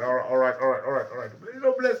right.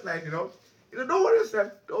 Blessline, don't worry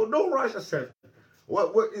yourself. Don't rush yourself.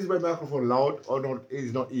 What is my microphone loud or not?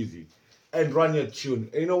 It's not easy. And run your tune.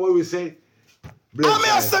 And you know what we say? I'm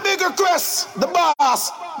here to say big request, the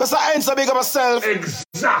boss. But I ain't so big of myself.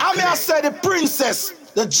 Exactly. I'm here to say the princess,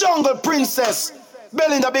 the jungle princess.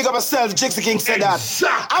 Belinda big of myself, Jixie King said that.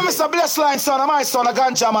 I'm Mr. Blessline son, my son, a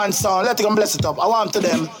ganja man son. Let him bless it up. I want to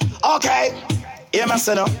them. Okay. Hear me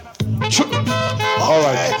say no? All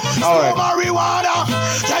right. Marijuana.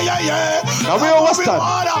 Yeah. Now we all stand.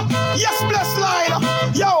 Yes, Blessline.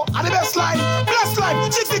 Yo, and the Blessline. Blessline.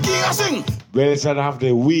 Jixie King, I sing. Well, instead of have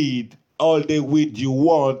the weed, all the weed you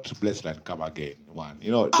want, Blessline come again. man.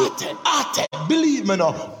 You know. Believe me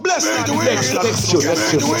now. Bless the way. Let's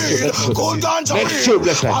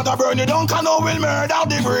burn you down, can no will murder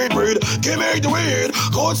the breed. Give me the weed.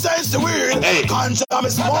 Code says the weed. Can't me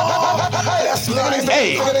small.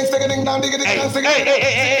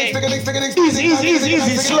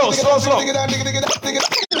 Easy, slow.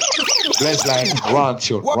 Blessline, run it.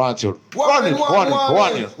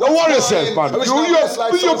 Don't worry yourself, man.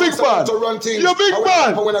 You're big man. You're big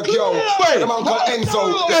man. Wait.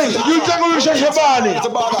 Hey, you jungle with Shashamane.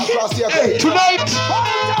 Hey, tonight.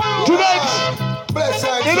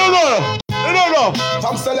 Blessline. You don't know.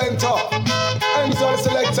 From Selector. Enzo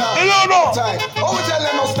Selector. You don't know. Oh, we tell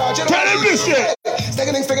them no start. Tell them this shit.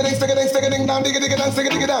 Sticking down,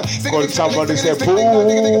 digga down. Call somebody say, pull.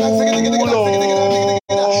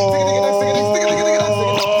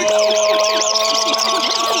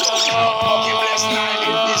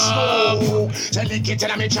 Get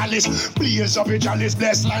in a chalice, please up your chalice,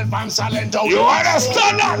 Blessline from Salento. You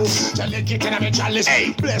understand that? Tell it get in a chalice,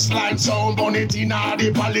 Blessline sound, bonnet in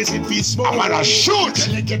the palace, it feels small. I'm gonna shoot.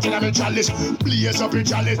 Tell it get in a chalice, please up your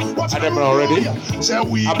chalice. What's them not ready? Say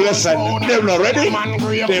we a Blessline, them not ready?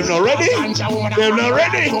 Them not ready?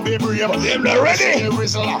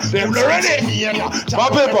 My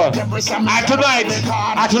people,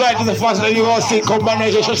 tonight is the first time you gonna see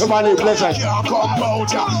combination Shashamane Blessline.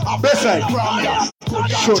 Blessline.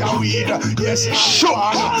 Shoot.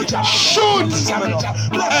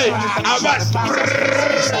 Hey,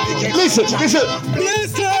 listen.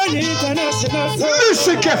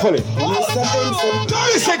 Listen carefully.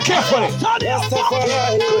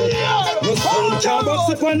 Can't box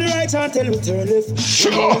up on the right and tell we turn left.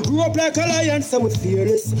 We grew up like a lion, so we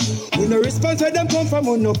fearless. We no response where them come from,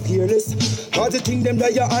 we no peerless. Cause the thing them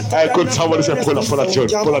that you are. I could somebody say pull up tune.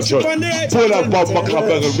 Pull up Bob Buckler,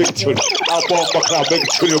 big tune.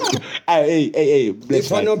 Hey,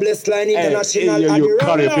 if I no Blessline International and the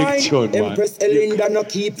run line, Empress Elinda no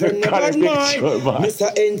keep her never mind.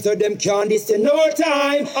 Mr. Enzo them can't this in no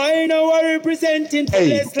time. I know I representing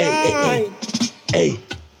Blessline. Hey,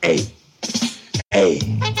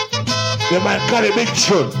 the man got a big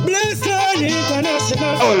tune. Blessline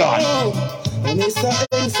International. Oh Lord. Mr.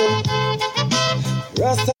 Enzo,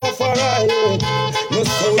 Rastafari. No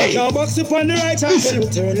sound can't box up on the right and tell we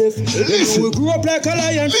turn left. Listen. We grew up like a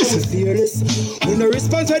lion, so we fearless. We no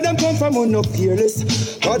response where them come from, we no peerless.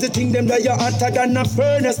 Cause the thing them that you're hotter than a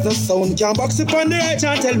furnace. No sound can't box up on the right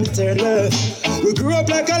and tell we turn left. We grew up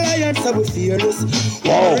like a lion, so we fearless.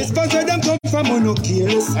 Wow. Response where them come from, we no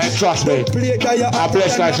careless. And trust me, I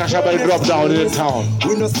bless like Shashamane drop down in the town.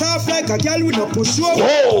 We no soft like a girl, we no push over.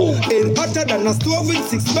 Whoa. Ain't hotter than a stove with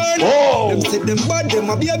 6 burn. Whoa. Them say them bad, them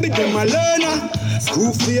a baby, them a learner.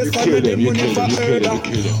 Screw face and them money for murder.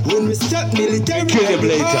 When we start military,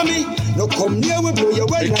 the army. No come near, we blow your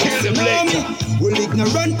well like tsunami. We're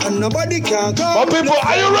ignorant and nobody can come. My people,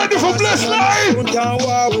 are you ready for Blessline?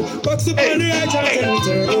 Box up on the right and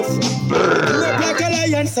turn off. We up like a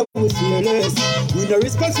lion, so we fearless. We no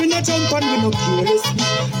response, we no jump and we no careless.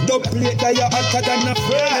 Don't play that you're hotter than a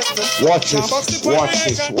furnace. Watch this.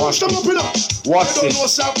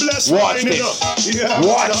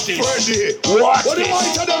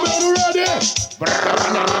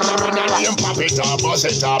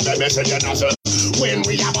 When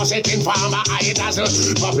we are bust it in farmer, I dazzle.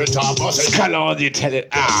 Pop it up, bust it. Can you tell it?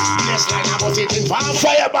 Yes, like I bust it in farmer.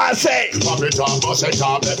 Fireman say. Pop it up, bust it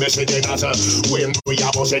up, let me see the dazzle. When we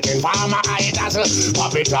are bust it in farmer, I dazzle.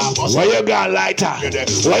 Pop it up, bust it. Where you got lighter? And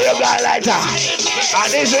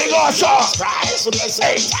this we go, so.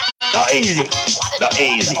 Hey, not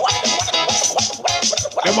easy.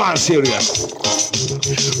 Come on, serious.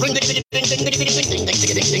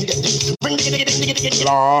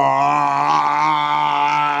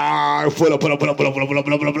 Pull up.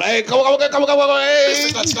 Hey, come on. Hey.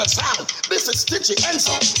 This is Stitchy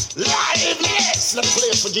Enzo. Liveness. Let's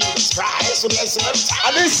play for Jesus Christ.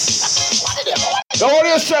 And this. Don't worry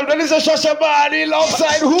yourself. That is a Shashamane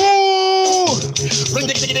alongside who?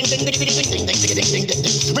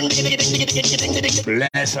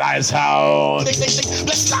 Blessline Sound.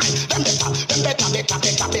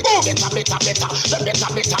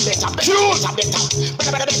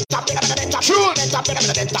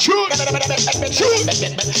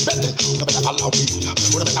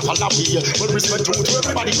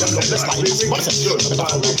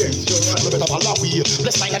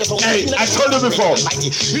 Hey, I told you before.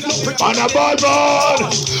 On a ball.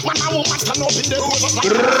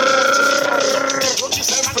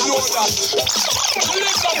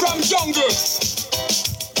 From jungle.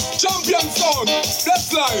 Champion sound.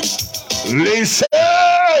 Blessline. Listen.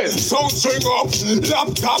 Sound string up,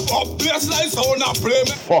 laptop up, Blessline Sound and play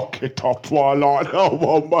me. Fuck it up, Warlord.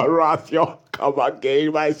 Oh, Maratio. Come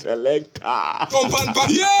again, my selector.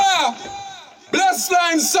 Yeah!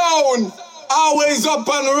 Blessline Sound. Always up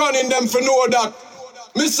and running them for know that.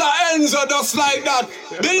 Mr. Enzo just like that.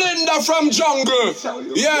 Belinda from Jungle.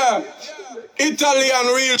 Yeah.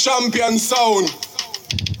 Italian real champion sound.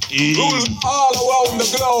 Rule all around the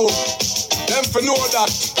globe. Them for know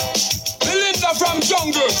that. Belinda from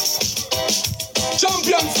Jungle.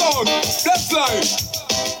 Champion sound. Blessline.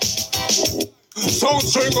 Sound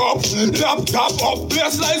string up, laptop up,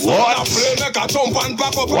 Blessline Sound and play, make a jump and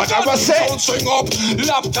back up. Whatever say. Sound string up,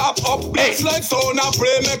 laptop up, Blessline Sound and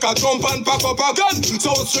play, make a jump and back up again.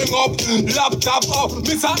 Sound string up, laptop up,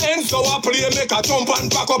 Mr. Enzo a play, make a jump and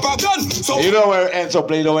back up again. You know where Enzo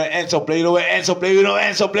play, you know where Enzo play, you know where Enzo play, you know where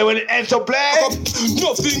Enzo play, when Enzo play.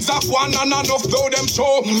 Enough things have one and enough blow them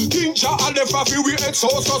show. King Cha and the Fafi we head so.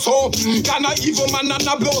 Can I even man and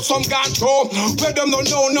a blow some gun show. Where them don't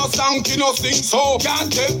know no sound, no sing so.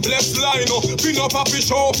 Can't take Blessline, pin up a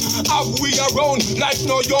show. Have we around like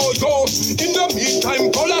no yo-yo. In the meantime,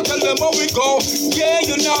 call and tell them how we go. Yeah,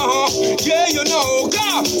 you know,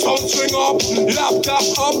 God. Sound string up, laptop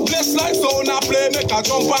up, Blessline Sound and play, make a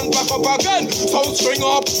jump and back up again. Sound string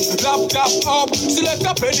up, laptop up, select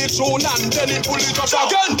a penny tune and then it pull it up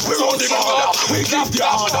again. We run the border, we give the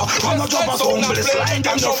order. From the drummer sound, Blessline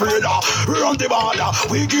them no afraid. We run the border,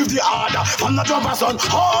 we give the order. From the drummer sound,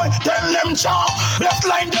 oh, tell them chop.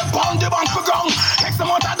 Blessline them pound the bank for ground. Next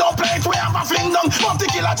month I don't play it, we have a fling down. Bump the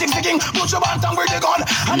killer, chicks the king, put your bantam with the gun.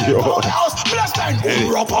 And then go the house, Blessline,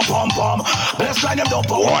 pum. Blessline them don't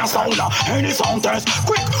power sound. Any sound test,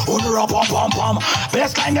 quick, pum.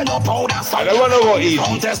 Blessline them don't power sound. I don't wanna go easy.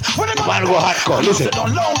 Sound test, when they wanna go hardcore, listen. They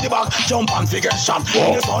don't load the back, jump and figure shot.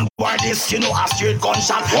 In the sound boy this, you know a straight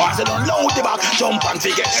gunshot. They don't load the back, jump and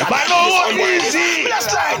figure shot. But no one easy.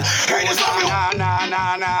 Blessline, hey this song.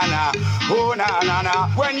 Na. Oh na.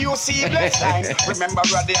 When you see Blessline, remember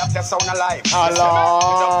where they have the sound alive.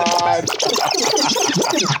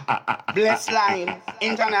 Blessline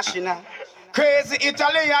International. Crazy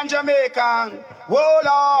Italian Jamaican. Oh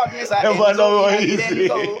Lord, Miss Never know easy.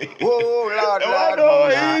 Oh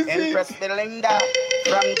Lord, Empress Belinda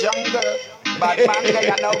from Jungle. Bad man,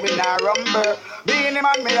 they know we not rumble. Being him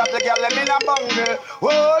and me up the girl, them in a bungle. Oh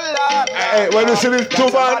Lord. Hey, when you see this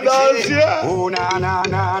two man dance, yeah. Oh na.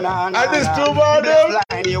 And this two man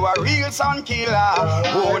Blessline, you a real sound killer.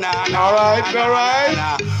 Oh na. Alright.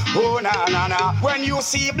 Oh na. When you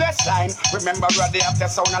see Blessline, remember where they have the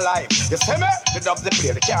sound alive. You see me? The dub the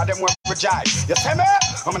play, the car them were fragile. You see me?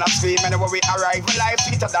 I'm gonna scream anywhere we arrive. Alive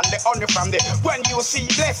sweeter than the honey from the. When you see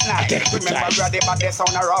Blessline, remember where they have the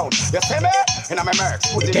sound around. You see me? And I'm a merc,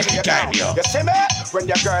 put it in your town. You see me? When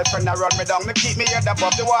your girlfriend a run me down, me keep me head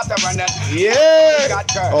above the water running. Yeah. Got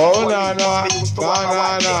girl. Oh no.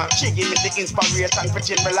 She give me the inspiration for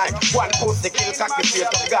change my life. One post the kill cock the straight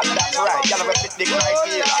to God, that's right. Y'all ever fit the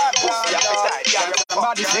criteria. Pussy appetite, y'all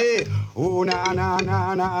somebody say. Oh na.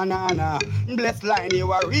 Blessline,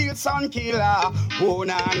 you a real sound killer. Oh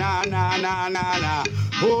na.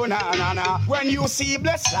 Oh na. When you see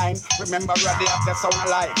Blessline, remember where they have the sound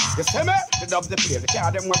alive. You see me? The dub the play, the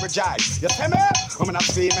car them were jive. You see me? I'm gonna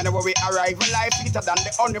scream anywhere we arrive. Alive sweeter than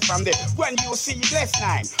the honey from the. When you see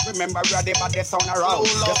Blessline, remember where they have the sound around.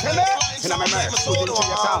 You see me? And I'm a merc, put it into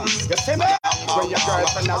your town. You see me? When your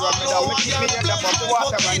girlfriend a run me down, me keep me head above the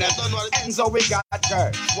water running. Enzo we got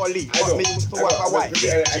girls, Wally, what me used to have a wife.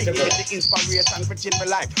 She give me the inspiration for change my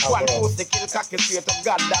life. One post the kill cocky straight to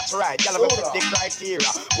God, that's right. Y'all ever fit the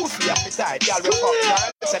criteria. Pussy appetite, y'all will fuck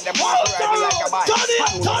girl. Said them want to ride me like a bike.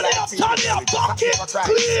 Turn it up, bucket,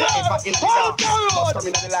 clear. Come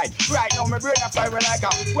in the light. Right now, my brain a fire like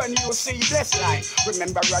a. When you see Blessline,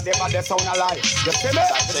 remember where they have the sound alive. You see me?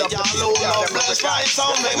 Say y'all love Blessline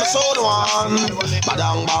sound, make me so the one.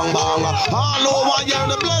 Badang bang bang. All over here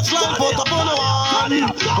the Blessline put up on the one.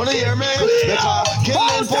 Wanna hear me? Because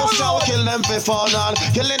killing pussy, we kill them for fun.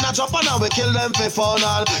 Killing a Japan, we kill them for fun.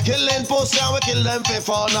 Killing pussy, we kill them for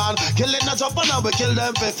fun. Killing a Japan, we kill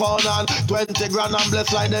them for fun. 20 grand and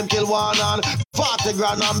Blessline them kill one. 40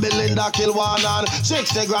 grand and Belinda kill one.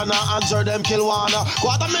 60 grand and answer them kill one.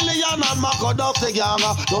 $250,000 and Mako duck the gang.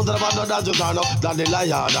 Don't ever know that you can than the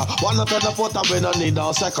lion. Wanna turn the foot and we don't need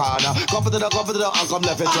no second. Come to the and come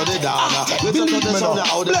left it to the down. Listen to the sound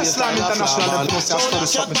of the Blessline International. So the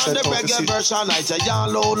shot on the reggae version, I say y'all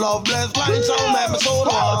love Blessline sound, make me so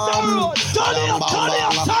warm. Turn it up.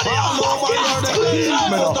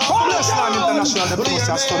 Blessline International, the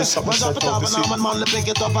process for the Man, pick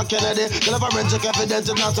it up a Kennedy. Deliverance Forensic evidence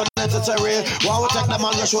is not unnecessary. Why we take them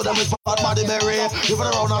and show them it's part body berry? Give it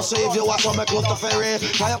around and save you, watch how me close the ferry.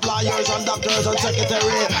 Tie up lawyers and doctors and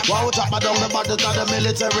secretary. Why we chop my down the bodies of the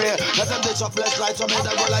military? Let them ditch up blessed lights so make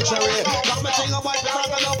them go like cherry. Got me thing of white people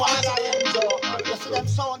and up on it. You see them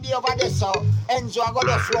sound over there, so Enzo are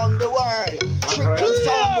gonna run the world. Tricky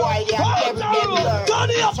sound boy, they are every member. Turn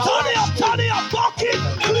it up, fucking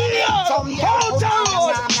clear. Some hold down.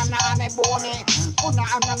 Boni,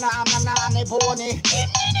 punana boni, nana boni,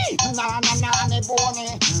 punana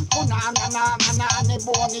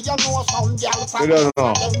boni. You know some girl from You don't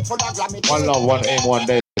know. One love, one aim, one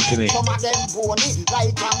destiny. Some of them boni,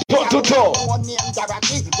 like Toe. one name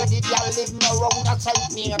Dorothy. Where the girl living around that side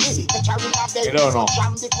near me. The carrying of them. You don't know. I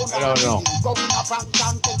don't know. Going up and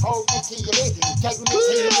chanting out the TV. Take me to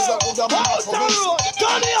the mouth.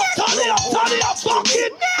 Turn it up,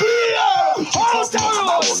 fucking clear. Hold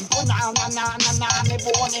down. Punana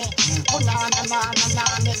boni, but the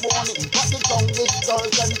youngest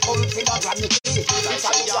girls and fulfill a granny.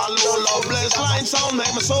 Y'all love Blessline Sound,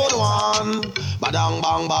 make me so the one. Badang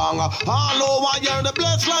bang bang. All over here the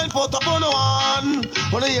Blessline put up on the one.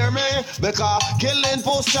 Wanna hear me? Because killing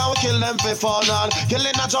post and we kill them for fun.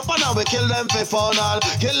 Killing a jump and we kill them for fun.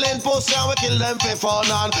 Killing post and we kill them for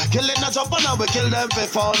fun. Killing a jump and we kill them for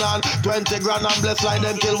fun. 20 grand and Blessline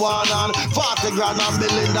them kill one. 40 grand and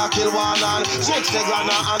Belinda kill one. 60 grand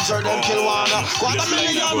and answer them kill one. Quarter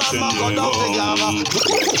million and man cut off the gamma.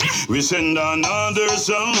 We send another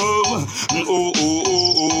song.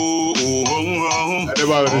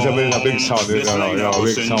 Everybody is a big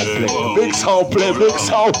sound, big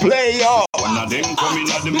sound play, yo. One of them coming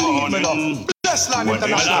at the morning. Blessline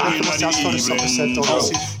International.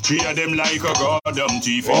 Three of them like a goddamn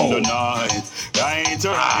thief in the night. Right.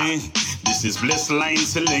 This is Blessline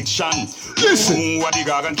selection. Listen. What the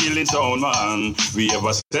gargan killing sound, man. We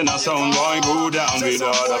ever send a sound boy go down with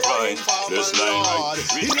all the fight. Blessline, right?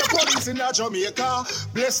 In the police in Jamaica,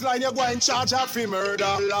 Blessline you go in charge of free murder.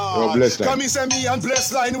 Blessline. Come say me and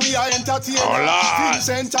Blessline we are entertainers.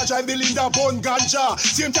 Center drive the Linda Bone Ganja.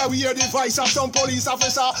 Same time we hear the voice of some police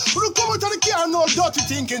officer who come out of the car no dirty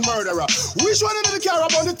thinking murderer. Which one in the car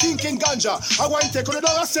about the thinking ganja? I want to take on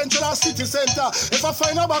the Central and City Center. If I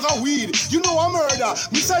find a bag of weed, you know a murder.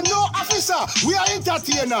 Me say no officer, we are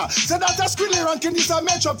entertainer. Say that a squilly ranking this a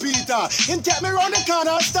Metro Peter. Him take me round the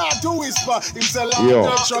corner and start to whisper. Him say long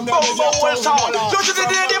touch from the Just to the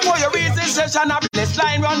day before you reach this session, a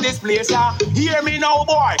Blessline run this place, hear me now,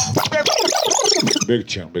 boy. Big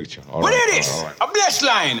tune. What is this? A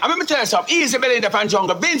Blessline. I'm going to tell you something. Easy belly in the fan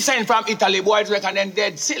jungle. Been sent from Italy, boys reckon them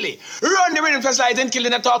dead silly. Run the rhythm for sliding,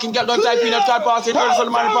 killing a talking girl, don't type peanut, card passing, earth on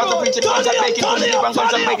the man, part of preaching, concert making, put it and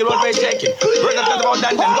concert making, road page checking. We're going to talk about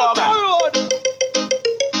dancing, go on.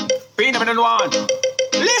 Peanut and one.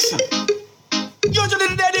 Listen. Usually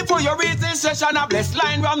the day before you reach this session, a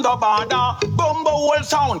Blessline run the border. Bumbo whole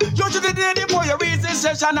sound. Usually the day before you reach this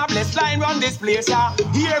session, a Blessline run this place,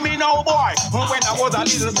 Hear me now, boy. When I was a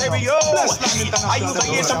little baby, I used to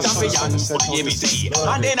hear some champions, ABC,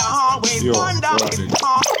 and then I always wonder.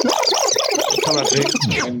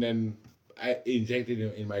 And then I injected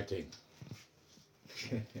him in my thing.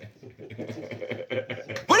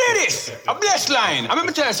 What is this? A Blessline. I'm going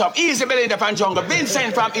to tell you something. Easy belly in the fan jungle. Been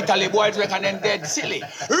sent from Italy, boys reckon them dead silly.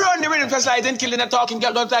 Run the rhythm for sliding, killing a talking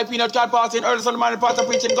girl, don't type peanut, card passing, earth on the man, part of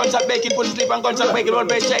preaching, gunsshot making, put sleep and gunshot making, road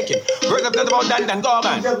page checking. Work up about that and go on.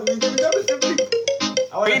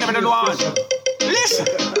 Peanut and one. Listen.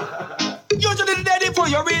 Usually the day before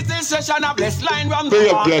you reach this session, a Blessline run the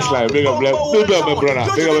Big up Blessline, big up my brother, big up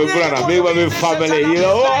my family, you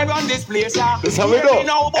know what? That's how we do.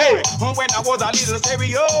 Hey! When I was a little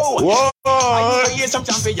stereo, whoa! I used to hear some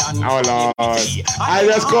champion. Oh Lord! I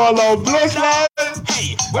just call out Blessline.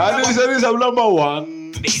 Hey! And this is number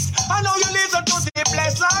one. I know you listen to the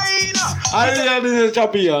Blessline. And this is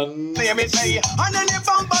champion. Let me say, and then the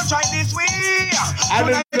bumper try this way. And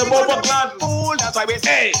then the bumper clan. That's why we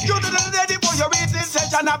say, you do the day before you reach this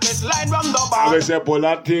session, a Blessline run the bar. I say, pull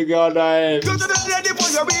that thing out there. You do the day before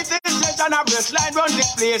you reach this session, a Blessline run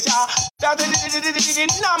this place, That's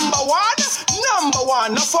number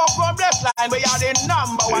one. No fuck for Blessline, we are the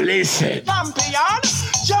number one. Listen.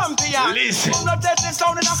 Champion. Listen. I'm not testing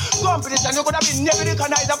sound in a competition. You could have been never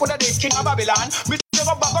recognized for the king of Babylon.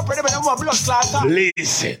 go back up, ready, when blood clot.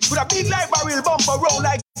 Listen. With a big like barrel, bumper roll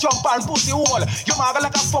like jump and pussy hole. You maga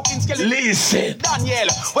like a fucking skeleton. Listen. Daniel,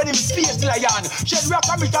 when him space lion. Shed rock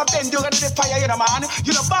and Mr. Bend, you're gonna the fire, you know, man.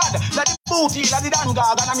 You know bad, like the booty, like the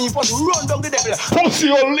dangag, and I mean, for to run down the devil. Pussy,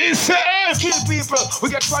 you listen. Kill people, we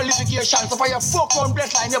get qualification. So for your fuck on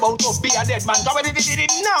Blessline, you're about to be a dead man. So we did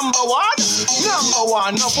it number one. Number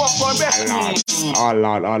one, no fuck on Blessline. Oh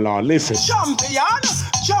Lord, listen.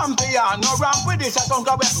 Champion, no ramp with this, I don't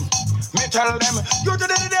go back. Me tell them, you to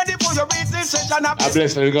the ready for your business session. I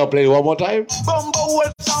bless you, we gonna play one more time. Bumbo whole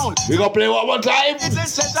sound. We gonna play one more time.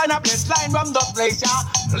 Business session, a Blessline from the place, yeah.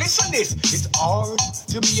 Listen this, it's hard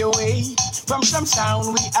to be away from some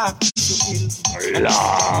sound we have to kill. And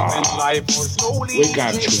life more slowly. We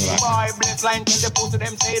got you, Boy, Blessline tell the post to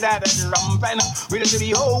them say that it's rampant. We're to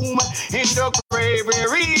be home in the grave where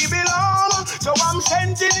we belong. So I'm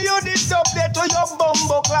sending you this update to your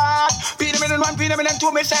bumbo clock. Feed them in one, feed them in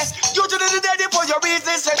two, me say. You to the daddy for your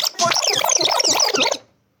business.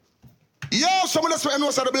 Yo, someone that's know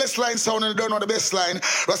the Blessline Sound and don't know the best line.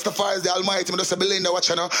 Rastafari is the Almighty. I'm just a Belinda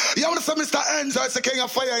watching now. You want to say Mr. Enzo, it's the king of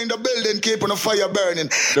fire in the building, keeping the fire burning.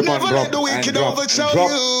 Never let the wicked overshadow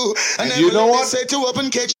you. And never you know let what? They say to up and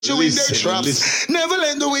catch you in their traps. Never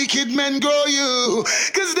let the wicked men grow you.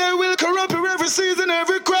 Cause they will corrupt you every season,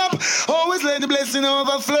 every crop. Always let the blessing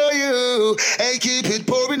overflow you. Hey, keep it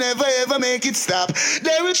pouring, never ever make it stop.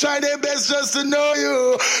 They will try their best just to know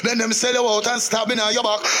you. Then them sell you out and stab in on your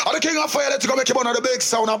back. I'm the king of fire. Let's go make him one of the big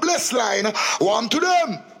sound. A Blessline. One to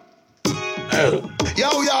them.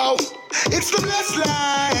 Yo, it's the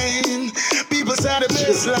Blessline. People say the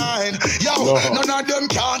Blessline. Yo, none of them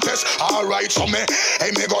can't test. Alright, so me,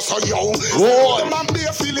 hey, me go so yo. Them and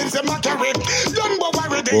their feelings, them a carry. Don't go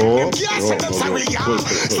worry, them can't say them sorry, yeah.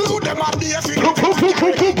 Slow them and their feelings, them a carry.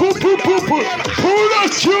 Pull the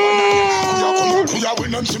tune. Kuya when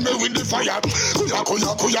them see me with the fire.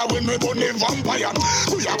 Kuya when me burn the vampire.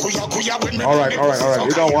 Kuya when me. Alright.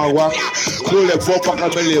 You don't want what? Pull the fuck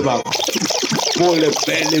and belly back. Pull the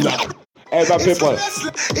belly back. Hey, my people,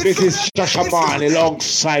 this is Shashamane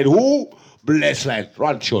alongside who? Blessline,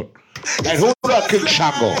 run tune. And who the King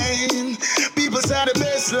Shango? People say the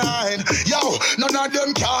Blessline. Yo, none of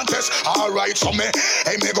them can't test. Alright, so me,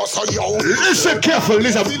 hey, me go so yo. Listen careful,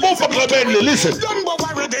 listen. Move up the belly, listen. Don't go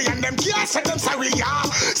worry, they and them can't say them sorry, yeah.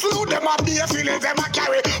 Slew them up, their feelings, them a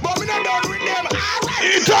carry. But me not done with them, alright.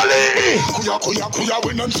 Italy! Kuya,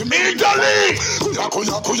 when them see me. Italy!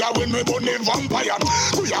 Kuya, when me burn the vampire.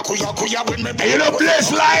 Kuya, when me. You know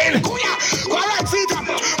Blessline? Alright, see them.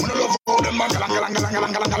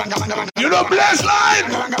 You know Blessline?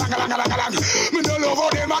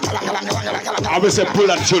 I will say pull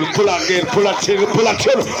that tune, pull again, pull that tune, pull that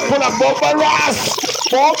Bomba Ross.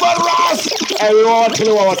 And we want to tell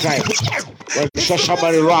you one more time. When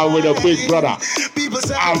Shashamane round with a big brother. A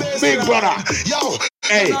big brother.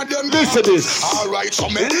 Hey, listen to this.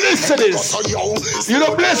 Listen to this. You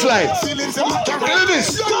know Blessline? Listen to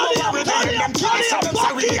this.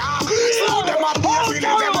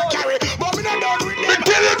 Me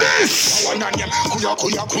tell you this.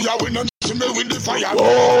 Kuya when them see me with the fire.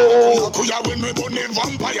 Kuya when me burn the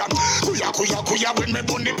vampire. Kuya when me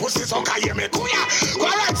burn the pussy so can you me kuya.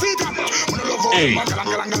 Alright, see them. Hey.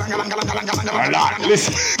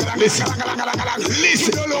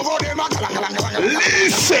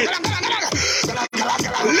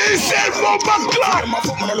 Listen, Bomba Clan.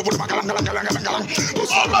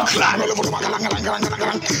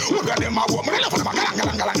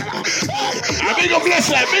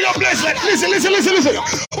 Big up Blessline. Listen.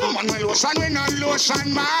 Woman with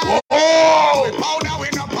lotion, man. Powder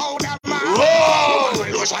with no powder, man.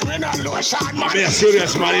 I'm being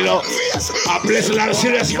serious, man, you know. I'm blessing a lot of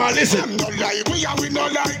serious, man. Listen.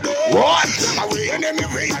 What?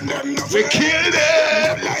 We kill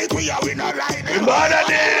them. We murder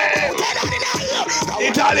them.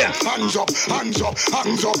 Italian. Hands up.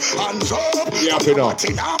 You have to know. Hands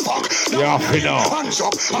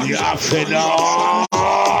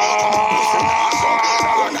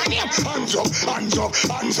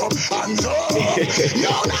up.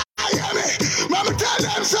 Mama, tell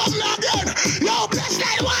them something again. Yo,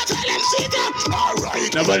 Blessline, what tell them see them.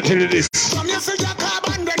 Alright. Nobody tell you this. From you see your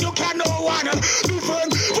carbon, then you can know one.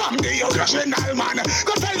 Different from the original man.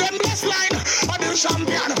 Go tell them Blessline, or the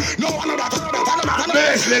champion. No one other.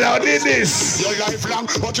 Blessline, did this. Your life long,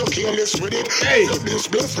 but you careless with it. Hey. This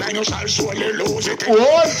Blessline, you shall surely lose it.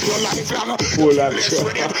 What? Your life long, pull that shit.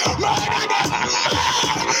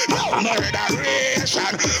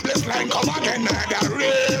 Murderation. Blessline, come again,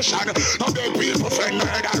 murderation. Now the people say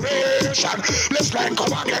murderation. station. Let's line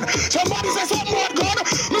come again. Somebody say something more good.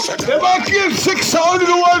 They might kill 6 sound in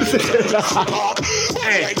the one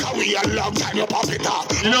Hey, we a long time you pop it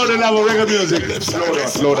up. You know the love of reggae music.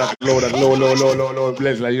 Low that.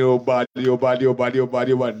 Bless like you bad.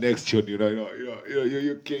 Next tune, you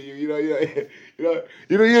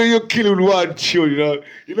kill with one tune,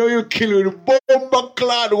 you kill with bomber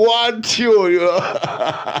clad one tune,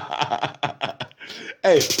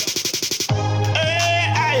 Hey.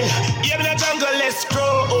 Yeah, in the jungle, let's go.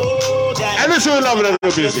 And this is why we love reggae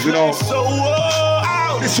music, This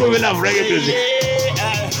is why we love reggae music.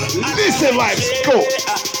 This is vibes, go.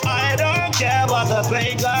 I don't care what the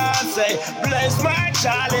pagans say. Bless my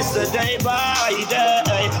chalice day by day.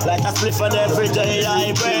 Like a spliff on every day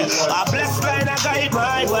I pray. I bless line I guide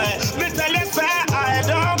my way. Mr. Listen, I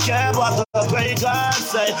don't care what the pagans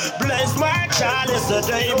say. Bless my chalice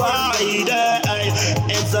day by day.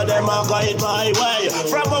 Inside them I guide my way.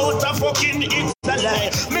 From out the fucking Italy.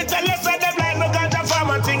 Mr. Listen, them like me got a farm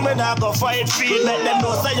and thing me not go fight feed. Let them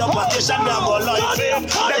know say your position not go life in.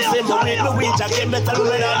 Them say me make me weak again. Me tell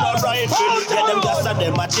me I'm not right fit. Get them just and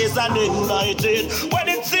them matches and ignited. When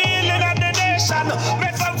it's healing of the nation,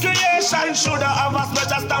 make some creation. Should have a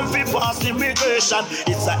special stamp for past immigration.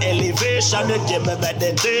 It's an elevation, it give me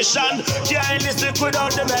meditation. Can't listen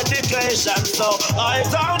without the medication. So I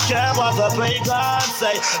don't care what the pagans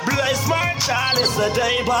say. Bless my chalice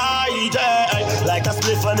day by day. Like a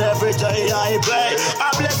spliff on every day I play.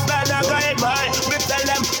 I bless man I guide my. Me tell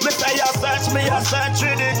them, me say I search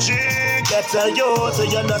with the cheek. Get a youth,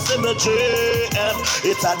 you're not symmetry.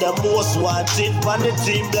 It's a the most wanted on the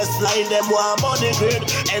team. Blessline them want money grid.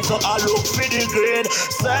 And so I look for the grid.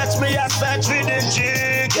 Search with the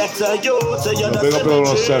cheek. Get a youth, you're not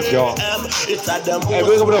symmetry. It's a the most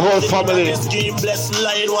big up the whole family.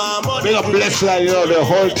 Blessline want money. Big up Blessline, the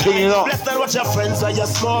whole thing, Blessline what your friends when you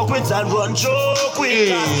smoke with and run joke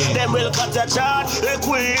with. Them will cut a chart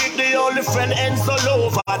quick. The only friend ends all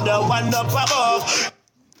over. The one up above.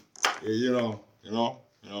 Yeah,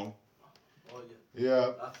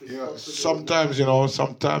 Yeah. Sometimes,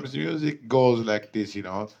 sometimes music goes like this,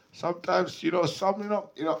 Sometimes,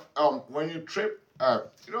 when you trip, No,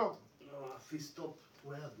 I stop.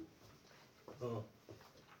 Oh.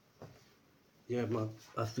 Yeah, man,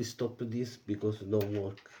 I stop this because it don't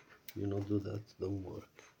work. Do that, don't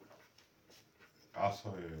work.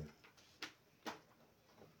 Also,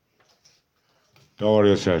 don't worry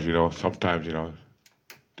yourself, sometimes,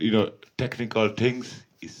 technical things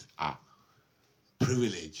is a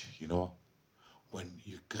privilege, when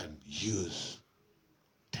you can use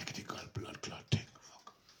technical blood clotting.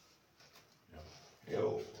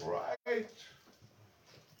 Yo, right.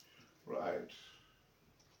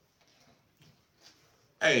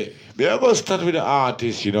 Hey, we are gonna start with the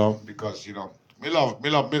artist, because we love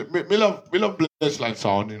Blessline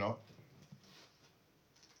Sound,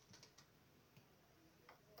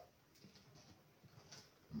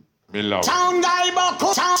 Me love. Sound guy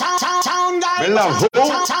Boku. Sound guy. Me love who?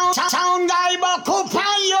 Sound guy Boku.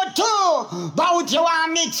 Pan you too. Bout you are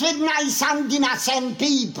mixed with nice and innocent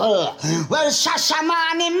people. Well,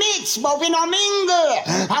 Shashamane mix, but we no mingle.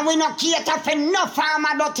 And we no cater for no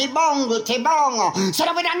farmer dirty bongo. So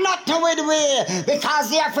that we don't know with we. Because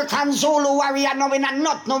the African Zulu warrior know we not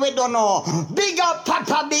know we don't know. Big up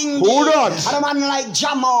Papa Bingi. Who that? And a man like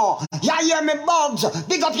Jamo. Yeah, hear me bugs.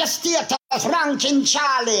 Big up your status. Ranking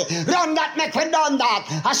Charlie, run that make we done that.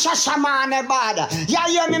 A Shashamane bad. Yeah,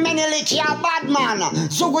 hear me many lick ya bad man.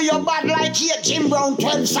 Zugu you bad like here Jim Brown,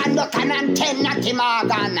 12 Sandokan and 10 Natty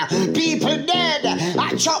Morgan. People dead.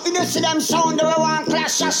 I chop you see them sound the way one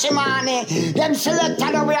class Shashamane. Them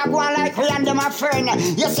selected the way I go like we and them a friend.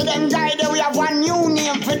 You see them guy we have one new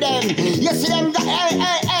name for them. You see them them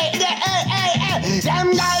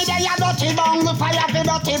guy they a dirty bongo, fire for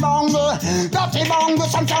dirty bongo. Dirty bongo,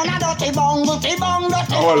 some town a dirty bongo, dirty bongo.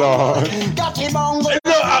 Oh Lord. Dirty bongo.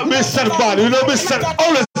 Mr. Bad, Mr.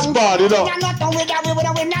 Always bad, We not know with that, we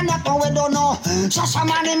not know, we don't know.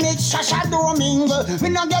 Shashamane mix, Shasha Domingo. We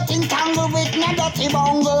not get entangled with no dirty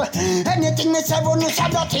bongo. Anything me say, we say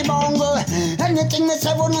dirty bongo. Anything me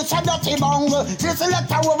say, we say dirty bongo. Feel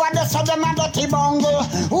select over the so them a dirty bongo.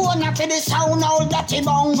 Who wanna for the sound all dirty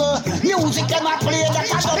bongo? Music them a play that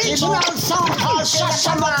a dirty bongo. Song called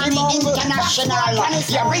Shashamane International.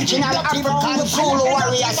 The original African Zulu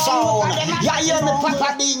warrior sound. Yeah, hear me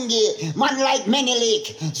Papa Bingi. Man like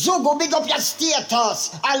Menelik. Zugo, big up your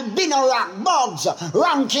status. Albino Rock, Bugs,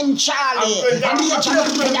 Ranking Charlie. And the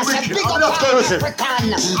gentleman that said big up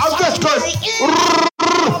African.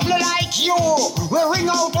 Like you, we ring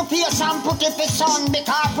out the face and put it for sun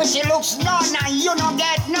because pretty looks done and you don't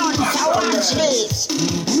get none. So watch this.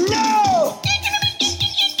 No!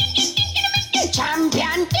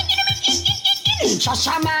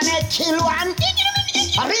 Shashamane kill one.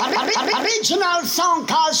 Original song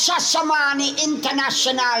called Shashamane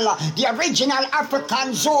International, the original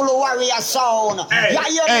African Zulu warrior sound. Hey,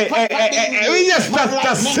 we just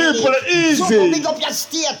that's simple and easy. So big up your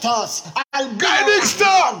status. Guiding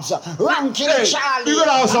stars. Ranking Charlie. We're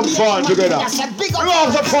gonna have some fun together. We're gonna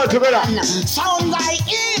have some fun together. Sound like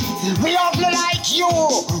if we ugly like you.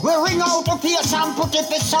 We ring out the face and put it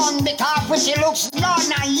for sun because pretty looks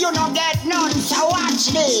none and you don't get none. So watch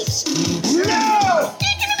this. No!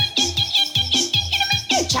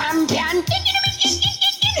 Champion.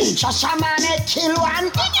 Shashamane kill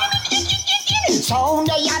one. Sound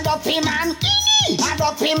the Yadopi man.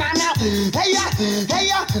 Yadopi man. Hey,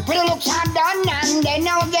 pretty looks are done and they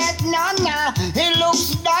no get none. He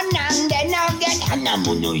looks done and they no get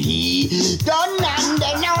Hanamunuhi. Done and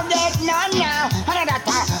they no get none.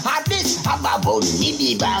 At this Ababun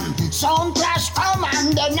Nibibam. Sound clash come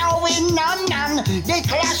and they no win none. The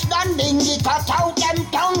clash done dingy cut out them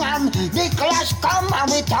tongue and the clash come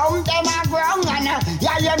and we tongue them a ground and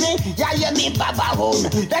ya me bababun.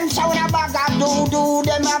 Them sound a bagadoo,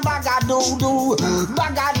 them a bagadoo.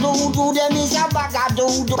 Bagadoo, them is a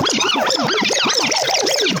bagadoo.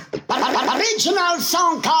 Original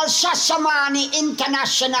song called Shashamane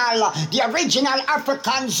International, the original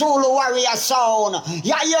African Zulu warrior sound.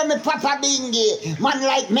 Ya hear me, Papa Bingi, man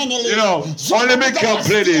like many. You know, only me can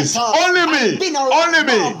play this. Only me. Only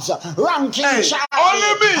me. Ranking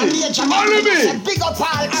only me. Only me. Big up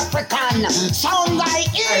all African. Sound like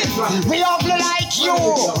if we ugly like you.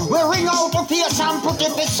 We ring out the face and put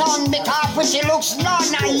it for sun because pretty looks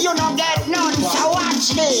none and you don't get none. So watch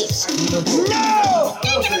this. No!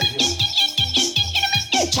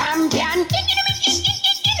 Champion.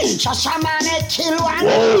 Shashamane kill one.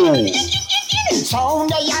 Sound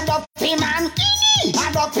the Yadopi man.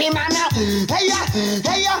 Yadopi man. Hey,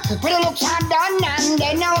 pretty looks are done and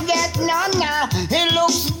they no get none. He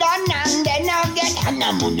looks done and they no get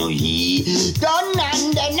Hanamunuhi. Done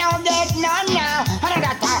and they no get none.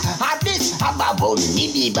 At this Ababun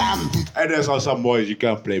Nibibam. And there's some boys you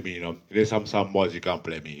can't play me, you know. There's some boys you can't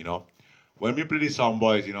play me, you know. When we play these some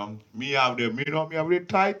boys, you know, me have them, you know, me have the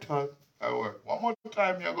title. One more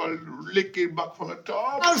time, you're going to lick it back from the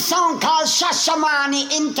top. A song called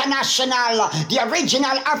Shashamane International, the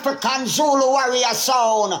original African Zulu warrior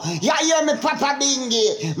sound. Ya hear me, Papa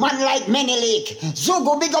Bingi, man like Menelik.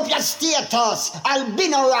 Zugu, big up your status.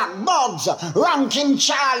 Albino Rock, Bugs, Ranking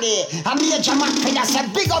Charlie. And Major Macri, that's a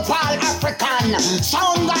big up all African.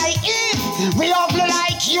 Sound like if we ugly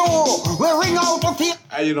like you. We ring out the field.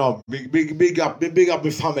 You know, big up my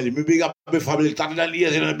family. Big up my family. 30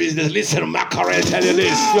 years in the business. Listen, Mackerel, tell you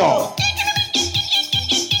this, yo.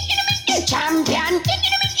 Champion.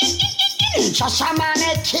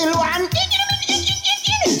 Shashamane kill one.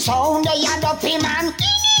 Sound the Yadopi man.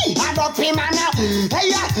 Yadopi man.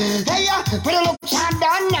 Hey, pretty looks are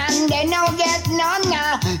done and they no get none.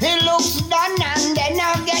 He looks done and they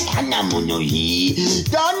no get Hanamunuhi.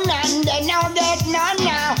 Done and they no get none.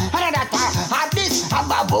 At this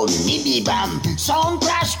Ababun Nibibam. Sound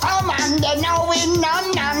clash come and they no win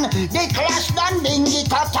none. The clash done dingy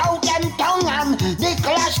cut out them tongue and the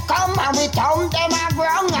clash come and we tongue them a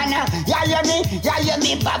ground and ya hear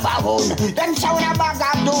me bababun. Them sound a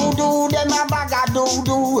bagadoo, them a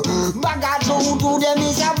bagadoo. Bagadoo, them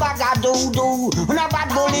is a bagadoo. When a bad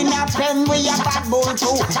bull in a pen, we a bad bull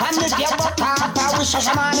too. And if you buck up, I will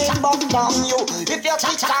Shashamane buck down you. If you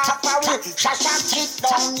kick up, I will Shasha kick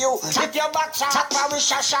down you. If you box up, I will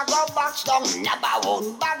Shasha go box down. Never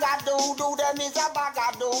won bagadoo, them is a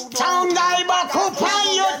bagadoo. Sound guy buck up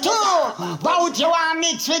on you too. But you are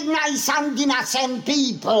mixed with nice and innocent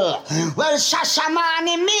people. Well,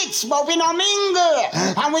 Shashamane mix, but we no mingle.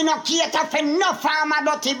 And we no cater for no farmer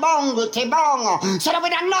dirty bongo, tibongo. So that we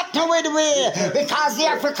don't nothing with we. Because the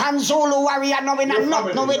African Zulu warrior no we not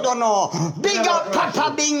nothing we don't know. Big up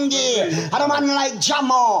Papa Bingi. And a man like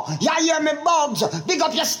Jamo. Ya hear me Bugs. Big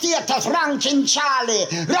up your status, Ranking Charlie.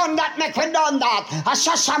 Run that make we done that. A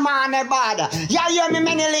Shashamane bad. Ya hear me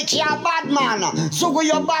Menelik, ya bad man. Zugu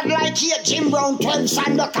you bad like here, Jim Brown, 12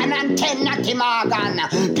 Sandokan and 10 Natty Morgan.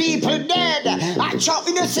 People dead. I chop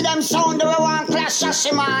you see them sound we want clash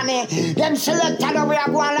Shashamane. Them selected we are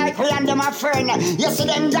going like we and them a friend. You see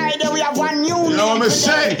them guy there we have one new. You know what me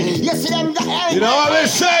say? You see them guy. You know what me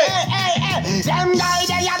say? Hey. Them guy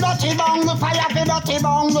there ya dirty bongo, fire for dirty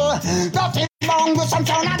bongo. Dirty bongo, some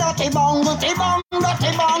sound a dirty bongo.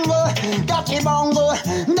 dirty bongo, dirty bongo,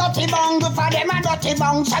 dirty bongo for them a dirty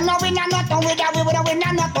bongo. So no we not nothing with that, we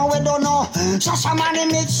not nothing we don't know. Shashamane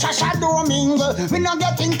mix, Shasha Domingo. We not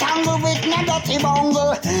getting tangled with no dirty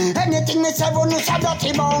bongo. Anything me say we no say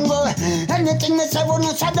dirty bongo. Anything me say we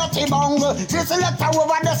no say dirty bongo. Just select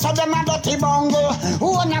over the so them a dirty bongo.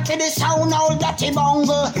 Who wanna for the sound all dirty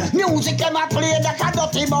bongo? Music them a play that a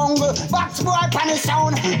dirty bongo. Box boy pan the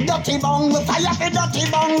sound, dirty bongo. Fire for dirty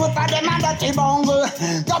bongo for them a dirty bongo.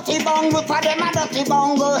 Dirty bongo for them a dirty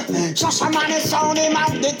bongo. Shashamane sound him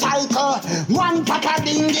have the title. One Papa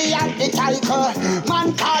Dingy have the title.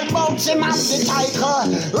 Man called Bugs him have the title.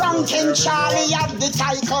 Ranking Charlie have the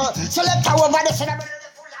title. Select over the cinema.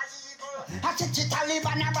 I sit it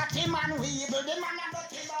Taliban about him and weevil. The man a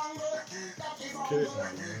dirty bongo. Dirty bongo.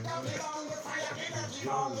 Dirty bongo. Fire for dirty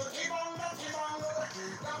bongo. Dirty bongo.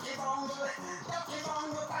 Dirty bongo. Dirty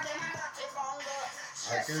bongo for them a dirty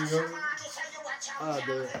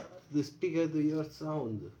bongo. The speaker to your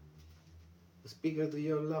sound. The speaker to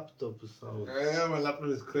your laptop sound. Yeah, my laptop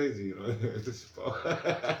is crazy, you know. It's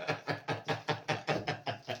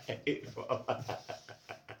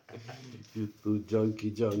You too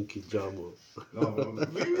junky jammo. No,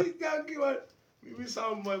 maybe junky man. Maybe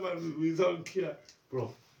sound boy man. We sound here.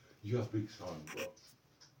 Bro, you have big sound, bro.